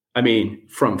 I mean,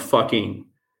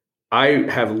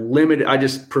 I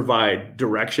just provide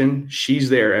direction. She's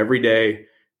there every day,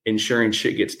 ensuring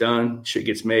shit gets done, shit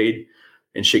gets made,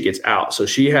 and shit gets out. So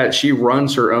she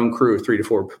runs her own crew of 3 to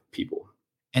 4 people.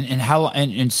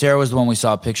 And Sarah was the one we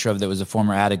saw a picture of that was a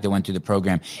former addict that went through the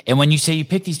program. And when you say you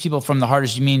pick these people from the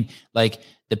hardest, you mean like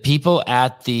the people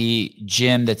at the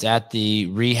gym that's at the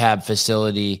rehab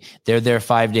facility, they're there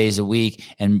 5 days a week.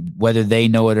 And whether they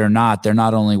know it or not, they're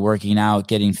not only working out,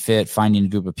 getting fit, finding a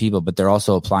group of people, but they're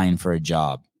also applying for a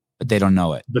job, but they don't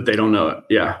know it.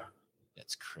 Yeah.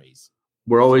 That's crazy.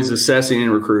 We're always assessing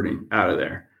and recruiting out of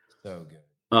there. So good.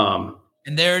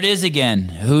 And there it is again.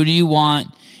 Who do you want?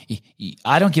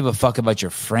 I don't give a fuck about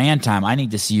your Fran time. I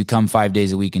need to see you come 5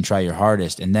 days a week and try your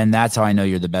hardest. And then that's how I know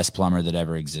you're the best plumber that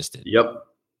ever existed. Yep.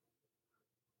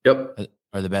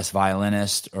 Or the best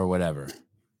violinist or whatever.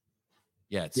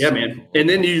 Yeah. Man. Cool. And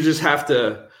then you just have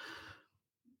to,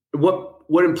 what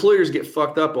employers get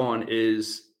fucked up on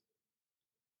is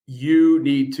you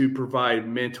need to provide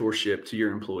mentorship to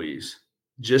your employees.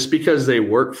 Just because they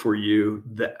work for you,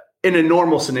 that in a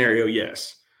normal scenario,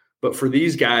 yes. But for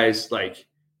these guys, like,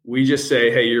 we just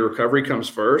say, hey, your recovery comes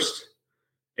first.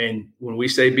 And when we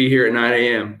say be here at 9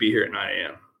 a.m., be here at 9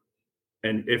 a.m.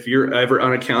 And if you're ever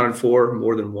unaccounted for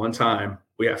more than one time,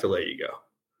 we have to let you go.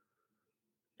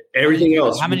 Everything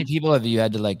else. How many people have you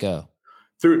had to let go?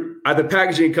 Through the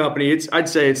packaging company, I'd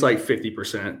say it's like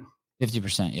 50%.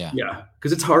 50%, yeah. Yeah,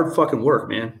 because it's hard fucking work,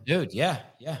 man. Dude, yeah.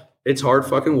 It's hard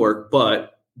fucking work,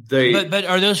 but But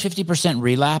are those 50%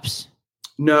 relapse?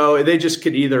 No, they just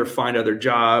could either find other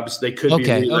jobs. They could be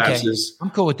relapses. Okay.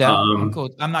 I'm cool with that.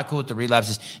 I'm not cool with the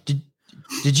relapses.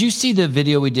 Did you see the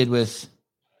video we did with?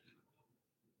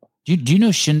 Do you know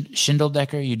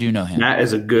Schindeldecker? You do know him. Matt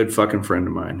is a good fucking friend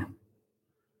of mine.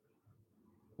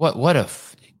 What a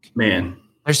man.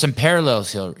 There's some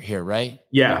parallels here, right?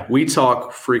 Yeah, we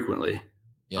talk frequently.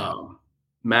 Yeah,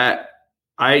 Matt.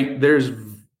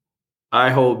 I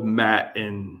hold Matt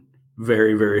in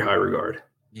very, very high regard.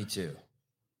 Me too.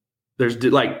 There's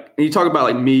like, you talk about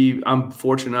like me, I'm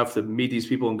fortunate enough to meet these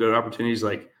people and go to opportunities.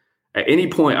 Like at any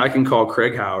point I can call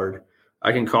Craig Howard.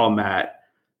 I can call Matt.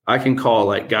 I can call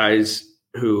like guys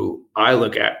who I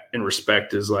look at and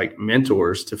respect as like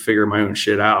mentors to figure my own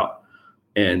shit out.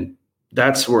 And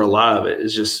that's where a lot of it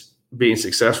is just being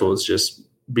successful. It's just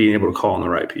being able to call on the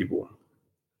right people.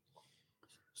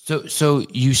 So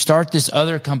you start this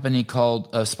other company called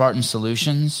Spartan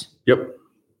Solutions. Yep.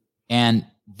 And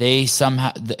they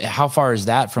somehow, how far is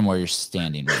that from where you're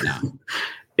standing right now?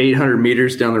 800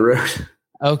 meters down the road.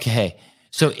 Okay.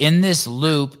 So in this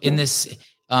loop, in this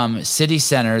city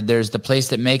center, there's the place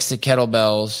that makes the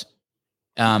kettlebells.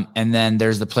 And then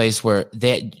there's the place where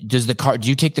do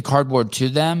you take the cardboard to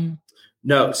them?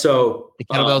 No. So the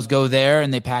kettlebells go there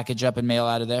and they package up and mail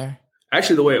out of there?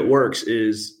 Actually, the way it works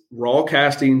is raw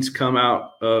castings come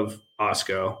out of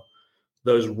Osco.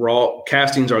 Those raw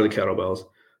castings are the kettlebells.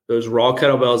 Those raw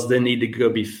kettlebells then need to go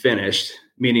be finished,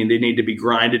 meaning they need to be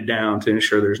grinded down to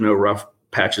ensure there's no rough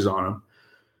patches on them.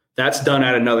 That's done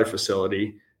at another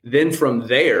facility. Then from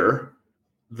there,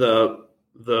 the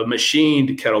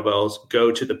machined kettlebells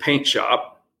go to the paint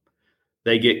shop.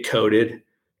 They get coated.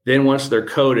 Then once they're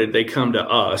coated, they come to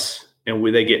us and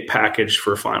they get packaged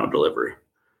for final delivery.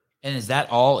 And is that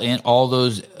all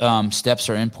those steps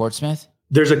are in Portsmouth?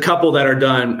 There's a couple that are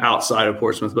done outside of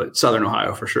Portsmouth, but Southern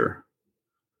Ohio for sure.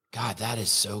 God, that is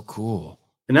so cool.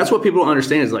 And that's what people don't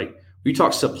understand is like, we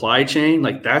talk supply chain,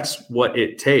 like that's what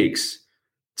it takes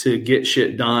to get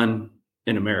shit done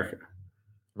in America.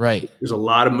 Right. There's a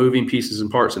lot of moving pieces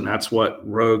and parts, and that's what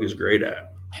Rogue is great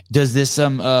at. Does this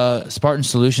Spartan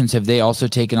Solutions, have they also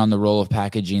taken on the role of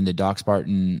packaging the Doc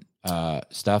Spartan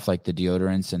stuff like the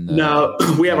deodorants and the? No,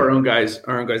 we have our own guys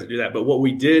that do that. But what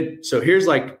we did, so here's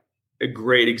like a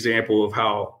great example of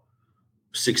how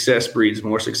success breeds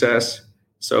more success.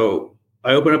 So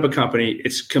I open up a company.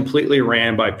 It's completely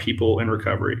ran by people in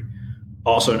recovery,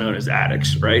 also known as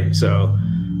addicts, right? So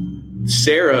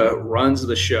Sarah runs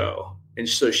the show, and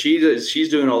so she's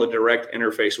doing all the direct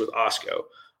interface with Osco.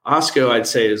 Osco, I'd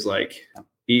say, is like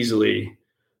easily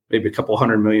maybe a couple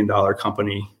 $100 million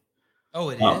company. Oh,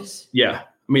 it is? Yeah.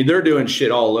 I mean, they're doing shit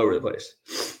all over the place.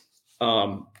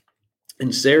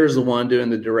 And Sarah's the one doing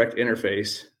the direct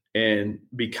interface. And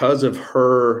because of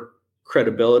her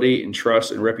credibility and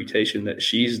trust and reputation that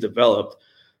she's developed,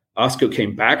 Osco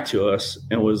came back to us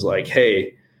and was like,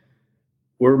 hey,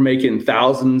 we're making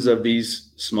thousands of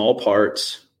these small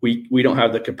parts. We don't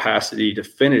have the capacity to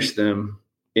finish them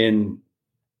in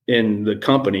the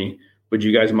company. Would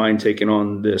you guys mind taking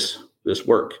on this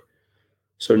work?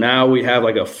 So now we have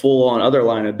like a full on other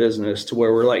line of business to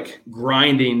where we're like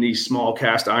grinding these small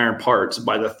cast iron parts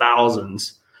by the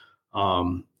thousands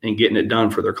and getting it done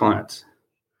for their clients.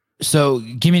 So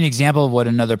give me an example of what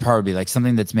another part would be, like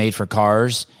something that's made for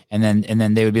cars. And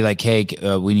then they would be like, hey,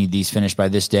 we need these finished by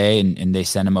this day. And they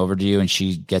send them over to you and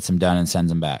she gets them done and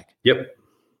sends them back. Yep.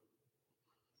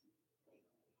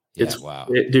 Yeah, wow.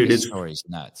 Dude, it's story's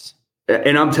nuts.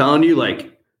 And I'm telling you,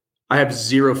 like, I have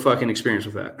zero fucking experience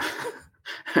with that.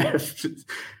 I have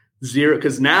zero,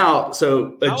 because now,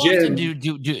 so a gym.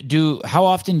 How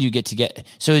often do you get?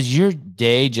 So is your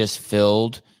day just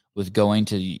filled with going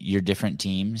to your different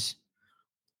teams?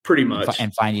 Pretty much.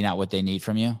 And finding out what they need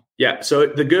from you? Yeah. So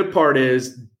the good part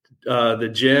is the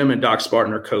gym and Doc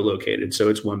Spartan are co-located. So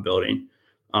it's one building.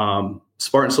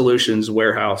 Spartan Solutions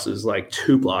warehouse is like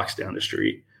 2 blocks down the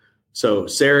street. So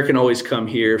Sarah can always come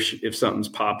here if something's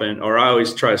popping, or I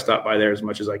always try to stop by there as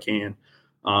much as I can.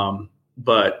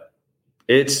 But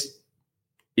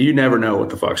you never know what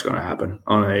the fuck's going to happen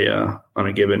on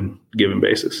a given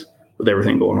basis with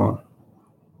everything going on.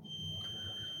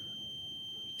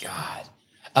 God.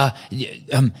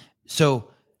 So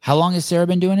how long has Sarah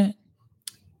been doing it?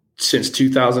 Since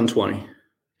 2020.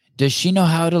 Does she know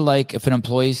how to, like,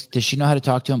 does she know how to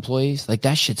talk to employees? Like,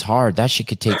 that shit's hard. That shit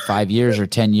could take 5 years or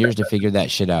 10 years to figure that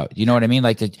shit out. You know what I mean?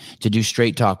 Like to do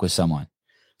straight talk with someone.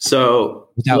 So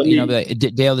without,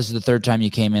 Dale, this is the 3rd time you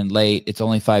came in late. It's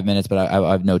only 5 minutes, but I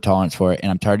have no tolerance for it.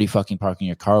 And I'm tired of you fucking parking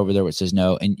your car over there where it says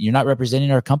no. And you're not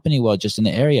representing our company well, just in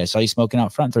the area. I saw you smoking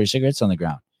out front, throw your cigarettes on the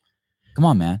ground. Come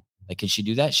on, man. Like, can she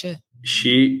do that shit?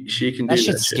 She can do that.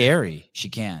 Shit's scary. She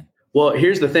can. Well,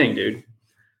 here's the thing, dude.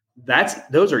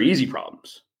 Those are easy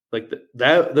problems. Like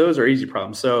those are easy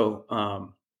problems.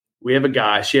 So we have a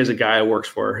guy. She has a guy who works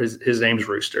for her. His name's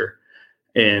Rooster,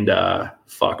 and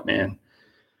fuck, man,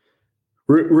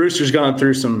 Rooster's gone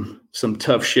through some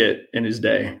tough shit in his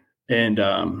day, and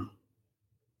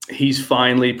he's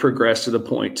finally progressed to the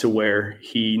point to where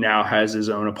he now has his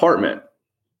own apartment.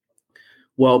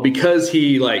 Well, because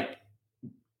he like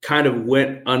kind of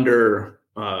went under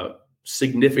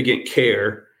significant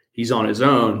care. He's on his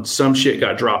own. Some shit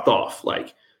got dropped off,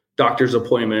 like doctor's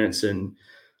appointments and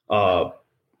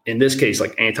in this case,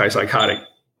 like antipsychotic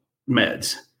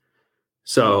meds.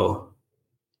 So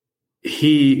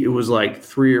it was like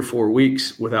 3 or 4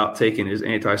 weeks without taking his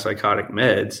antipsychotic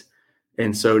meds.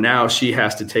 And so now she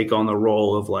has to take on the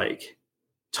role of like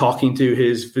talking to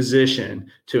his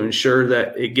physician to ensure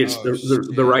that it gets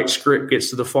the right script gets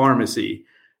to the pharmacy.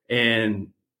 And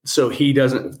so he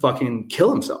doesn't fucking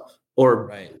kill himself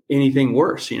or anything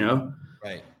worse,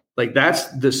 Right. Like that's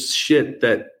the shit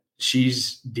that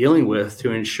she's dealing with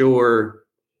to ensure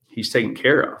he's taken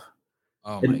care of.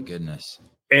 Oh my goodness.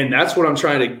 And that's what I'm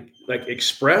trying to like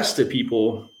express to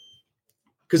people.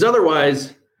 Because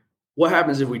otherwise, what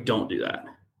happens if we don't do that?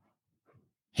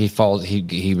 He falls,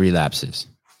 he relapses.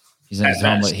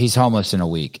 He's homeless in a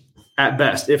week. At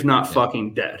best, if not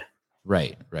fucking dead.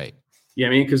 Right. You know what I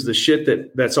mean? Because the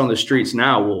shit that's on the streets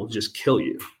now will just kill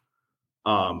you.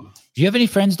 Do you have any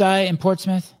friends die in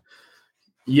Portsmouth?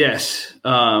 Yes.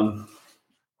 To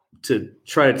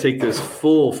try to take this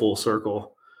full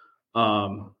circle,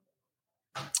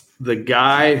 the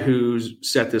guy who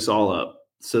set this all up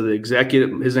So the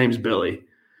executive, his name's Billy,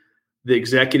 the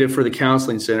executive for the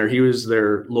counseling center, he was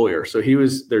their lawyer. So he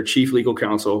was their chief legal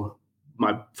counsel,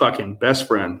 my fucking best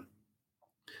friend.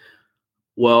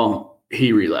 Well,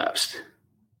 he relapsed.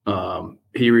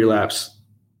 He relapsed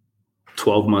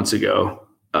 12 months ago,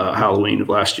 Halloween of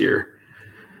last year,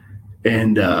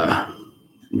 and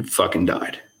fucking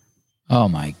died. Oh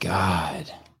my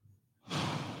God.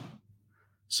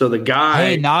 So the guy,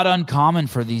 hey, not uncommon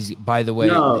for these, by the way.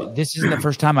 No. This isn't the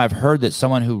first time I've heard that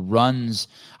someone who runs,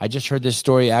 I just heard this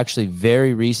story actually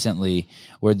very recently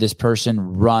where this person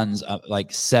runs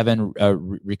like 7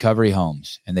 recovery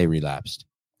homes and they relapsed.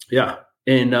 Yeah.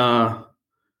 And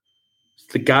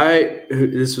the guy,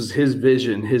 this was his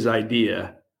vision, his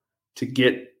idea to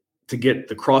get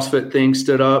the CrossFit thing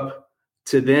stood up,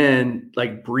 to then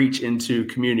like breach into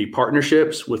community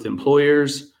partnerships with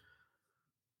employers.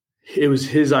 It was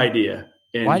his idea.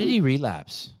 And why did he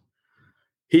relapse?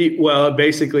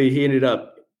 Basically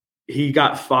he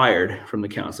got fired from the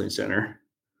counseling center.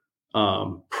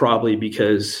 Probably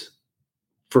because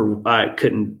I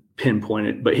couldn't pinpoint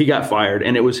it, but he got fired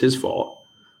and it was his fault.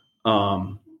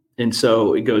 And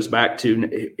so it goes back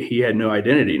to, he had no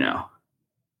identity now.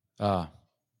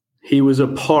 He was a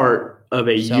part of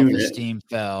a unit. Self-esteem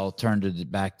fell,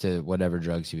 turned back to whatever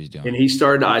drugs he was doing. And he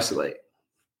started to isolate.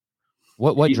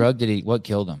 What drug what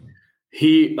killed him?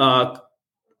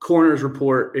 Coroner's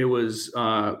report, it was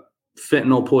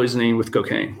fentanyl poisoning with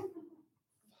cocaine.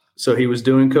 So he was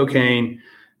doing cocaine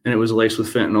and it was laced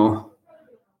with fentanyl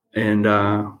and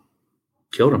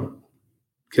killed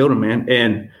him, man.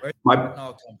 And where does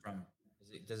fentanyl come from?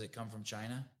 Does it come from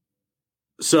China?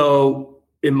 So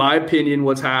in my opinion,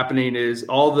 what's happening is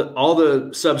all the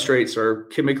substrates are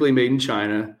chemically made in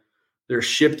China. They're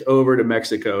shipped over to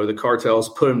Mexico. The cartels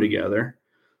put them together,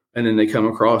 and then they come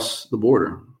across the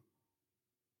border.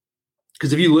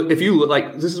 Because if you look,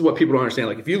 like, this is what people don't understand.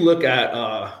 Like, if you look at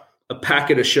a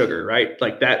packet of sugar, right,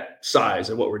 like that size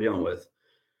of what we're dealing with,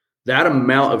 that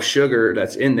amount of sugar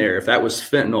that's in there, if that was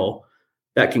fentanyl,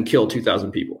 that can kill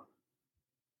 2,000 people.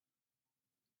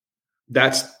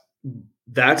 That's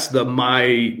the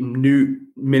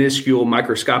minuscule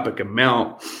microscopic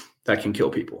amount that can kill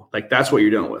people. Like, that's what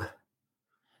you're dealing with.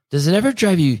 Does it ever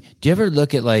drive you? Do you ever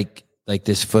look at like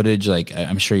this footage? Like,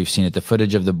 I'm sure you've seen it, the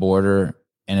footage of the border,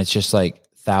 and it's just like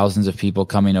thousands of people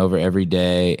coming over every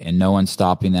day and no one's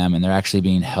stopping them. And they're actually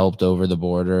being helped over the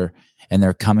border and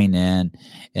they're coming in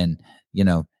and, you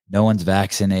know, no one's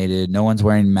vaccinated. No one's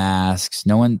wearing masks.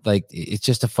 No one, like, it's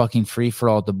just a fucking free for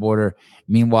all at the border.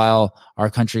 Meanwhile, our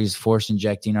country is force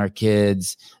injecting our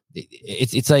kids.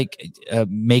 It's like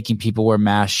making people wear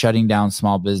masks, shutting down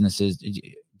small businesses. Do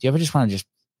you ever just want to just,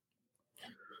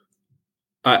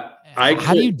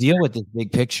 how do you deal with this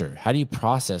big picture? How do you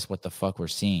process what the fuck we're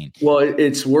seeing? Well,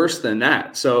 it's worse than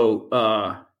that. So,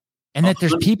 and that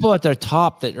there's people at their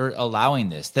top that are allowing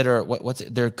this, that are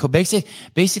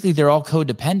basically they're all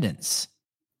codependents.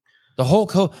 The whole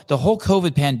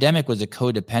COVID pandemic was a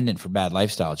codependent for bad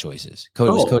lifestyle choices.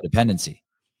 Was codependency.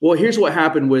 Well, here's what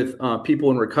happened with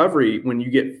people in recovery. When you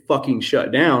get fucking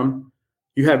shut down,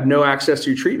 you have no access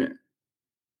to your treatment.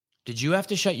 Did you have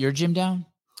to shut your gym down?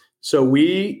 So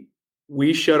we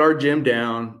shut our gym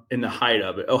down in the height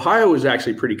of it. Ohio was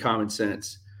actually pretty common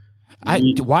sense. Why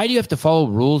do you have to follow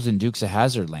rules in Dukes of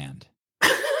Hazzard land?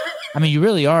 I mean, you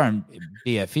really are in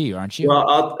BFE, aren't you?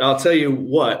 Well, I'll tell you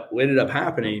what ended up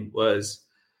happening was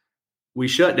we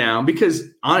shut down because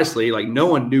honestly, like, no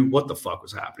one knew what the fuck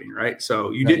was happening, right? So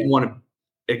you didn't want to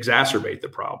exacerbate the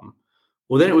problem.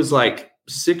 Well, then it was like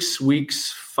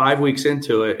 5 weeks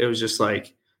into it, it was just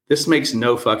like, this makes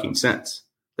no fucking sense.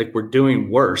 Like, we're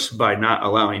doing worse by not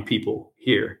allowing people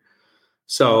here.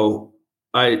 So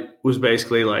I was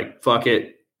basically like, fuck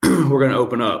it. We're going to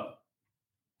open up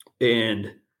and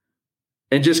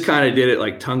just kind of did it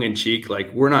like tongue in cheek.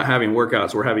 Like, we're not having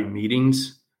workouts. We're having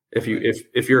meetings. If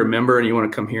you're a member and you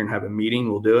want to come here and have a meeting,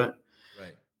 we'll do it.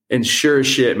 Right. And sure as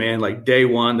shit, man, like day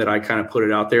one that I kind of put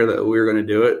it out there that we were going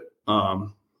to do it.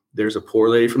 There's a poor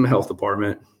lady from the health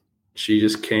department. She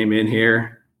just came in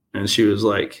here and she was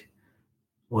like,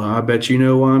 well, I bet you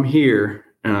know why I'm here.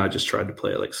 And I just tried to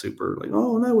play it like super, like,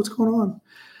 oh no, what's going on?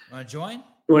 Want to join?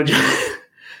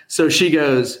 So she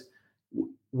goes,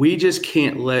 we just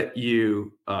can't let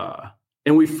you.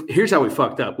 And here's how we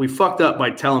fucked up. We fucked up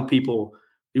by telling people,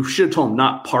 you should have told them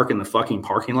not park in the fucking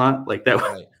parking lot. Like that.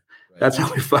 Right. That's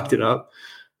how we fucked it up.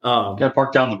 Got to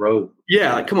park down the road.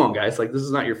 Yeah. Like, come on, guys. Like, this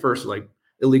is not your first, like,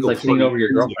 illegal. It's like sitting over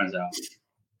your girlfriend's house.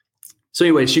 So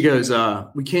anyway, she goes,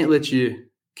 we can't let you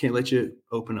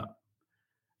open up.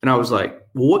 And I was like,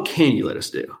 well, what can you let us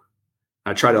do?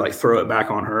 I try to like throw it back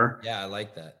on her. Yeah, I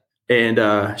like that.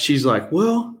 And she's like,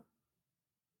 well,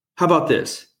 how about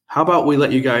this? How about we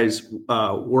let you guys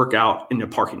work out in the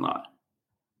parking lot?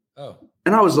 Oh.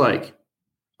 And I was like,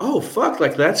 oh, fuck.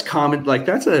 Like, that's common. Like,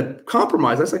 that's a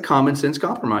compromise. That's a common sense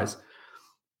compromise.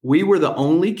 We were the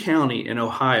only county in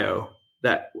Ohio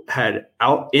that had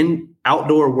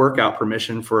outdoor workout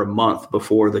permission for a month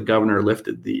before the governor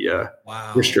lifted the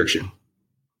restriction.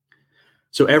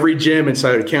 So every gym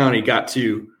inside of the county got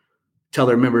to tell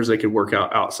their members they could work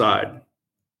out outside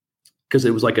because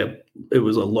it was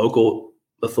a local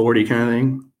authority kind of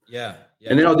thing. Yeah.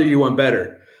 And then I'll do you one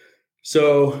better.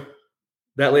 So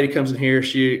that lady comes in here.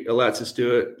 She lets us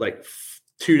do it. Like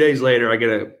 2 days later, I get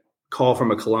a call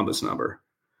from a Columbus number.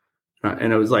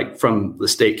 And it was like from the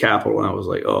state capitol. And I was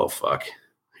like, oh, fuck,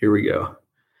 here we go.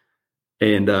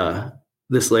 And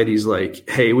this lady's like,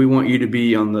 hey, we want you to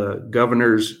be on the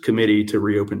governor's committee to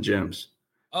reopen gyms.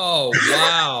 Oh,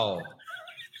 wow.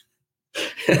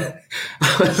 I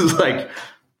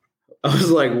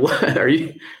was like, what are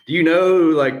you, do you know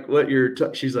like what you're,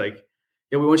 she's like,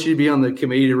 yeah, we want you to be on the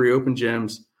committee to reopen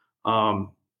gyms.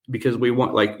 Because we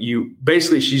want like you,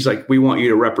 basically she's like, we want you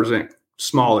to represent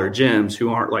smaller gyms who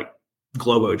aren't like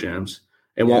Globo gyms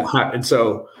and won't have, and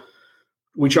so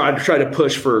we try to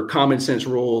push for common sense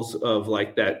rules of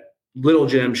like that little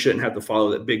gyms shouldn't have to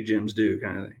follow that big gyms do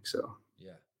kind of thing. So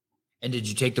yeah. And did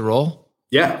you take the role?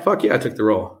 Yeah, fuck yeah, I took the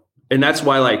role. And that's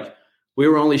why like we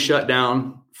were only shut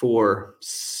down for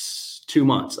 2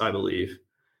 months, I believe.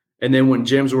 And then when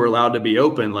gyms were allowed to be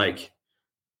open, like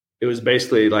it was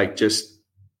basically like just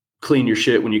clean your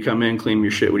shit when you come in, clean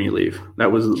your shit when you leave.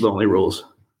 That was the only rules.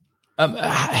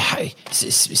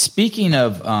 Speaking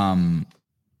of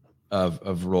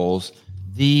roles,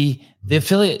 the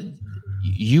affiliate,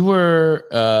 you were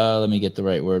let me get the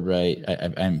right word right.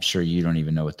 I'm sure you don't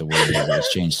even know what the word is.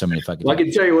 It's changed so many fucking. Well, I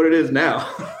can tell you what it is now.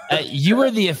 You were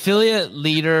the affiliate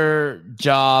leader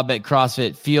job at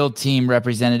CrossFit, field team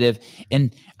representative,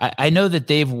 and I know that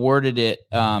they've worded it.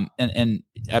 And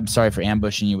I'm sorry for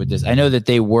ambushing you with this. I know that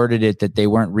they worded it that they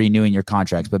weren't renewing your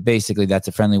contracts, but basically that's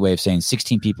a friendly way of saying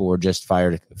 16 people were just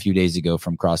fired a few days ago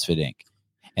from CrossFit Inc.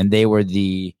 And they were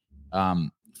the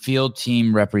field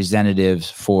team representatives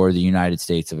for the United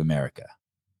States of America.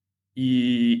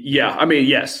 Yeah. I mean,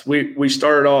 yes, we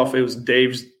started off, it was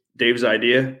Dave's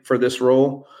idea for this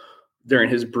role during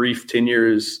his brief tenure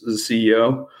as the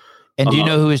CEO. And do you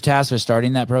know who was tasked with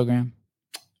starting that program?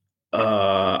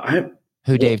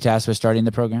 Who Dave tasked with starting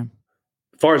the program?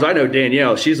 As far as I know,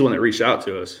 Danielle, she's the one that reached out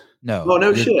to us. No. Oh,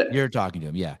 no shit. You're talking to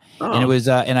him. Yeah. Oh. And it was,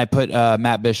 and I put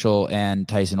Matt Bishel and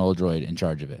Tyson Oldroyd in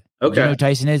charge of it. Okay. Do you know who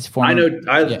Tyson is? I know.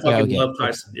 I fucking love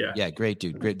Tyson. Yeah. Yeah. Great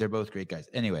dude. Great. They're both great guys.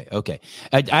 Anyway. Okay.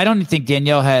 I don't think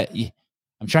Danielle had,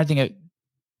 I'm trying to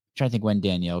think when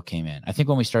Danielle came in. I think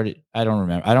when we started, I don't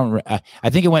remember. I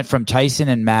think it went from Tyson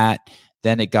and Matt,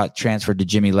 then it got transferred to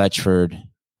Jimmy Letchford.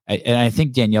 And I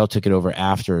think Danielle took it over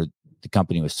after the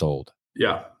company was sold.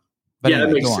 Yeah. But anyway,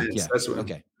 that makes sense. Yeah. That's what,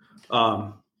 okay.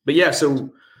 But yeah,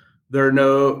 so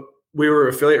we were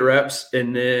affiliate reps,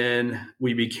 and then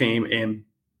we became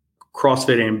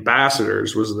CrossFit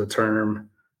ambassadors was the term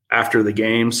after the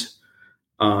games.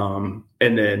 And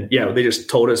then, they just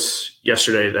told us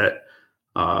yesterday that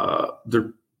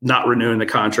they're not renewing the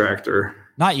contract or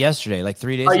not yesterday, like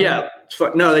 3 days ago. Yeah.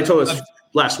 No, they told us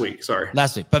last week. Sorry.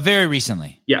 Last week, but very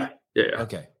recently. Yeah.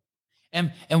 Okay.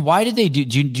 And why did they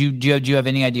do you have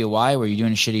any idea why? Were you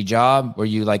doing a shitty job? Were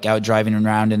you like out driving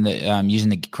around in the using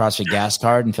the CrossFit gas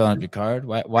card and filling up your card?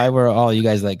 Why were all you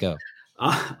guys let go?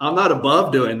 I'm not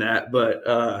above doing that, but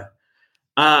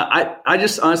I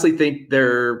just honestly think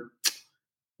they're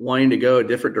wanting to go a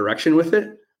different direction with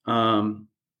it.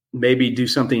 Maybe do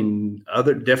something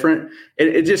other different.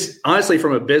 It just honestly,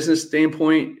 from a business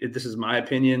standpoint, this is my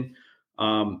opinion.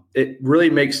 It really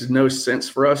makes no sense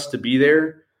for us to be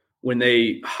there when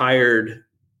they hired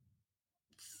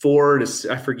 4 to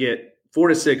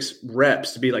 6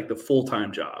 reps to be like the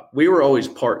full-time job. We were always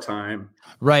part-time.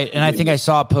 Right. And I think I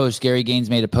saw a post, Gary Gaines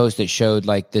made a post that showed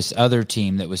like this other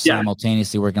team that was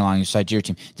simultaneously working alongside your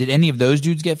team. Did any of those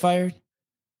dudes get fired?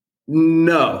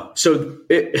 No. So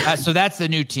that's the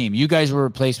new team. You guys were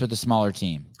replaced with a smaller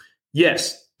team.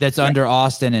 Yes. That's under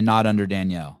Austin and not under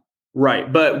Danielle.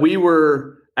 Right. But we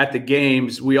were at the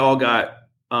games. We all got,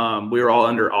 we were all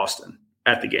under Austin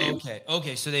at the games.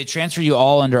 Okay. So they transfer you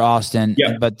all under Austin,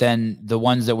 but then the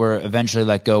ones that were eventually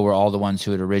let go were all the ones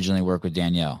who had originally worked with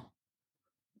Danielle.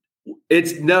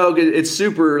 It's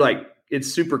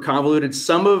super convoluted.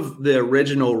 Some of the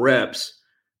original reps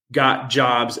got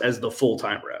jobs as the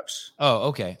full-time reps. Oh,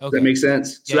 okay. Does that make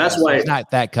sense? So that's why it's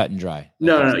not that cut and dry.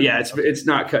 No. Yeah. It's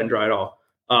not cut and dry at all.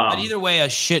 But either way, a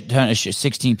shit ton of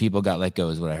 16 people got let go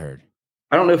is what I heard.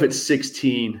 I don't know if it's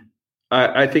 16.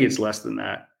 I think it's less than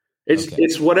that.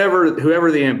 It's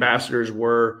whoever the ambassadors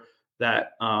were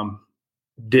that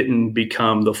didn't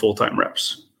become the full-time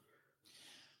reps.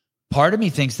 Part of me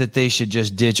thinks that they should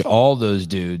just ditch all those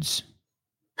dudes,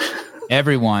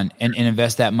 everyone, and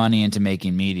invest that money into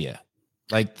making media.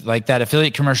 Like that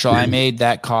affiliate commercial I made,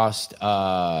 that cost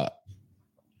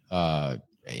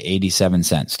 87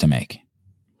 cents to make.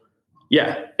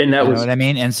 Yeah, and that was what I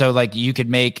mean. And so, like, you could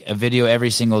make a video every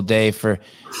single day for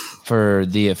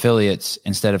the affiliates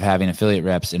instead of having affiliate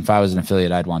reps. And if I was an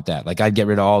affiliate, I'd want that. Like, I'd get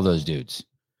rid of all those dudes.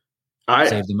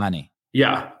 Save the money.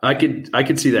 Yeah, I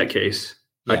could see that case.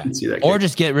 Yeah. I can see that case. Or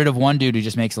just get rid of one dude who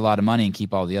just makes a lot of money and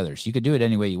keep all the others. You could do it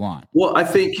any way you want. Well, I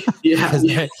think, yeah.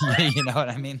 You know what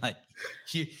I mean? Like,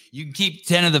 you can keep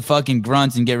 10 of the fucking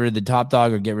grunts and get rid of the top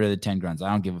dog, or get rid of the 10 grunts. I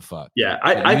don't give a fuck. Yeah,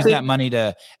 I use that money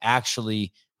to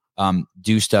actually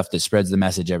do stuff that spreads the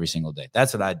message every single day.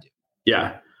 That's what I do.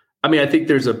 Yeah. I mean, I think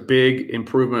there's a big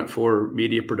improvement for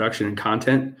media production and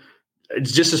content.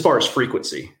 It's just as far as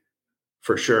frequency,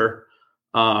 for sure.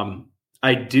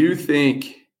 I do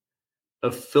think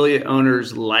affiliate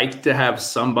owners like to have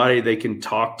somebody they can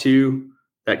talk to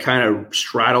that kind of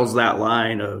straddles that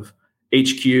line of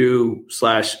HQ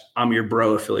 / I'm your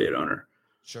bro affiliate owner.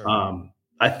 Sure.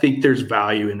 I think there's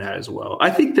value in that as well.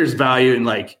 I think there's value in,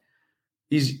 like,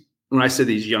 when I say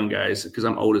these young guys, because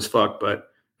I'm old as fuck, but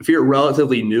if you're a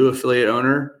relatively new affiliate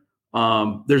owner,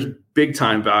 there's big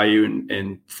time value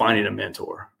in finding a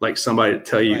mentor, like somebody to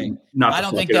tell you not to. I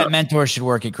don't think that mentor should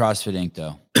work at CrossFit Inc.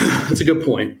 though. That's a good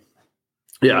point.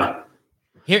 Yeah.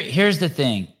 Here's the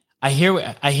thing. I hear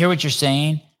what you're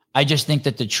saying. I just think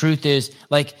that the truth is,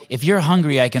 like, if you're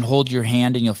hungry, I can hold your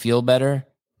hand and you'll feel better.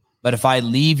 But if I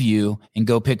leave you and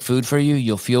go pick food for you,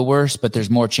 you'll feel worse, but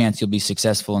there's more chance you'll be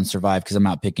successful and survive because I'm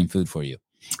out picking food for you.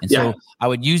 And so I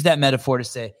would use that metaphor to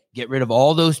say, get rid of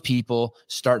all those people,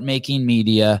 start making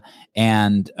media,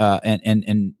 and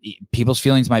people's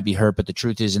feelings might be hurt, but the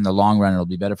truth is, in the long run, it'll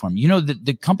be better for them. You know,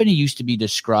 the company used to be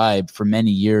described for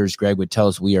many years. Greg would tell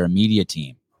us we are a media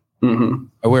team. Mm-hmm.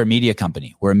 Or we're a media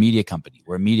company. We're a media company.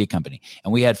 We're a media company.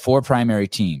 And we had 4 primary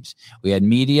teams. We had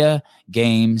media,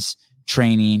 games,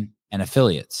 training, and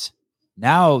affiliates.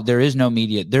 Now there is no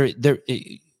media.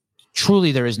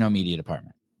 Truly there is no media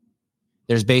department.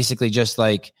 There's basically just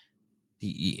like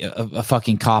a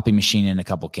fucking copy machine and a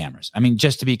couple cameras. I mean,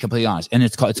 just to be completely honest. And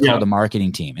it's called a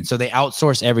marketing team. And so they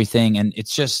outsource everything. And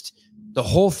it's just, the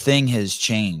whole thing has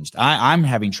changed. I'm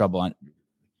having trouble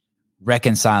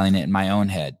reconciling it in my own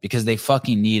head because they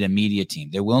fucking need a media team.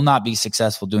 They will not be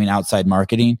successful doing outside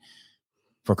marketing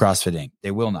for CrossFit Inc.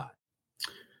 They will not.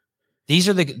 These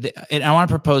are and I want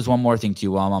to propose one more thing to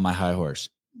you while I'm on my high horse.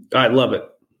 I love it.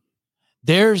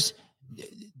 There's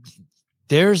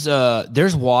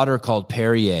water called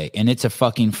Perrier, and it's a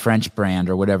fucking French brand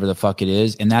or whatever the fuck it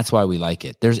is, and that's why we like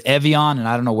it. There's Evian, and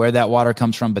I don't know where that water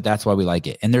comes from, but that's why we like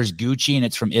it. And there's Gucci, and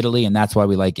it's from Italy, and that's why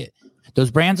we like it.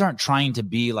 Those brands aren't trying to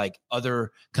be like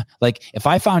other, like if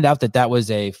I found out that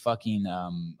was a fucking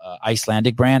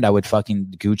Icelandic brand, I would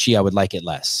fucking Gucci, I would like it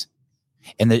less.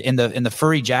 And in the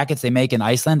furry jackets they make in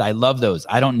Iceland, I love those.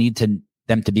 I don't need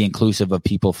them to be inclusive of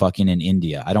people fucking in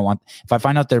India. I don't want, if I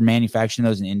find out they're manufacturing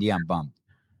those in India, I'm bummed.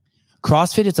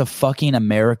 CrossFit, it's a fucking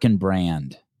American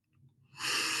brand.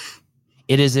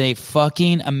 It is a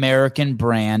fucking American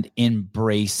brand.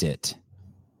 Embrace it.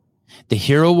 The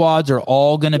Hero Wads are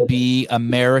all going to be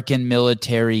American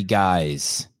military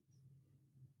guys.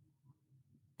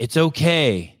 It's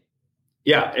okay.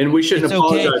 Yeah, and we shouldn't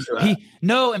apologize for that.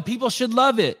 No, and people should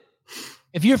love it.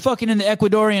 If you're fucking in the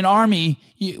Ecuadorian army,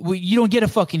 you don't get a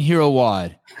fucking Hero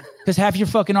Wad because half your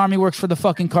fucking army works for the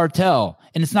fucking cartel,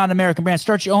 and it's not an American brand.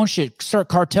 Start your own shit. Start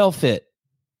Cartel Fit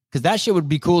because that shit would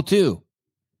be cool too.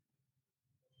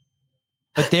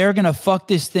 But they're going to fuck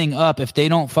this thing up if they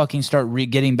don't fucking start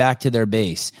getting back to their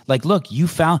base. Like, look, you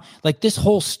found like this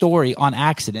whole story on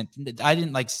accident. I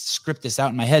didn't like script this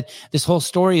out in my head. This whole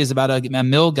story is about a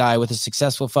mill guy with a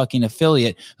successful fucking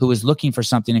affiliate who was looking for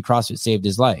something and CrossFit saved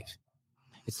his life.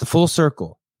 It's the full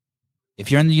circle. If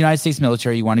you're in the United States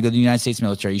military, you want to go to the United States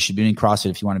military, you should be doing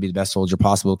CrossFit if you want to be the best soldier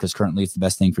possible because currently it's the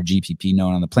best thing for GPP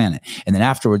known on the planet. And then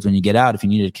afterwards, when you get out, if you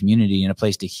need a community and a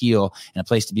place to heal and a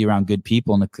place to be around good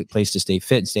people and a place to stay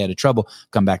fit and stay out of trouble,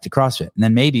 come back to CrossFit. And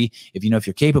then maybe if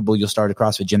you're capable, you'll start a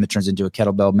CrossFit gym that turns into a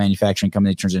kettlebell manufacturing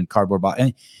company that turns into cardboard box.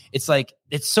 And it's like,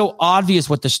 it's so obvious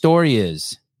what the story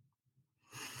is.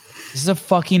 This is a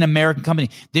fucking American company.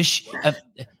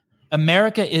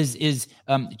 America is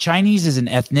Chinese is an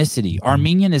ethnicity.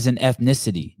 Armenian is an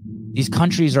ethnicity. These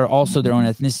countries are also their own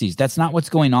ethnicities. That's not what's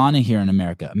going on in here in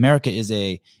America. America is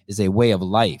a way of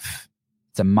life.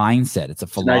 It's a mindset. It's a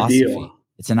philosophy.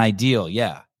 It's an ideal.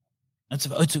 Yeah.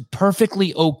 It's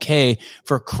perfectly okay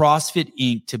for CrossFit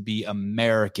Inc. to be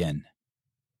American,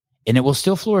 and it will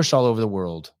still flourish all over the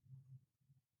world.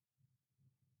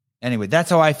 Anyway, that's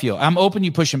how I feel. I'm open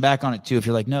you pushing back on it too. If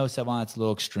you're like, no, Sevan, it's a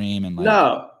little extreme. And like,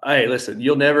 no, hey, listen,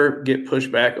 you'll never get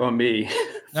pushback on me.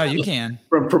 No, you can.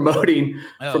 from promoting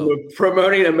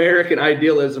American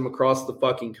idealism across the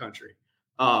fucking country,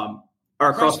 or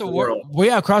across the world. Well,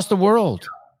 yeah, across the world.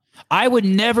 I would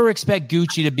never expect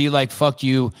Gucci to be like, fuck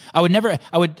you. I never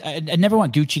want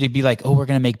Gucci to be like, oh, we're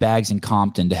going to make bags in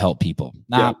Compton to help people.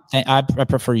 Nah, I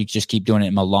prefer you just keep doing it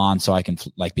in Milan so I can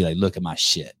like be like, look at my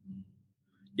shit.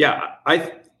 Yeah,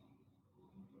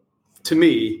 to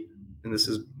me, and this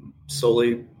is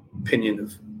solely opinion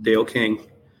of Dale King,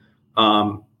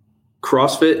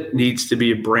 CrossFit needs to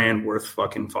be a brand worth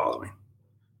fucking following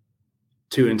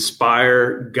to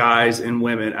inspire guys and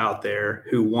women out there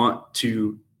who want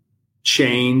to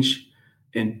change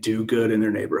and do good in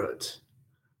their neighborhoods.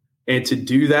 And to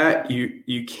do that,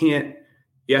 you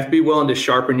have to be willing to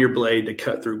sharpen your blade to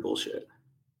cut through bullshit,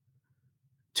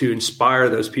 to inspire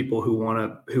those people who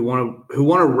want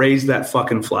to raise that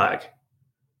fucking flag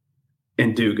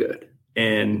and do good.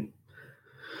 And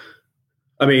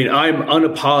I mean, I'm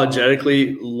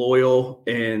unapologetically loyal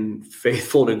and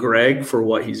faithful to Greg for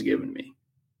what he's given me.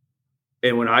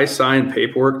 And when I signed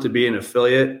paperwork to be an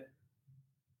affiliate,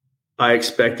 I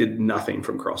expected nothing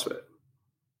from CrossFit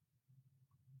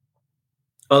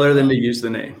other than to use the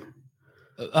name.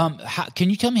 Can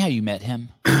you tell me how you met him?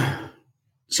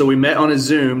 So we met on a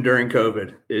Zoom during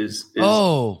COVID.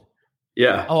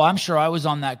 Yeah. Oh, I'm sure I was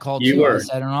on that call too. You were.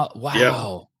 I don't know. Wow.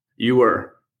 Yep. You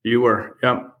were.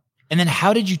 Yep. And then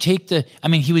how did you take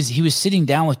he was sitting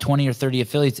down with 20 or 30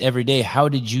 affiliates every day. How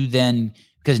did you then,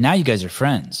 because now you guys are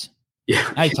friends.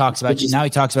 Yeah. Now he talks about you. Now he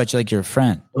talks about you like you're a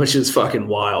friend, which is fucking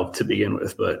wild to begin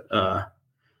with. But,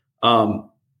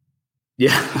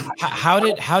 yeah. How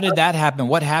did that happen?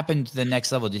 What happened to the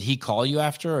next level? Did he call you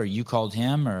after, or you called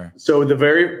him, or? So the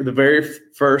very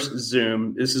first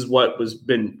Zoom, this is what was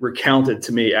been recounted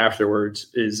to me afterwards,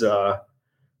 is,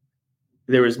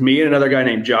 there was me and another guy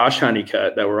named Josh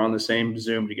Honeycutt that were on the same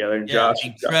Zoom together. And yeah,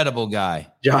 incredible guy.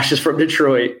 Josh is from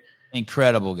Detroit.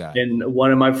 Incredible guy. And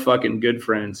one of my fucking good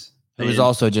friends. Who was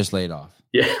also just laid off.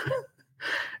 Yeah.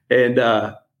 And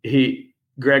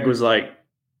Greg was like,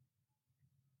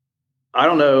 I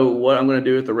don't know what I'm going to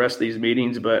do with the rest of these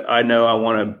meetings, but I know I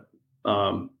want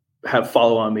to have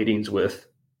follow-on meetings with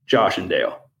Josh and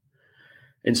Dale.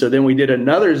 And so then we did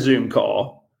another Zoom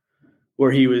call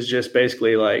where he was just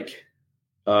basically like,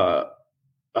 I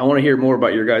want to hear more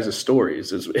about your guys'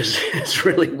 stories is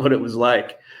really what it was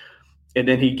like. And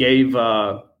then he gave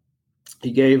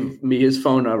me his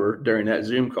phone number during that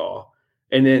Zoom call.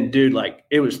 And then, dude, like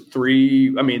it was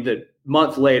the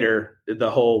month later, the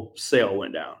whole sale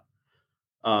went down.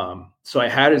 So I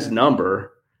had his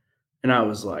number and I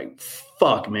was like,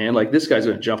 fuck, man, like this guy's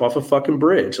going to jump off a fucking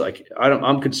bridge. Like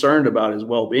I'm concerned about his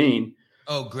well-being.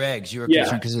 Oh, Greg's, you were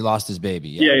concerned because he lost his baby.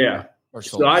 Yeah.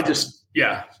 So I just,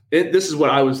 this is what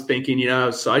I was thinking,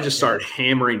 so I just started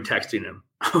hammering texting him.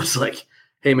 I was like,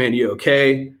 hey man, you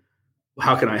okay?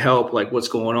 How can I help? Like what's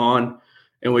going on?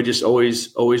 And we just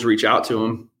always reach out to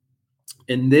him.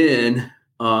 And then,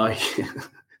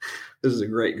 this is a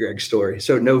great Greg story.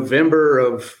 So November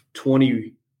of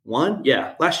 21,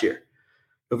 last year,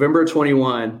 November of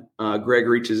 21, Greg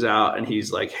reaches out and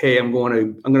he's like, hey, I'm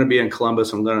going to be in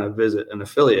Columbus. I'm going to visit an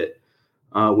affiliate.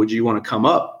 Would you want to come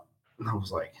up? And I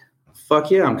was like, fuck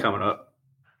yeah, I'm coming up.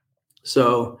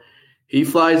 So he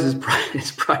flies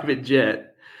his private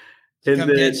jet. And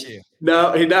come get you.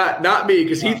 No, not me,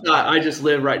 because he thought I just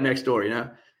live right next door,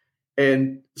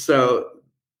 And so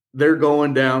they're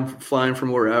going down, flying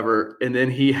from wherever, and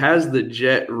then he has the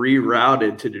jet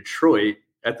rerouted to Detroit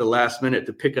at the last minute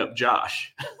to pick up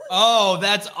Josh. Oh,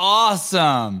 that's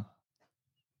awesome.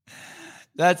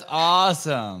 That's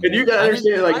awesome. And you got to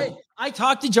understand, I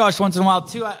talk to Josh once in a while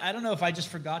too. I don't know if I just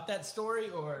forgot that story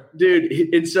or. Dude,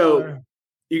 and so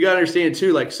you got to understand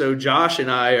too, so Josh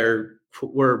and I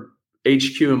we're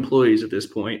HQ employees at this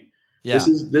point. Yeah.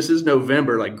 This is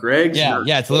November. Like Greg's. Yeah.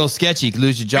 It's a little sketchy. You could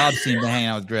lose your job seeing to hang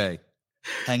out with Greg,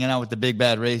 hanging out with the big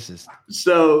bad racist.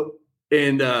 So,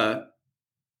 and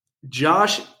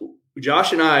Josh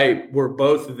and I were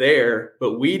both there,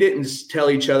 but we didn't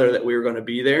tell each other that we were going to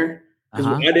be there because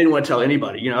I didn't want to tell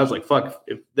anybody. I was like, fuck,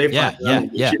 if they find out.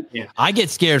 Yeah. I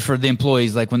get scared for the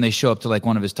employees, like when they show up to like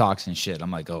one of his talks and shit. I'm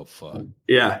like, oh fuck.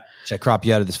 Yeah. Should I crop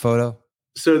you out of this photo?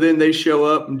 So then they show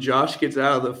up and Josh gets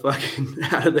out of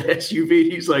the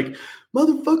SUV. He's like,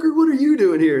 motherfucker, what are you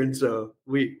doing here? And so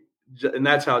and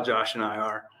that's how Josh and I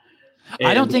are. And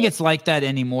I don't think it's like that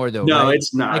anymore, though. No, right?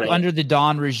 It's not. Like under the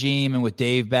Don regime and with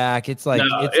Dave back, it's like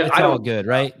it's all good,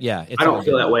 right? Yeah, I don't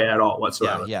feel that way at all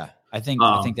whatsoever. Yeah. I think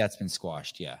that's been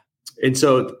squashed. Yeah. And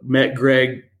so met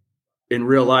Greg in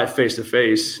real life, face to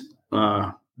face.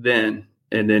 Then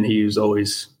he was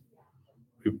always,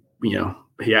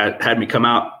 he had me come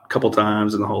out a couple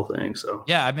times and the whole thing. So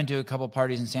yeah, I've been to a couple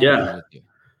parties in San Diego with you.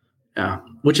 Yeah,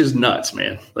 which is nuts,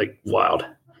 man. Like wild.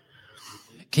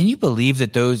 Can you believe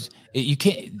that those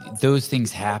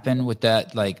things happen with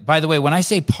that? Like, by the way, when I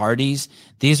say parties,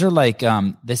 these are like,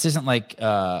 this isn't like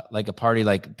a party,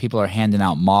 like people are handing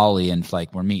out Molly and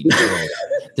like we're meeting girls.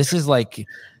 This is like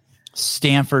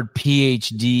Stanford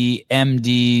PhD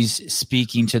MDs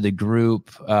speaking to the group,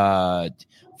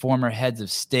 former heads of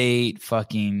state,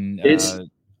 fucking,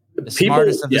 the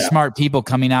smartest of the smart people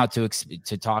coming out to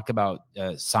talk about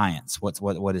science.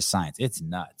 What is science? It's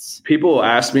nuts. People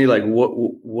ask me like,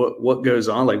 what goes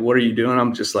on? Like, what are you doing?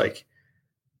 I'm just like,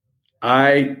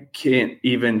 I can't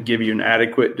even give you an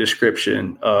adequate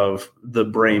description of the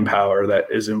brain power that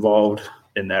is involved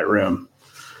in that room.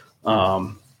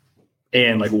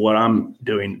 And like what I'm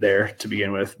doing there to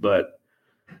begin with. But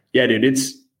yeah, dude,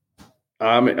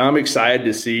 I'm excited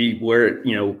to see where,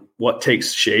 what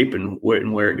takes shape and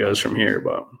where it goes from here.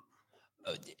 But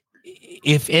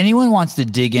if anyone wants to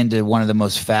dig into one of the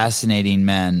most fascinating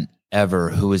men ever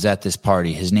who was at this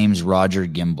party, his name's Roger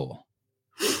Gimbel.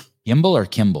 Gimbel or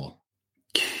Kimball?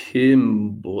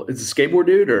 Kimball. Is it a skateboard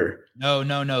dude or?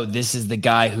 No. This is the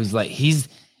guy who's like,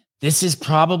 this is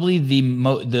probably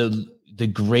the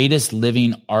greatest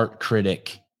living art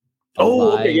critic.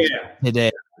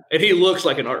 Today. And he looks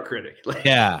like an art critic.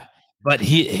 Yeah. But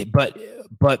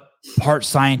part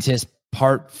scientist,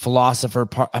 part philosopher,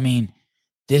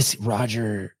 this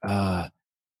Roger,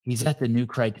 he's at the new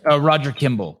Roger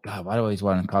Kimball. God, why do I always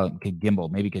want to call him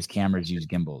Gimbal? Maybe because cameras use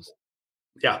gimbals.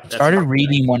 Yeah. Started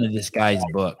reading one of this guy's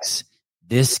books.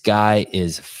 This guy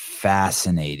is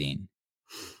fascinating.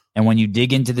 And when you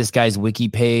dig into this guy's wiki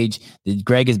page,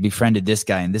 Greg has befriended this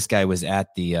guy, and this guy was at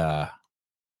the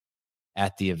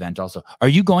event also. Are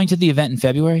you going to the event in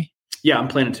February? Yeah, I'm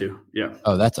planning to. Yeah.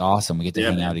 Oh, that's awesome. We get to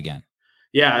hang out again.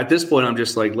 Yeah. At this point, I'm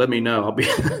just like, let me know.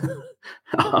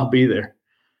 I'll be there.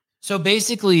 So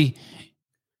basically,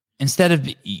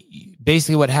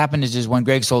 what happened is just when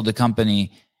Greg sold the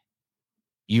company,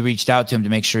 you reached out to him to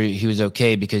make sure he was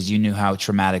okay because you knew how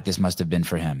traumatic this must have been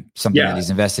for him. Something that he's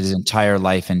invested his entire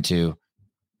life into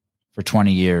for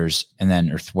 20 years and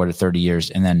then, or 30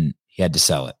 years, and then he had to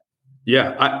sell it.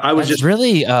 Yeah. I was just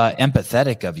really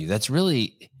empathetic of you. That's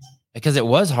really because it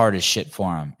was hard as shit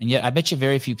for him. And yet I bet you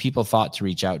very few people thought to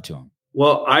reach out to him.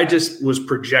 Well, I just was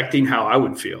projecting how I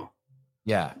would feel.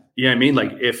 Yeah. You know what I mean?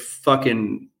 Like if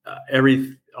fucking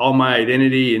all my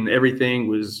identity and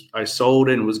everything I sold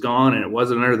and was gone and it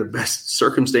wasn't under the best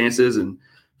circumstances and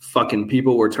fucking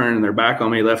people were turning their back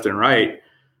on me left and right,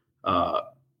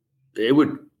 it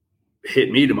would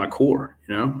hit me to my core,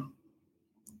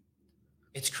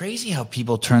 It's crazy how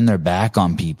people turn their back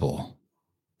on people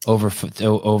over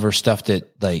stuff that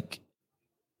like,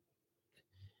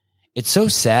 it's so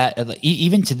sad.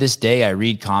 Even to this day, I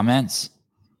read comments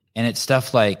and it's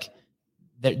stuff like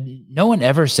that. No one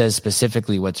ever says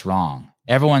specifically what's wrong.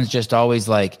 Everyone's just always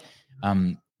like,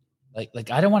 I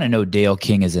don't want to know Dale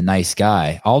King is a nice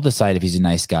guy. I'll decide if he's a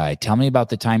nice guy. Tell me about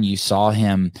the time you saw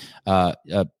him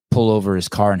pull over his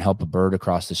car and help a bird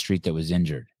across the street that was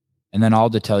injured. And then I'll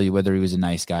tell you whether he was a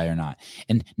nice guy or not.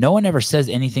 And no one ever says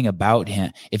anything about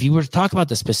him. If you were to talk about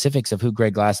the specifics of who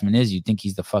Greg Glassman is, you'd think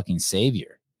he's the fucking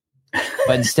savior.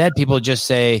 But instead, people just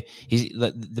say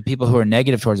the people who are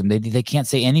negative towards him, they can't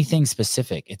say anything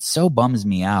specific. It so bums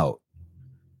me out.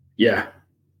 Yeah.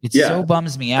 So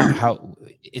bums me out how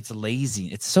it's lazy.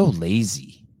 It's so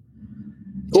lazy.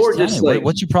 Or just like,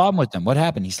 what's your problem with him? What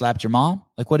happened? He slapped your mom?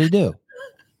 Like, what did he do?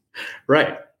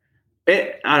 Right.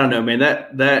 I don't know, man.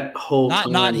 That whole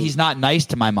he's not nice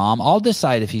to my mom. I'll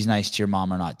decide if he's nice to your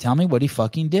mom or not. Tell me what he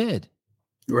fucking did.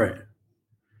 Right.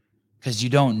 Because you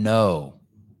don't know.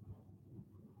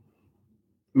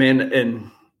 Man,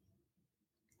 and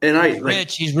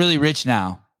he's really rich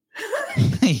now.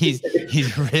 he's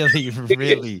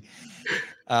really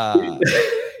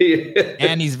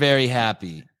and he's very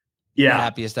happy. Yeah. The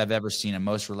happiest I've ever seen him,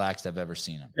 most relaxed I've ever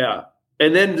seen him. Yeah.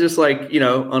 And then just like,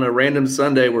 on a random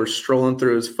Sunday, we're strolling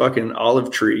through his fucking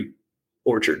olive tree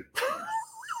orchard.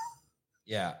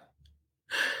 Yeah.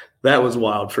 That was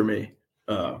wild for me.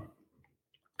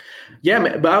 Yeah,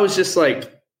 man, but I was just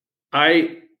like,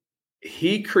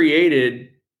 he created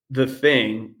the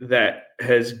thing that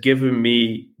has given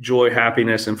me joy,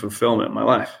 happiness, and fulfillment in my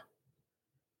life.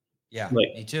 Yeah,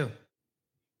 me too.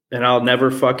 And I'll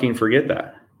never fucking forget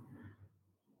that.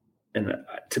 And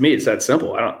to me, it's that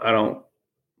simple. I don't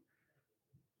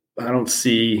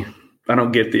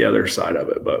get the other side of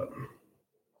it, but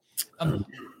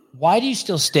why do you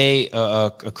still stay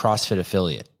a CrossFit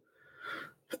affiliate?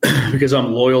 Because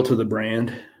I'm loyal to the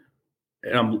brand,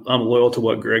 and I'm loyal to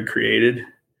what Greg created.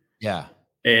 Yeah.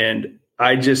 And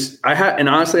honestly, I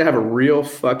have a real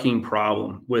fucking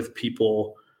problem with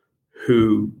people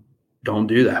who don't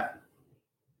do that.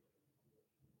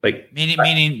 Like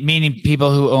meaning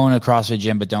people who own a CrossFit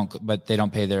gym but they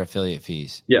don't pay their affiliate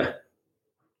fees. Yeah.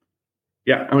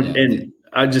 Yeah. And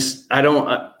I just don't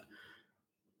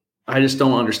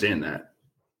understand that.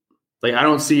 Like, I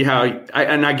don't see how,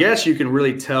 and I guess you can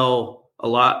really tell a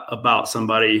lot about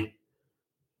somebody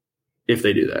if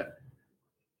they do that.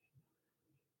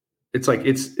 It's like,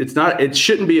 it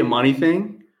shouldn't be a money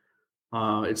thing.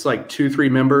 It's like 2-3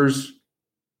 members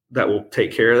that will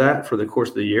take care of that for the course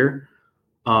of the year.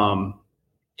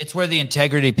 It's where the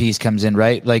integrity piece comes in,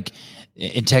 right? Like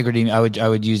integrity, I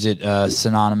would use it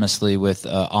synonymously with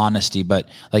honesty, but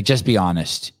like, just be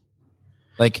honest.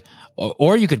 Like,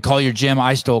 or you could call your gym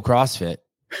I Stole CrossFit.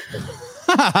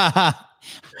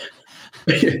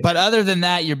 But other than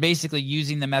that, you're basically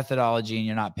using the methodology and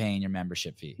you're not paying your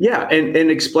membership fee. Yeah. And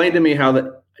explain to me how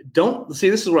that this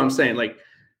is what I'm saying. Like,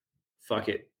 fuck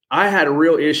it. I had a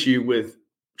real issue with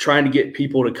trying to get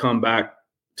people to come back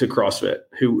to CrossFit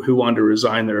who wanted to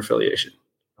resign their affiliation.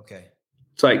 Okay.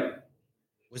 It's like,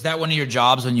 was that one of your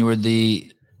jobs when you were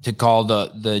to call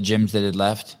the gyms that had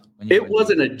left? It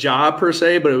wasn't a job per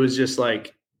se, but it was just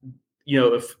like,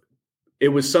 if it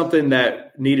was something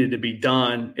that needed to be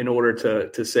done in order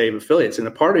to save affiliates. And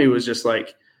the part of me was just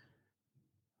like,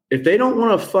 if they don't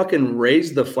want to fucking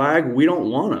raise the flag, we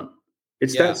don't want them.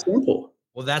 It's that simple.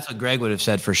 Well, that's what Greg would have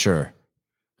said for sure.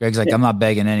 Greg's like, I'm not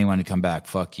begging anyone to come back.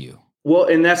 Fuck you. Well,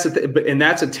 and that's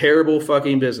a terrible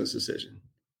fucking business decision.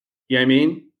 You know what I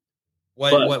mean?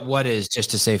 What is just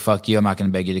to say, fuck you, I'm not going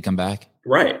to beg you to come back.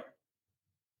 Right.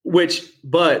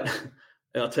 But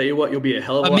I'll tell you what, you'll be a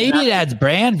hell of a lot. Maybe it adds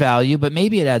brand value,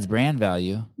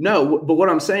 No, but what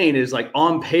I'm saying is, like,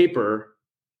 on paper,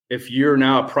 if you're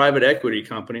now a private equity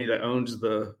company that owns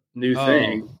the new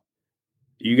thing,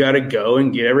 you got to go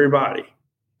and get everybody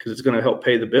because it's going to help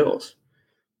pay the bills.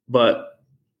 But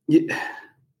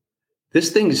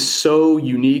this thing is so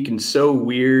unique and so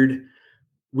weird.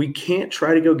 We can't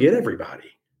try to go get everybody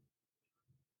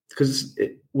because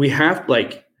we have,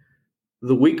 like,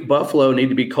 the weak buffalo need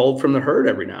to be culled from the herd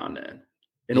every now and then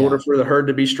in order for the herd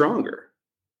to be stronger.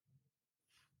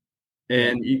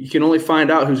 And you can only find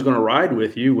out who's going to ride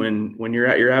with you when you're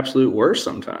at your absolute worst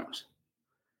sometimes.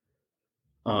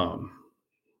 And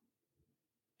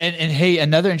hey,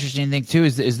 another interesting thing too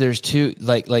is there's two,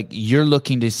 like you're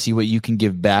looking to see what you can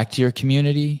give back to your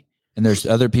community, and there's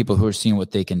other people who are seeing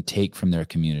what they can take from their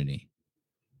community.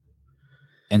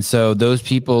 And so those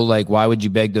people, like, why would you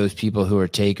beg those people who are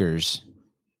takers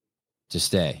to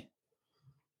stay?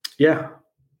 Yeah.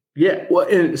 Yeah. Well,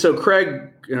 and so Craig,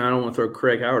 and I don't want to throw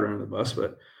Craig Howard under the bus,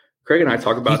 but Craig and I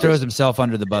talk about He throws himself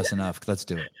under the bus enough. Let's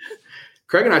do it.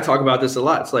 Craig and I talk about this a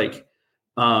lot. It's like,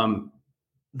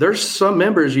 there's some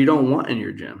members you don't want in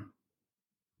your gym,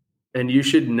 and you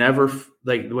should never,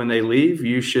 like, when they leave,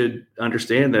 you should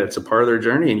understand that it's a part of their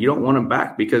journey and you don't want them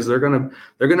back because they're going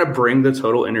to bring the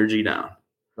total energy down.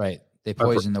 Right. They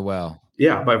poison the well.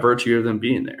 Yeah. By virtue of them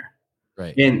being there.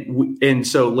 Right. And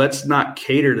so let's not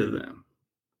cater to them.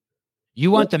 You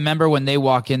want the member, when they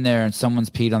walk in there and someone's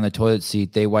peed on the toilet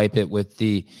seat, they wipe it with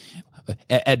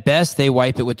at best, they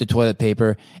wipe it with the toilet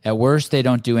paper. At worst, they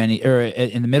don't do any, or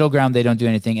in the middle ground, they don't do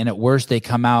anything. And at worst, they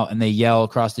come out and they yell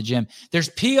across the gym, "There's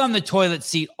pee on the toilet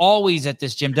seat always at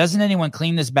this gym. Doesn't anyone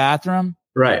clean this bathroom?"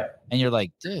 Right. And you're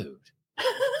like, dude.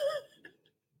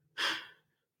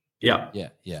 Yeah. Yeah.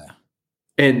 Yeah.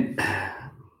 And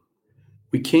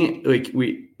we can't,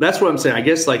 that's what I'm saying. I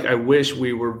guess, like, I wish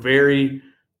we were very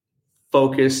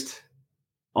focused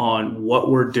on what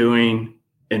we're doing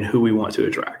and who we want to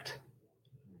attract.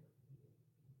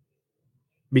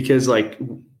 Because, like,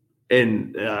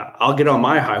 and I'll get on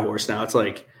my high horse now. It's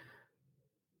like,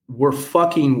 we're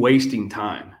fucking wasting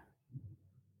time.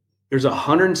 There's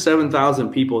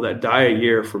 107,000 people that die a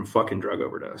year from fucking drug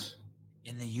overdose.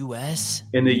 In the U.S.?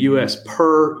 In the U.S.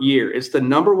 per year. It's the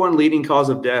number one leading cause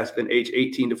of death in age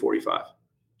 18 to 45.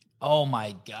 Oh,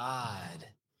 my God.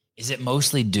 Is it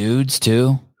mostly dudes,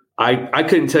 too? I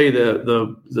couldn't tell you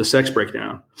the sex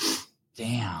breakdown.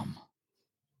 Damn.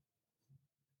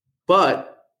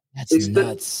 But That's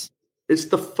nuts. It's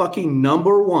the fucking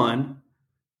number one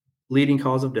leading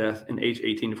cause of death in age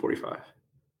 18 to 45.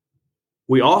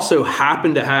 We also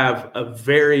happen to have a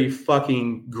very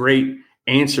fucking great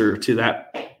answer to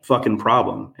that fucking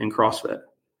problem in CrossFit.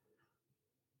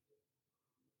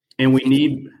 And we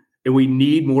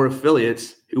need more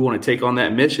affiliates who want to take on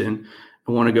that mission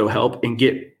and want to go help and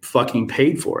get fucking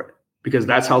paid for it, because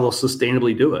that's how they'll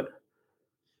sustainably do it.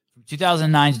 From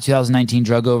 2009 to 2019,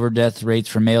 drug overdose rates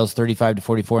for males 35 to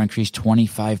 44 increased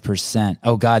 25%.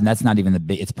 Oh God, and that's not even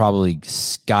it's probably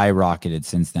skyrocketed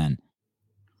since then.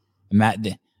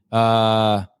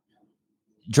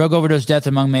 Drug overdose death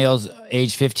among males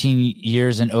aged 15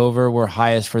 years and over were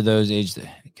highest for those aged.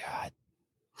 God.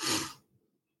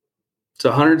 It's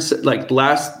 100, like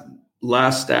last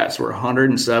stats were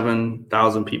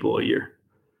 107,000 people a year.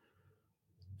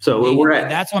 So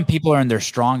that's when people are in their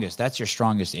strongest. That's your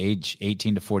strongest age.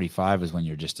 18 to 45 is when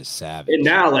you're just a savage. And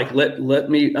now, like,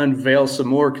 let me unveil some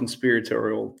more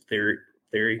conspiratorial theory.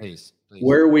 Please.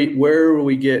 Where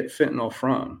we get fentanyl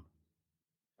from?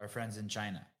 Our friends in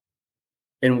China.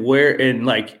 And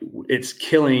it's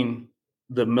killing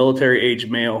the military age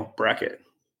male bracket.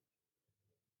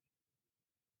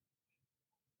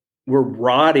 We're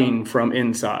rotting from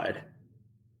inside.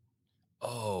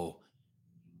 Oh.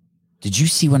 Did you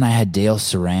see when I had Dale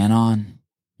Saran on?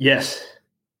 Yes.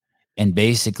 And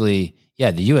basically, yeah,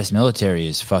 the U.S. military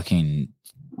is fucking.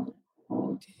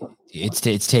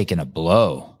 It's taken a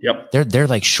blow. Yep. They're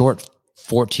like short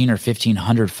 1,400 or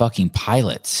 1,500 fucking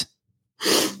pilots.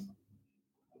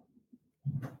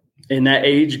 In that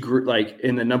age group, like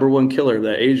in the number one killer of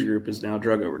that age group is now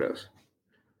drug overdose.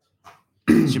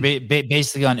 So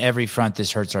basically, on every front,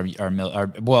 this hurts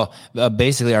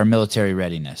basically our military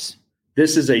readiness.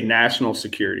 This is a national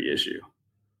security issue.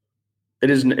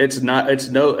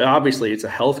 Obviously it's a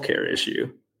healthcare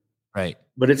issue. Right.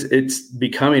 But it's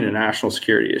becoming a national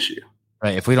security issue.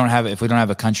 Right. If we don't have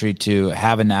a country to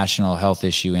have a national health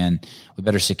issue in, we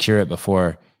better secure it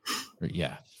before.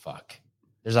 Yeah. Fuck.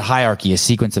 There's a hierarchy, a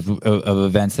sequence of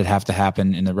events that have to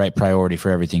happen in the right priority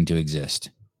for everything to exist.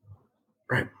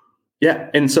 Right. Yeah.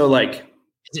 And so, like,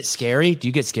 is it scary? Do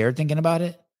you get scared thinking about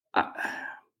it?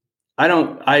 I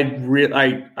don't.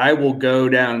 I will go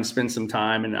down and spend some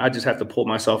time, and I just have to pull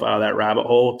myself out of that rabbit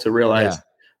hole to realize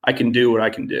I can do what I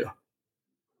can do.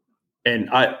 And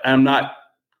I'm not.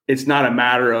 It's not a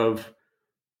matter of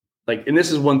like. And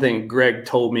this is one thing Greg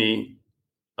told me.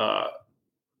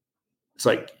 It's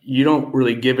like you don't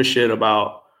really give a shit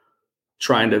about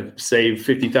trying to save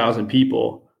 50,000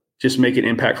 people. Just make an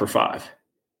impact for 5.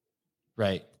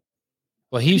 Right.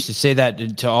 Well, he used to say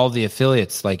that to all the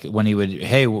affiliates, like when he would,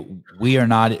 hey, we are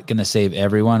not going to save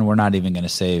everyone. We're not even going to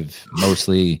save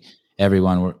mostly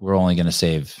everyone. We're only going to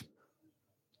save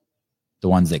the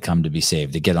ones that come to be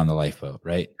saved, that get on the lifeboat,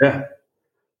 right? Yeah.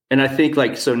 And I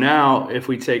think so now if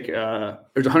we take, there's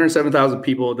 107,000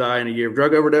 people die in a year of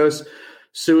drug overdose.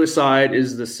 Suicide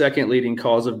is the second leading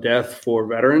cause of death for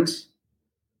veterans.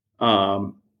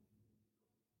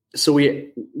 So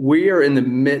we are in the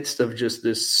midst of just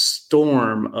this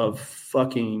storm of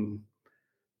fucking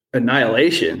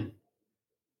annihilation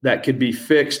that could be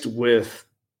fixed with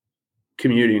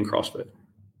community and CrossFit.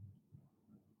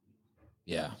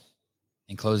 Yeah.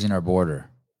 And closing our border.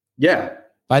 Yeah.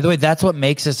 By the way, that's what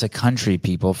makes us a country,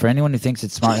 people. For anyone who thinks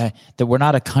it's smart, that we're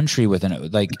not a country within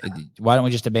it. Like, why don't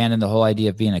we just abandon the whole idea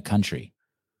of being a country?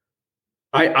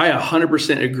 I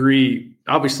 100% agree.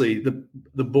 Obviously,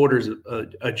 the border's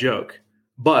a joke,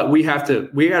 but we got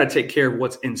to take care of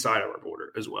what's inside of our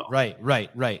border as well. Right.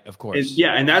 Of course.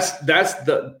 And that's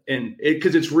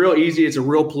because it's real easy. It's a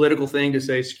real political thing to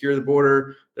say secure the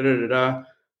border. I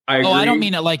agree. I don't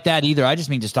mean it like that either. I just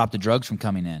mean to stop the drugs from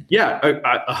coming in. Yeah,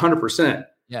 100%.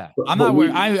 Yeah, I'm not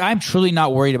worried. I'm truly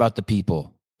not worried about the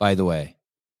people. By the way,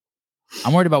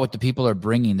 I'm worried about what the people are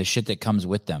bringing, the shit that comes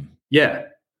with them. Yeah.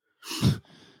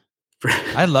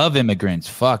 I love immigrants.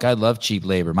 Fuck, I love cheap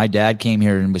labor. My dad came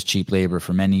here and was cheap labor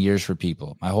for many years for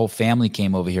people. My whole family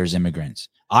came over here as immigrants.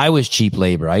 I was cheap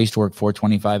labor. I used to work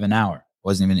 $4.25 an hour.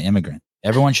 Wasn't even an immigrant.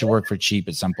 Everyone should work for cheap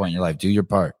at some point in your life. Do your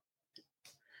part.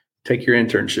 Take your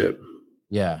internship.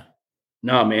 Yeah.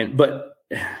 No, man. But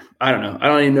I don't know. I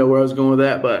don't even know where I was going with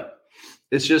that, but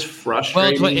it's just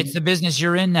frustrating. Well, it's the business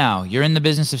you're in now. You're in the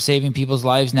business of saving people's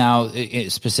lives now,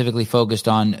 specifically focused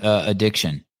on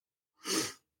addiction.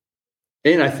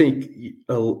 And I think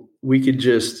we could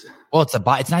just. Well, it's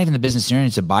not even the business you're in.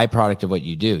 It's a byproduct of what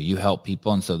you do. You help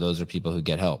people. And so those are people who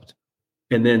get helped.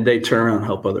 And then they turn around and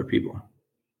help other people.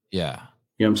 Yeah.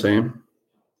 You know what I'm saying?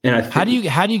 And I think,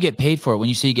 how do you get paid for it? When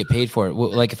you say you get paid for it,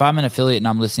 like if I'm an affiliate and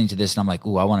I'm listening to this and I'm like,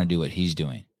 ooh, I want to do what he's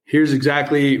doing. Here's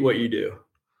exactly what you do.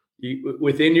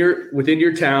 Within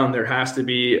your town, there has to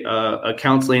be a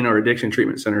counseling or addiction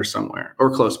treatment center somewhere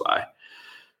or close by.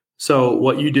 So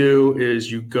what you do is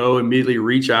you go immediately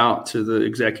reach out to the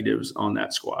executives on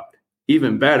that squad.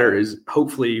 Even better is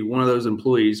hopefully one of those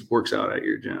employees works out at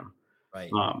your gym. Right.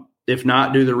 If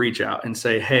not, do the reach out and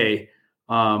say, hey,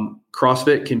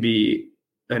 CrossFit can be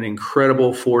an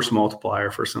incredible force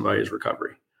multiplier for somebody's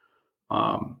recovery.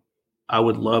 I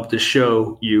would love to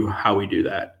show you how we do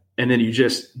that. And then you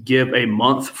just give a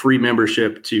month free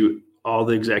membership to all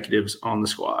the executives on the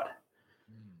squad.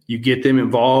 You get them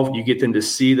involved. You get them to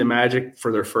see the magic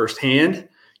for their first hand.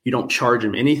 You don't charge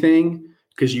them anything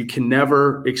because you can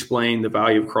never explain the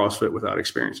value of CrossFit without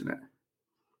experiencing it.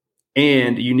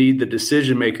 And you need the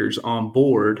decision makers on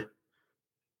board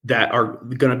that are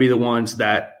going to be the ones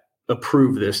that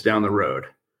approve this down the road.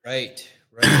 Right.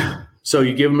 So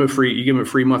you give them a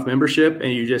free month membership,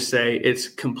 and you just say it's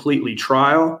completely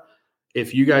trial.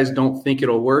 If you guys don't think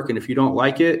it'll work, and if you don't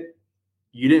like it,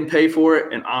 you didn't pay for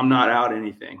it, and I'm not out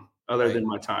anything other than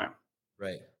my time.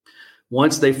 Right.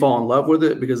 Once they fall in love with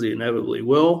it, because they inevitably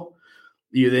will,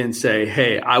 you then say,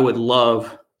 hey, I would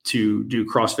love to do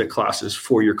CrossFit classes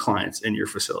for your clients in your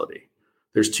facility.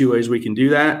 There's 2 ways we can do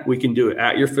that. We can do it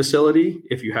at your facility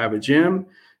if you have a gym.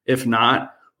 If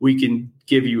not, we can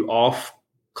give you off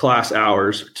class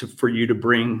hours for you to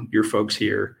bring your folks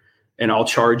here, and I'll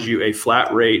charge you a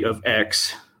flat rate of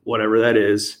X, whatever that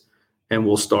is, and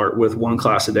we'll start with 1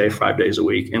 class a day, 5 days a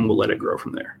week, and we'll let it grow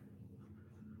from there.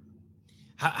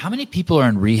 How many people are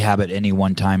in rehab at any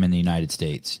one time in the United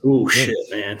States? Oh, shit,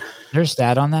 man. There's a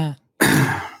stat on that?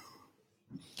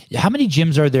 How many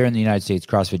gyms are there in the United States,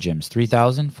 CrossFit gyms?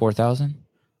 3,000, 4,000?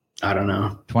 I don't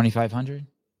know. 2,500?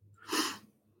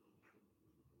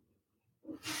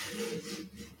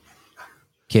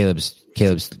 Caleb's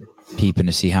peeping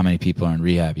to see how many people are in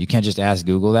rehab. You can't just ask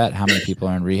Google that, how many people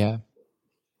are in rehab?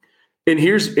 And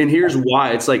here's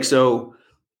why. It's like, so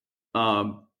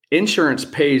insurance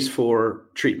pays for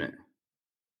treatment,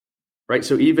 right?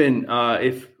 So even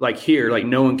if like here, like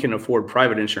no one can afford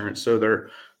private insurance, so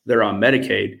they're on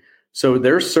Medicaid. So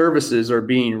their services are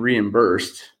being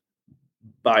reimbursed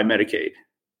by Medicaid.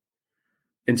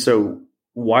 And so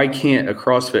why can't a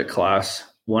CrossFit class,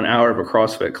 1 hour of a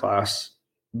CrossFit class,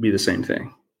 be the same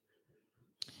thing?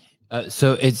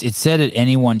 So it's said at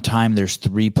any one time there's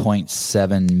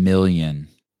 3.7 million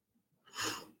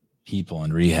people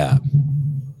in rehab.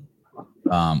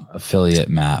 Affiliate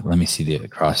map. Let me see the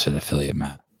CrossFit affiliate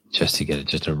map just to get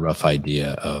just a rough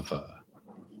idea of.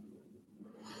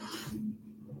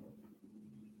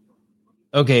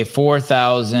 Okay,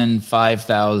 4,000,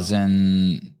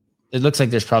 5,000. It looks like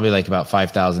there's probably like about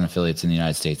 5,000 affiliates in the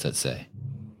United States, let's say.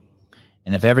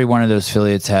 And if every one of those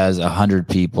affiliates has 100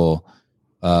 people,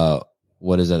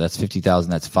 what is that? That's 50,000.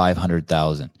 That's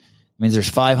 500,000. It means there's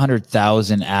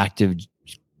 500,000 active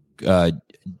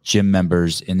gym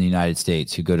members in the United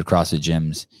States who go to CrossFit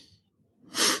gyms.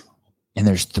 And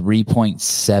there's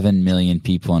 3.7 million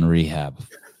people in rehab.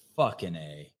 Fucking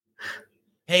A.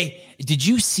 Hey, did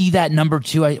you see that number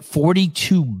too?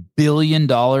 $42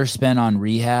 billion spent on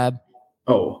rehab.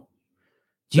 Oh,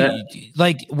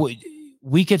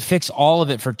 we could fix all of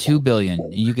it for $2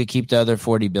 billion. You could keep the other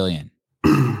 $40 billion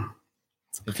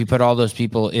if you put all those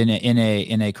people in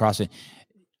a CrossFit.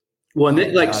 Well,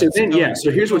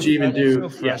 so here's what you even do.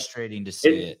 It's so frustrating to see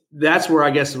it. That's where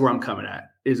I guess is where I'm coming at.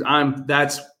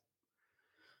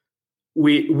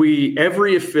 We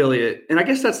every affiliate, and I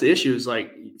guess that's the issue. Is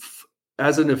like,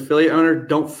 as an affiliate owner,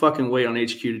 don't fucking wait on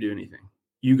HQ to do anything.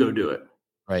 You go do it.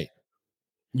 Right.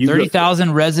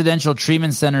 30,000 residential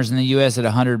treatment centers in the U.S. at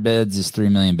 100 beds is 3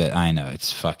 million beds. I know,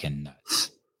 it's fucking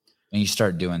nuts. When you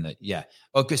start doing that, yeah.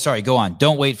 Okay, sorry, go on.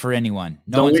 Don't wait for anyone.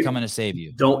 No one's coming to save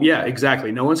you. Yeah,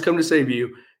 exactly. No one's coming to save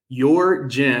you. Your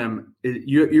gym,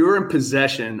 you're in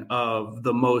possession of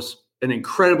an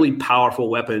incredibly powerful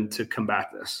weapon to combat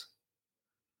this.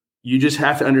 You just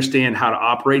have to understand how to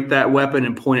operate that weapon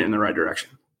and point it in the right direction.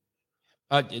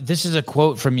 This is a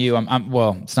quote from you.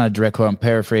 Well, it's not a direct quote. I'm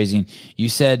paraphrasing. You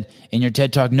said in your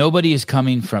TED Talk, nobody is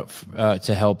coming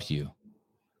to help you,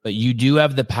 but you do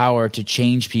have the power to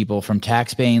change people from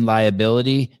tax-paying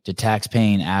liability to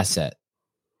tax-paying asset.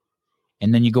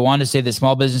 And then you go on to say that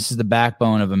small business is the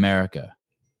backbone of America.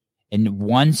 And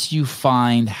once you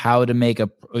find how to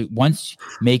once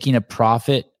making a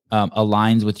profit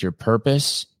aligns with your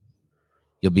purpose,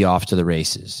 you'll be off to the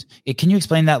races. Can you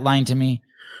explain that line to me?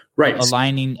 Right.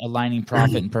 Aligning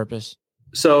profit and purpose.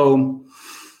 So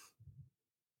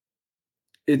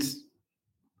if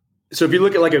you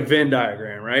look at like a Venn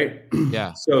diagram, right?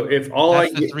 Yeah. So if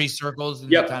the 3 circles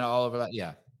and kind of all over that.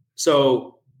 Yeah.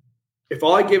 So if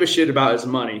all I give a shit about is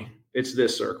money, it's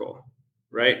this circle,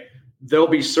 right? There'll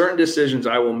be certain decisions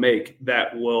I will make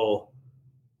that will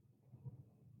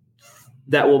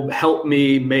help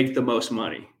me make the most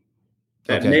money.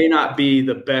 That may not be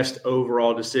the best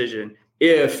overall decision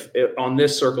if on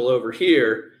this circle over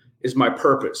here is my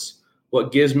purpose,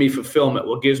 what gives me fulfillment,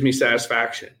 what gives me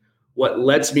satisfaction, what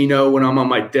lets me know when I'm on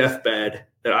my deathbed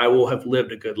that I will have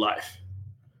lived a good life.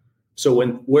 So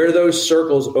where those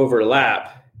circles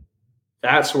overlap,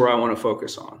 that's where I want to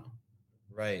focus on.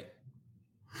 Right.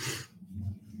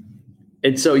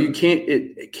 And so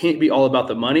it can't be all about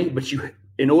the money, but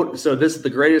so this is the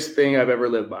greatest thing I've ever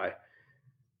lived by.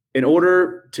 In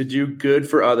order to do good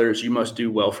for others, you must do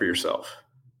well for yourself.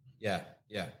 Yeah.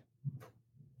 Yeah.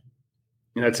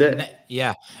 And that's it.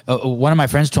 Yeah. One of my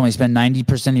friends told me spend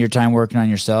 90% of your time working on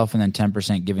yourself and then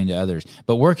 10% giving to others.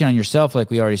 But working on yourself, like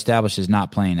we already established, is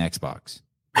not playing Xbox.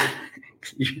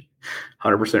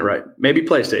 100% right. Maybe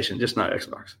PlayStation, just not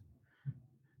Xbox.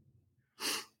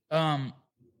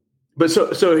 But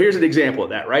so here's an example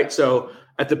of that, right? So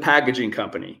at the packaging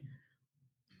company,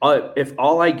 if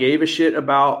all I gave a shit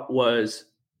about was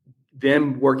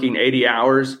them working 80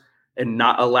 hours and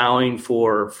not allowing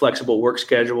for flexible work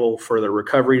schedule, for the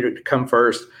recovery to come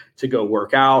first, to go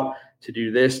work out, to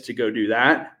do this, to go do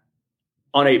that,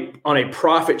 on a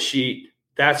profit sheet,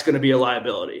 that's going to be a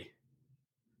liability.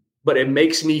 But it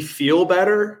makes me feel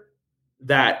better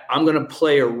that I'm going to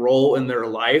play a role in their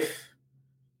life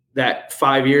that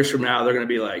 5 years from now, they're going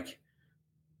to be like,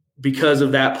 because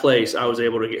of that place, I was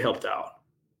able to get helped out.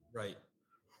 Right.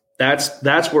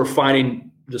 That's where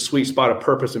finding the sweet spot of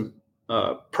purpose and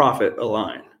profit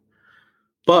align.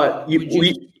 But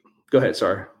go ahead.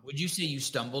 Sorry. Would you say you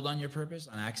stumbled on your purpose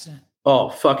on accident? Oh,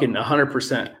 fucking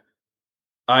 100%.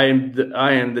 I am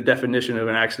the definition of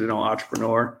an accidental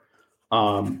entrepreneur.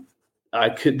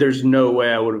 There's no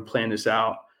way I would have planned this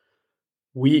out.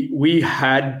 We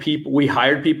hired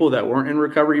people that weren't in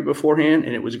recovery beforehand,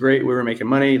 and it was great. We were making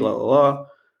money, la la la.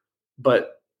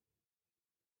 But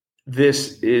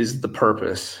this is the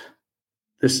purpose.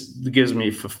 This gives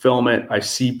me fulfillment. I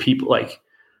see people, like,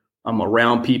 I'm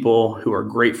around people who are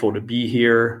grateful to be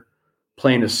here,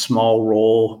 playing a small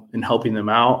role in helping them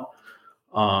out.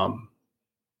 I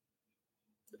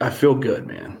feel good,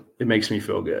 man. It makes me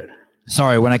feel good.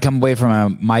 Sorry, when I come away from a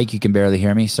mic, you can barely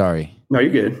hear me. Sorry. No,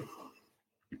 you're good.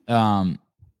 Can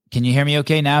you hear me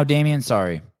okay now, Damien?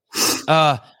 Sorry.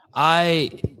 And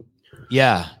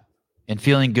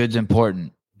feeling good's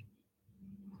important.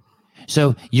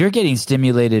 So you're getting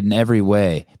stimulated in every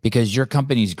way because your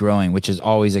company's growing, which is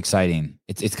always exciting.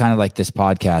 It's kind of like this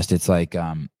podcast. It's like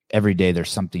every day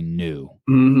there's something new.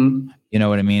 Mm-hmm. You know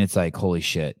what I mean? It's like, holy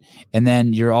shit. And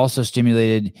then you're also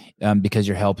stimulated because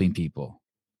you're helping people.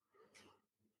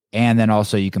 And then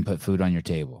also you can put food on your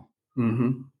table.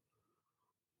 Mm-hmm.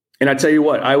 And I tell you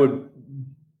what,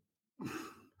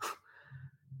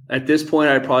 at this point,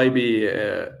 I'd probably be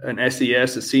an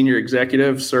SES, a senior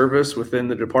executive service within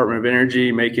the Department of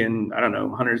Energy, making, I don't know,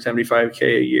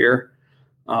 $175K a year,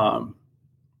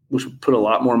 which would put a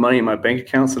lot more money in my bank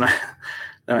accounts than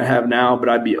I have now, but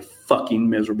I'd be a fucking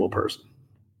miserable person.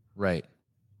 Right.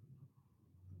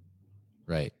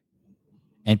 Right.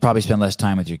 And probably spend less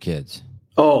time with your kids.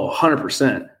 Oh,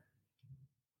 100%.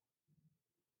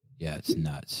 Yeah, it's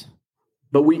nuts.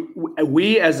 But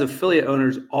we as affiliate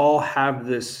owners all have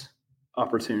this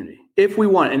opportunity if we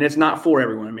want, and it's not for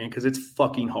everyone, man, because it's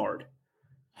fucking hard.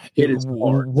 It is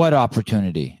hard. What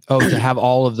opportunity? Oh, to have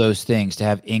all of those things, to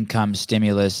have income,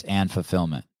 stimulus, and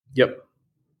fulfillment. Yep.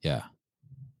 Yeah.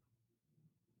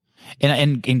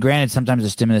 And granted, sometimes the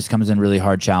stimulus comes in really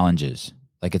hard challenges.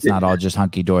 Like it's not all just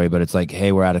hunky dory, but it's like,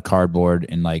 hey, we're out of cardboard,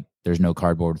 and like there's no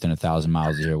cardboard within 1,000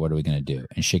 miles of here. What are we gonna do?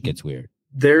 And shit gets weird.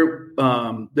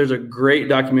 There's a great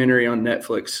documentary on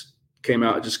Netflix came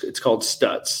out. It's called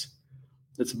Stutz.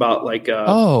 It's about like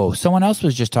someone else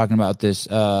was just talking about this.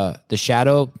 The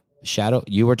shadow.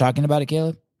 You were talking about it,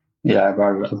 Caleb? Yeah, I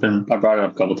brought it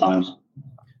up a couple times.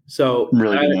 So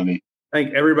really good movie. I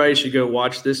think everybody should go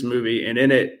watch this movie. And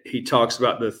in it, he talks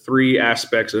about the three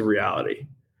aspects of reality.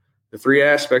 The three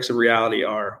aspects of reality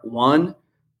are: 1,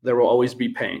 there will always be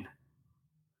pain.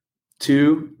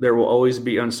 2, there will always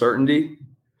be uncertainty.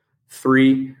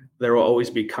 3, there will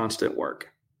always be constant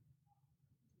work.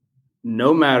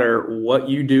 No matter what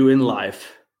you do in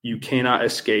life, you cannot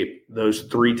escape those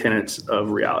 3 tenets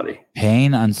of reality.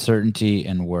 Pain, uncertainty,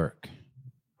 and work.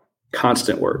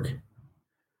 Constant work.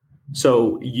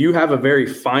 So you have a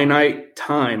very finite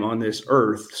time on this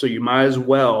earth, so you might as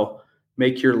well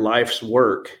make your life's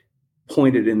work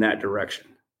pointed in that direction.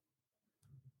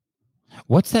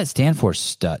 What's that stand for,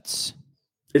 Stutz?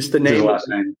 It's the name. Last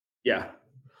name. Yeah.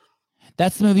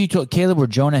 That's the movie you told Caleb where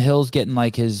Jonah Hill's getting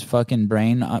like his fucking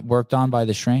brain worked on by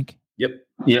the shrink. Yep.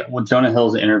 Yeah. Well, Jonah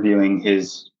Hill's interviewing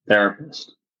his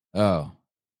therapist. Oh,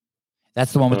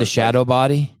 that's the one with the shadow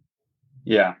body.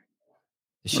 Yeah.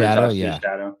 The shadow. Yeah.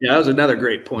 Yeah. That was another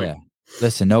great point. Yeah.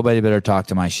 Listen, nobody better talk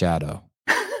to my shadow.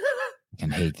 I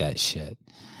can hate that shit.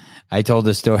 I told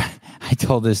this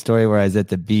story where I was at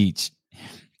the beach.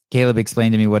 Caleb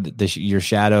explained to me what your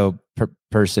shadow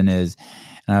person is.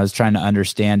 And I was trying to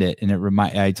understand it. And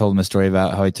I told him a story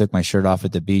about how I took my shirt off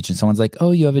at the beach and someone's like,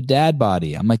 "Oh, you have a dad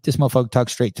body." I'm like, this motherfucker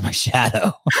talks straight to my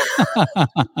shadow.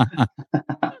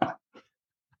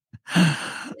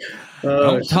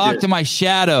 Don't talk to my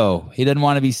shadow. He doesn't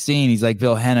want to be seen. He's like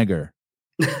Bill Henniger.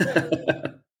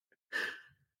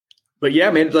 But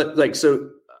yeah, man, like, so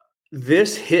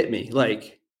this hit me.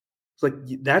 Like, it's like,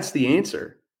 that's the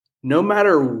answer. No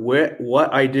matter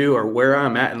what I do or where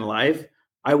I'm at in life,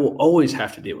 I will always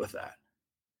have to deal with that.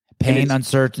 Pain,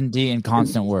 uncertainty, and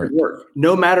constant work.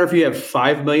 No matter if you have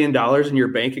 $5 million in your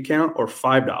bank account or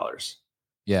 $5.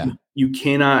 Yeah. You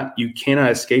cannot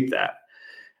escape that.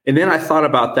 And then I thought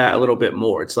about that a little bit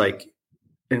more. It's like,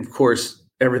 and of course,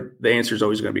 the answer is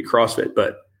always going to be CrossFit,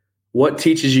 but what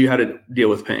teaches you how to deal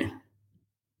with pain?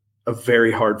 A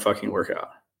very hard fucking workout.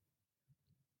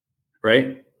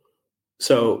 Right?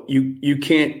 So you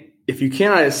can't, if you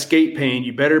cannot escape pain,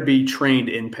 you better be trained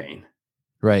in pain.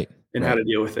 Right. And how to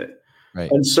deal with it.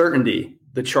 Right. Uncertainty.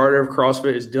 The charter of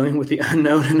CrossFit is dealing with the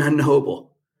unknown and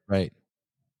unknowable. Right.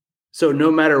 So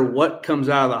no matter what comes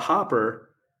out of the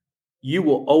hopper, you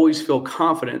will always feel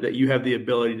confident that you have the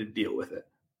ability to deal with it.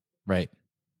 Right.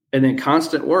 And then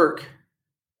constant work.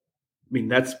 I mean,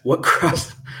 that's what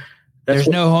there's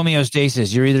no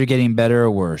homeostasis. You're either getting better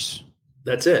or worse.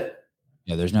 That's it.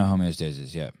 Yeah, there's no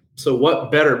homeostasis. Yeah. So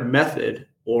what better method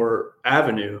or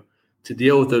avenue to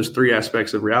deal with those three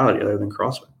aspects of reality other than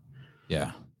CrossFit?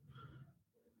 Yeah.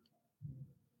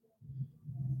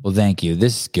 Well, thank you.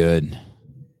 This is good.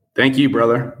 Thank you,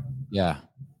 brother. Yeah.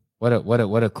 What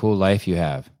a cool life you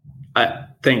have.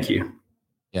 Thank you.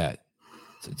 Yeah.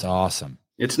 It's awesome.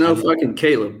 It's no fucking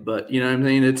Caleb, but you know what I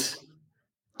mean? It's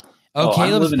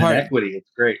Caleb's part of equity. It's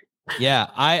great. Yeah.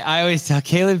 I always tell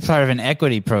Caleb's part of an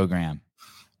equity program.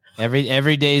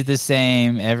 Every day is the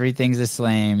same. Everything's the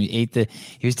same. He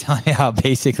was telling me how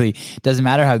basically it doesn't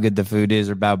matter how good the food is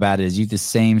or how bad it is. You eat the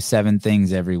same 7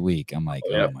 things every week. I'm like,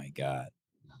 oh my God.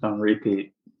 On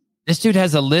repeat. This dude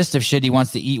has a list of shit he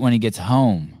wants to eat when he gets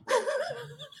home.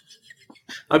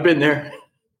 I've been there.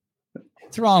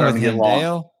 What's wrong with him,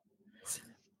 Dale?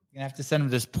 You're gonna have to send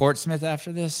him to Portsmouth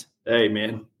after this. Hey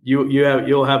man,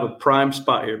 you'll have a prime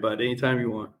spot here, bud. Anytime you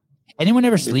want. Anyone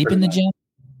ever sleep in the gym?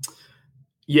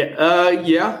 Yeah.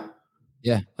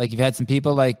 Yeah. Like you've had some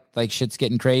people like shit's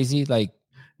getting crazy. Like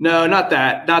no, not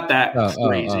that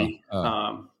crazy.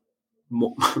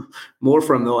 More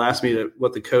from they'll ask me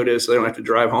what the code is, so they don't have to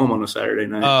drive home on a Saturday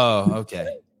night. Oh,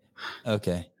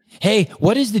 okay. Hey,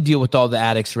 what is the deal with all the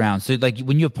addicts around? So like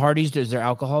when you have parties, is there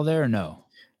alcohol there or no?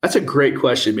 That's a great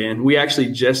question, man. We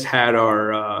actually just had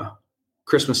our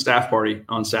Christmas staff party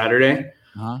on Saturday.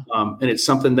 And it's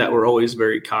something that we're always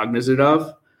very cognizant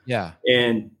of. Yeah.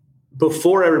 And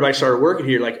before everybody started working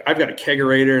here, like I've got a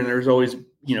kegerator and there's always,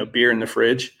 beer in the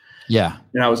fridge. Yeah.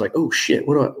 And I was like, oh shit,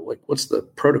 what's the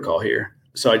protocol here?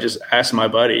 So I just asked my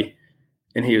buddy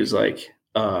and he was like,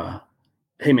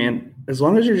 hey man, as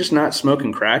long as you're just not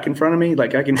smoking crack in front of me,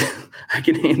 like I can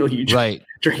handle you drinking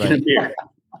a beer.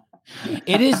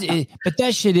 But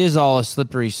that shit is all a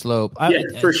slippery slope.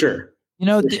 For sure.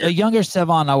 A younger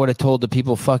Sevan, I would have told the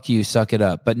people, fuck you, suck it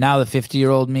up. But now the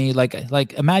 50-year-old me, like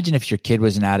imagine if your kid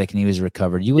was an addict and he was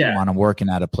recovered. You wouldn't want him working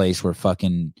at a place where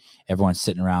fucking everyone's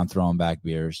sitting around throwing back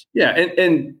beers. Yeah.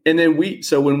 And then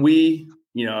when we,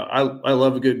 I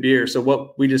love a good beer. So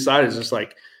what we decided is just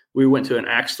like, we went to an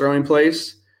axe throwing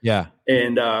place. Yeah.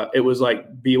 And it was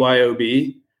like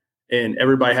BYOB. And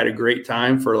everybody had a great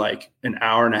time for like an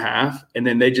hour and a half. And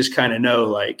then they just kind of know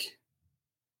like,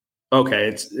 okay,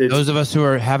 it's those of us who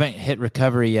haven't hit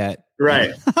recovery yet.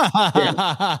 Right.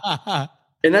 Yeah.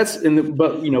 And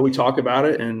but we talk about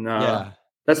it and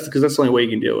that's because that's the only way you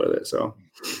can deal with it. So,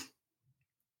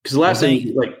 because the last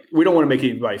thing, like, we don't want to make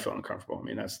anybody feel uncomfortable. I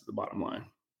mean, that's the bottom line.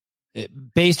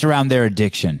 Based around their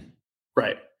addiction.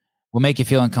 Right. We'll make you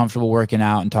feel uncomfortable working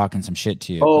out and talking some shit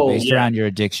to you. Based around your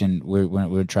addiction,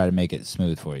 we'll try to make it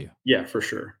smooth for you. Yeah, for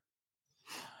sure.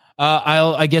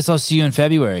 I guess I'll see you in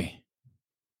February.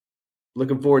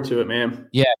 Looking forward to it, man.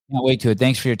 Yeah, can't wait to it.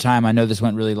 Thanks for your time. I know this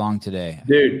went really long today.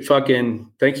 Dude,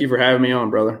 fucking thank you for having me on,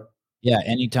 brother. Yeah,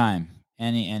 anytime.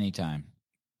 Anytime.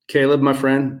 Caleb, my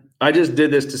friend, I just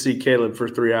did this to see Caleb for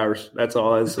 3 hours. That's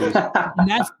all. That's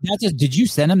did you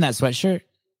send him that sweatshirt?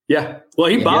 Yeah. Well,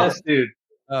 he bought it, dude.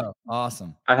 Oh,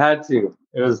 awesome. I had to.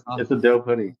 It's a dope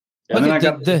hoodie. And then I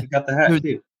got the hat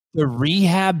too. The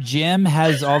rehab gym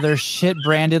has all their shit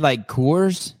branded like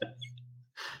Coors.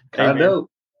 Kind of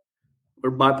dope.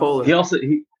 We're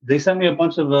bipolar. They sent me a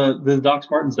bunch of the Doc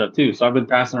Spartan stuff too. So I've been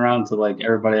passing around to like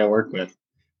everybody I work with,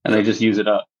 and they just use it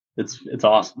up. It's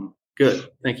awesome. Good.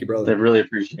 Thank you, brother. They really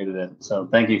appreciated it. So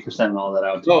thank you for sending all that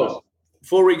out to us.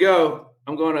 Before we go,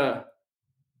 I'm going to.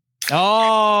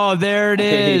 Oh, there it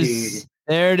is.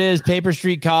 There it is. Paper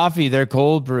Street Coffee. Their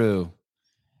cold brew.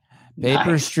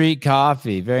 Paper Street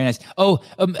Coffee. Very nice. Oh,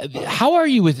 how are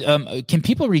you with, can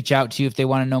people reach out to you if they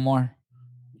want to know more?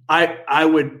 I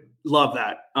would love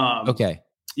that. Okay.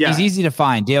 Yeah. He's easy to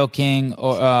find. Dale King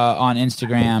or on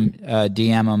Instagram,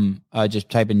 DM him, just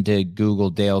type into Google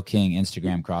Dale King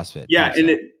Instagram CrossFit. Yeah.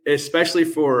 And especially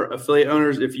for affiliate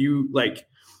owners, if you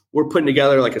we're putting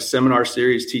together like a seminar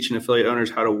series teaching affiliate owners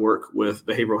how to work with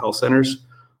behavioral health centers.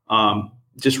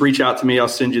 Just reach out to me. I'll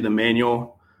send you the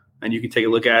manual and you can take a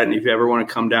look at it. And if you ever want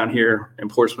to come down here in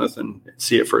Portsmouth and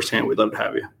see it firsthand, we'd love to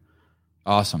have you.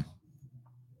 Awesome.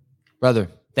 Brother,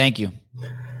 thank you.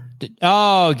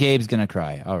 Oh, Gabe's going to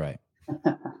cry. All right.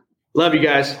 Love you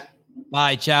guys.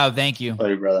 Bye. Ciao. Thank you. Love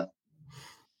you, brother.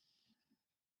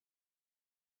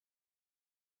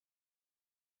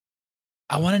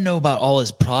 I want to know about all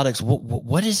his products.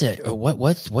 What is it? Or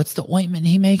what's the ointment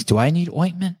he makes? Do I need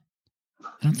ointment?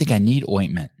 I don't think I need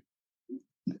ointment.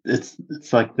 It's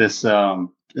like this.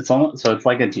 It's almost so it's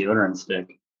like a deodorant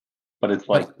stick, but it's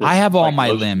like I have all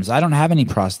my limbs. I don't have any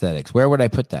prosthetics. Where would I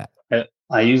put that?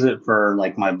 I use it for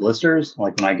like my blisters.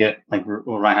 Like when I get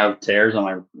when I have tears on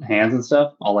my hands and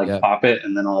stuff, I'll pop it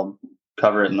and then I'll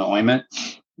cover it in the ointment.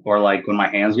 Or like when my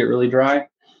hands get really dry,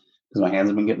 because my hands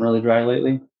have been getting really dry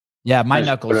lately. Yeah, my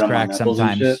knuckles crack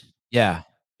sometimes. Yeah.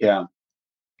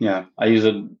 I use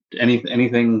it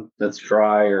anything that's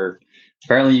dry, or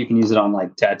apparently you can use it on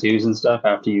like tattoos and stuff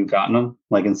after you've gotten them.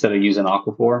 Like instead of using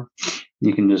Aquaphor,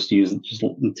 you can just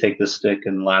take the stick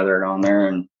and lather it on there,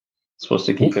 and it's supposed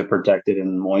to keep it protected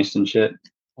and moist and shit.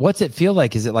 What's it feel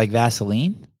like? Is it like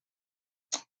Vaseline?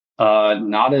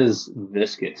 Not as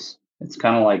viscous. It's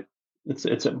kind of like it's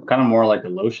kind of more like a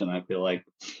lotion. I feel like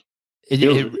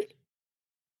it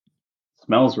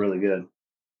smells really good.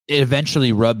 It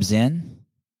eventually rubs in.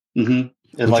 Mm-hmm.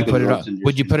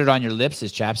 Would you put it on your lips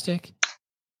as chapstick?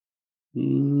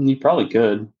 You probably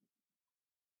could,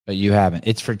 but you haven't.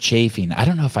 It's for chafing. I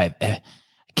don't know if I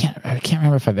can't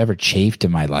remember if I've ever chafed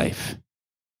in my life.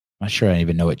 I'm not sure I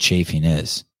even know what chafing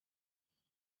is.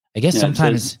 I guess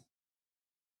sometimes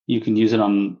you can use it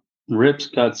on rips,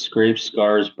 cuts, scrapes,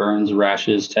 scars, burns,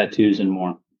 rashes, tattoos, and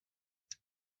more.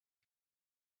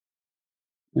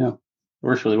 Yeah,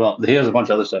 works really well. He has a bunch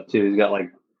of other stuff too. He's got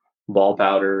like ball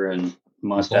powder and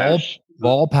mustache.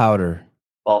 Ball powder.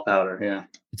 Ball powder, yeah.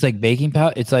 It's like baking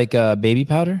powder. It's like baby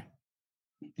powder.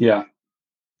 Yeah.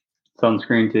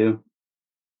 Sunscreen too.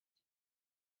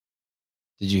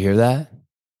 Did you hear that?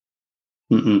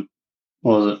 What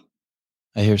was it?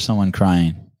 I hear someone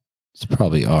crying. It's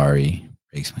probably Ari.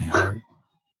 Breaks my heart.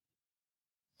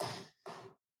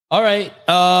 All right.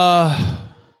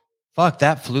 Fuck,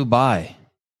 that flew by.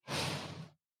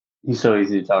 He's so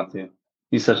easy to talk to.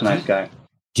 He's such a nice guy.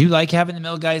 Do you like having the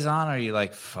mill guys on, or are you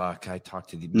like, fuck, I talk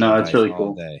to the mill No, guys it's really all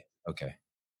cool. day. Okay.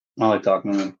 I like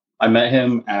talking to him. I met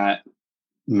him at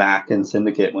Mac and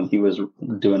Syndicate when he was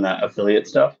doing that affiliate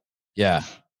stuff. Yeah.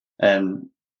 And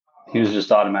he was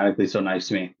just automatically so nice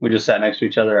to me. We just sat next to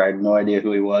each other. I had no idea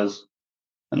who he was.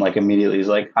 And like immediately he's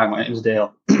like, "Hi, my name's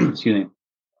Dale." Excuse me.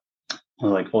 I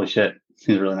was like, holy shit,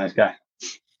 he's a really nice guy.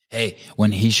 Hey,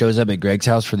 when he shows up at Greg's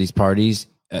house for these parties,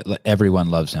 everyone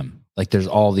loves him. Like there's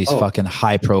all these fucking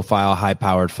high profile, high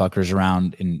powered fuckers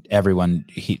around, and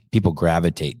people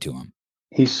gravitate to him.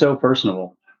 He's so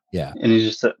personable. Yeah. And he's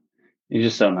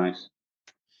just so nice.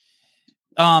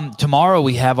 Tomorrow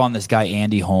we have on this guy,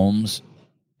 Andy Holmes,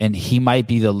 and he might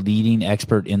be the leading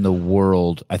expert in the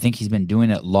world. I think he's been doing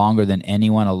it longer than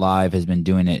anyone alive has been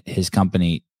doing it. His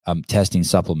company, testing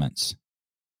supplements.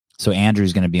 So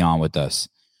Andrew's going to be on with us.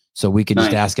 So we can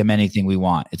just ask him anything we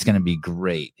want. It's going to be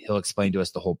great. He'll explain to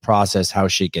us the whole process, how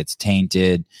shit gets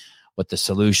tainted, what the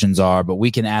solutions are, but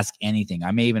we can ask anything.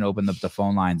 I may even open up the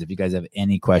phone lines if you guys have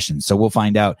any questions. So we'll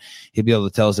find out. He'll be able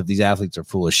to tell us if these athletes are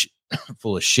full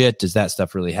of shit. Does that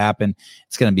stuff really happen?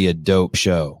 It's going to be a dope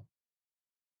show.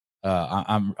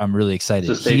 I'm really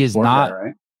excited. He is not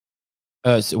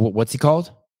right? So what's he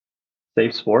called?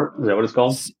 Safe Sport. Is that what it's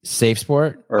called? Safe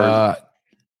Sport. I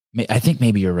think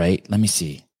maybe you're right. Let me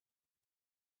see.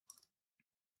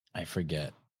 I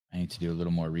forget. I need to do a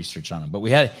little more research on them.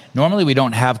 But normally we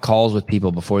don't have calls with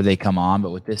people before they come on,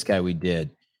 but with this guy we did.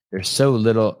 There's so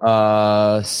little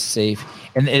safe.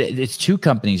 And it's two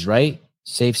companies, right?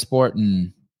 Safe Sport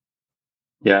and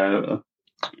yeah.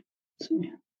 Let's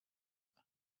see.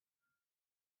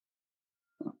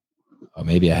 Oh,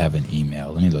 maybe I have an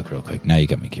email. Let me look real quick. Now you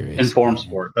got me curious. Informed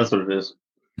Sport. That's what it is.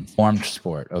 Informed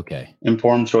Sport. Okay.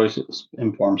 Informed Choices.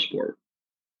 Informed Sport.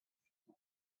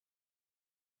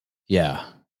 Yeah.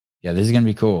 Yeah, this is going to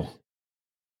be cool.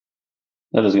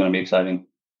 That is going to be exciting.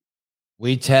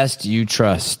 We test, you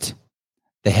trust.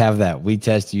 They have that.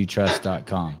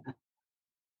 WeTestYouTrust.com.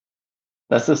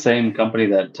 That's the same company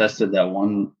that tested that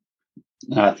one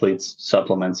athlete's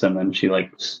supplements and then she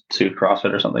like sued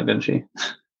CrossFit or something, didn't she?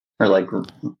 Or like,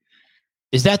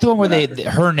 is that the one where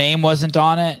her name wasn't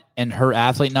on it and her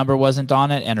athlete number wasn't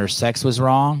on it and her sex was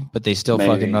wrong, but they still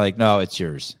Maybe. fucking were like, no, it's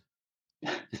yours.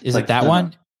 Is like, it that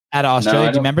one out of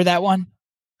Australia? Do you remember that one?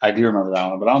 I do remember that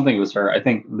one, but I don't think it was her. I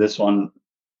think this one,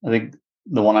 I think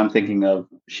the one I'm thinking of,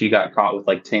 she got caught with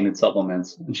like tainted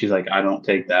supplements and she's like, I don't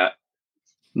take that.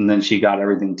 And then she got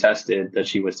everything tested that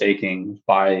she was taking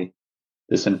by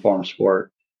this Informed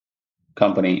Sport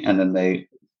company. And then they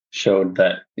showed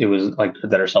that it was like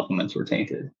that her supplements were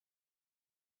tainted.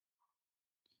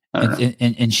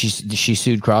 And she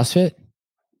sued CrossFit?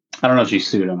 I don't know if she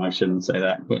sued him. I shouldn't say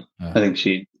that, but I think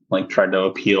she like tried to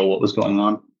appeal what was going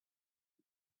on.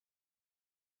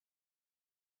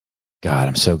 God,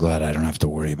 I'm so glad I don't have to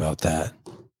worry about that.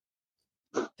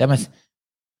 That must.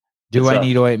 Do I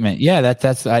need ointment? Yeah,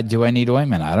 that's. Do I need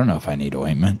ointment? I don't know if I need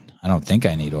ointment. I don't think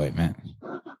I need ointment.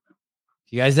 If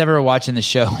you guys ever watching the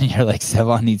show and you're like,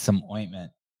 Sevan needs some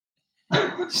ointment,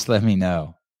 just let me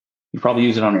know. You probably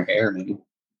use it on your hair, maybe.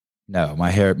 No, my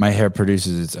hair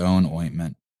produces its own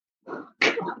ointment.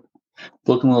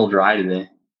 Looking a little dry today.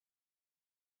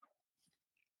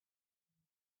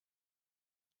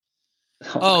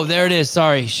 Oh, there it is.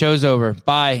 Sorry, show's over.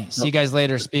 Bye. See you guys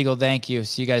later, Spiegel. Thank you.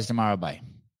 See you guys tomorrow. Bye.